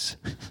weekdays.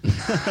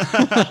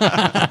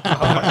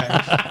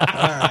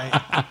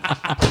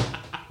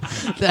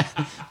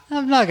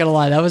 I'm not gonna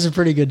lie, that was a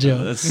pretty good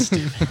joke. That's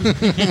stupid.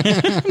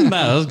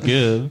 That was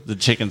good. The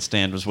chicken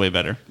stand was way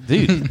better.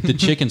 Dude, the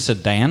chicken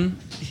sedan.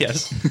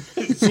 Yes.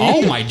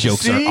 All my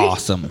jokes See? are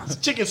awesome.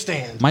 Chicken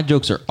stand. My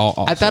jokes are all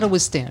awesome. I thought it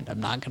was stand. I'm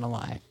not gonna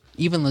lie.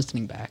 Even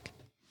listening back,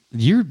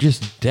 You're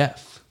just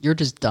deaf. you're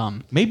just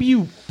dumb. Maybe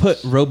you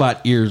put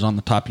robot ears on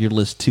the top of your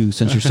list too,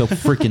 since you're so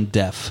freaking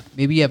deaf.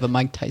 Maybe you have a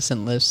Mike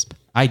Tyson lisp.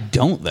 I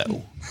don't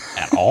though,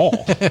 at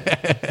all.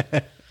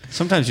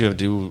 Sometimes you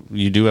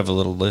do have a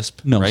little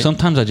lisp. No, right?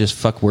 sometimes I just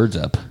fuck words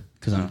up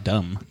because I'm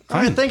dumb.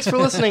 All right, thanks for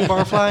listening,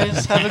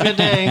 Barflies. Have a good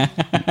day.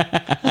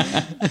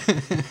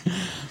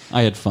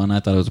 I had fun. I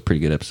thought it was a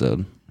pretty good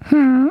episode.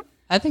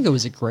 I think it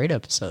was a great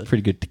episode.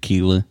 Pretty good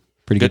tequila.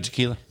 Pretty Good good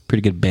tequila.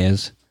 Pretty good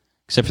beers,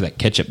 except for that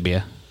ketchup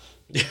beer.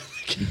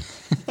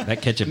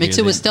 That ketchup Mix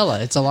beer. it with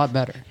Stella. It's a lot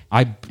better.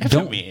 I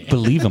don't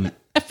believe him.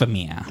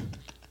 Effamia.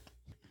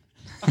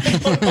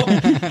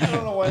 I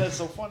don't know why that's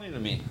so funny to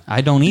me.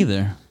 I don't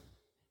either.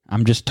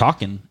 I'm just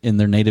talking in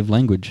their native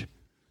language.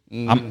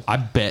 I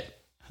bet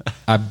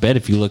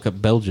if you look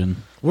up Belgian,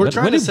 We're what,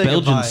 trying what to do say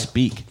Belgians goodbye.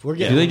 speak? We're Do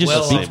getting they just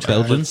well speak off track.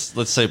 Belgian?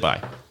 Let's say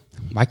bye.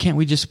 Why can't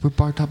we just rip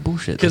our top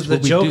bullshit? Because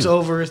That's the what we joke's do.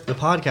 over, the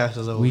podcast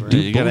is over. We do.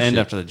 You got to end bullshit.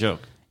 after the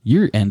joke.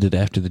 You're ended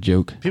after the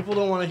joke. People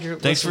don't want to hear.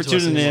 Thanks for listen to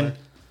us tuning in. anymore.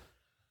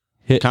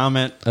 Hit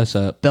Comment. us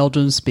up.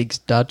 Belgium speaks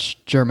Dutch,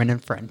 German,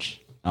 and French.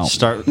 Oh.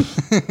 Start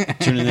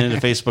tuning in to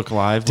Facebook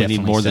Live. We need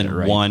Definitely more said than it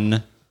right.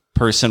 one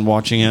person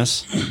watching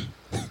us.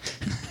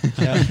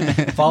 Yeah.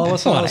 Follow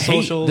us A on lot the of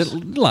hate. socials. There's a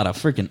lot of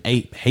freaking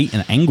hate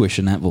and anguish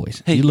in that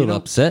voice. Hey, you a you little know-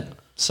 upset?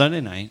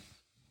 Sunday night.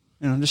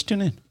 Just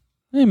tune in.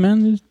 Hey,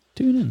 man, just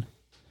tune in.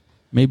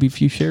 Maybe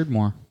if you shared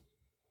more.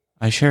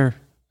 I share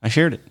I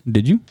shared it.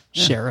 Did you?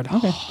 Share it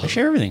all. I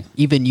share everything.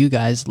 Even you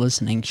guys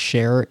listening,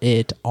 share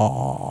it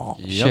all.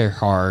 Share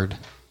hard.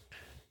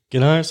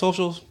 Get on our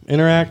socials,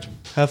 interact,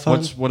 have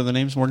fun. What are the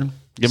names, Morgan?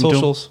 Give them to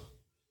 'em. Socials.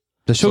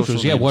 The socials,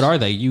 Social yeah. names. What are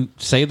they? You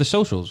say the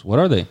socials. What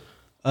are they?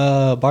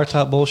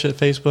 Bartop Bullshit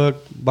Facebook.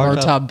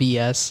 Bartop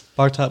BS.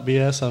 Bartop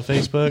BS on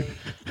Facebook.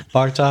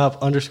 Bartop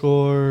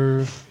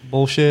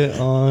 _bullshit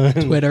on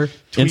Twitter.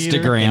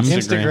 Instagram.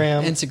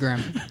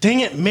 Instagram. Dang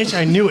it, Mitch,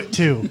 I knew it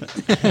too.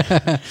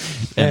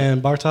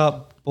 And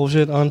Bartop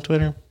Bullshit on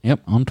Twitter.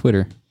 Yep, on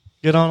Twitter.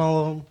 Get on all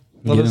of them.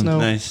 Let Get us in. know.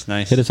 Nice.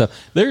 Hit us up.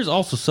 There's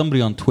also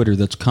somebody on Twitter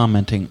that's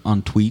commenting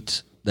on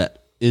tweets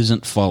that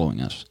isn't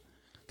following us.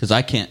 Because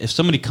I can't. If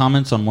somebody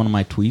comments on one of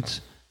my tweets,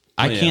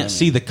 I can't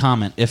see the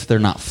comment if they're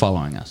not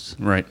following us.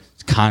 Right.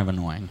 It's kind of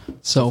annoying.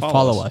 So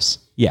follow us.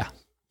 Yeah.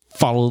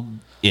 Follow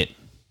it.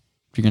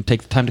 If you're going to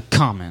take the time to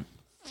comment,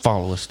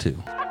 follow us too.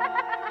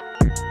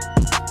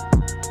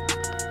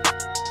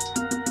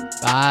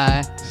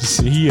 Bye.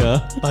 See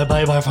ya. Bye,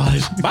 bye, bye, bye.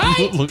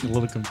 Bye. Look a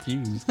little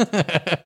confused.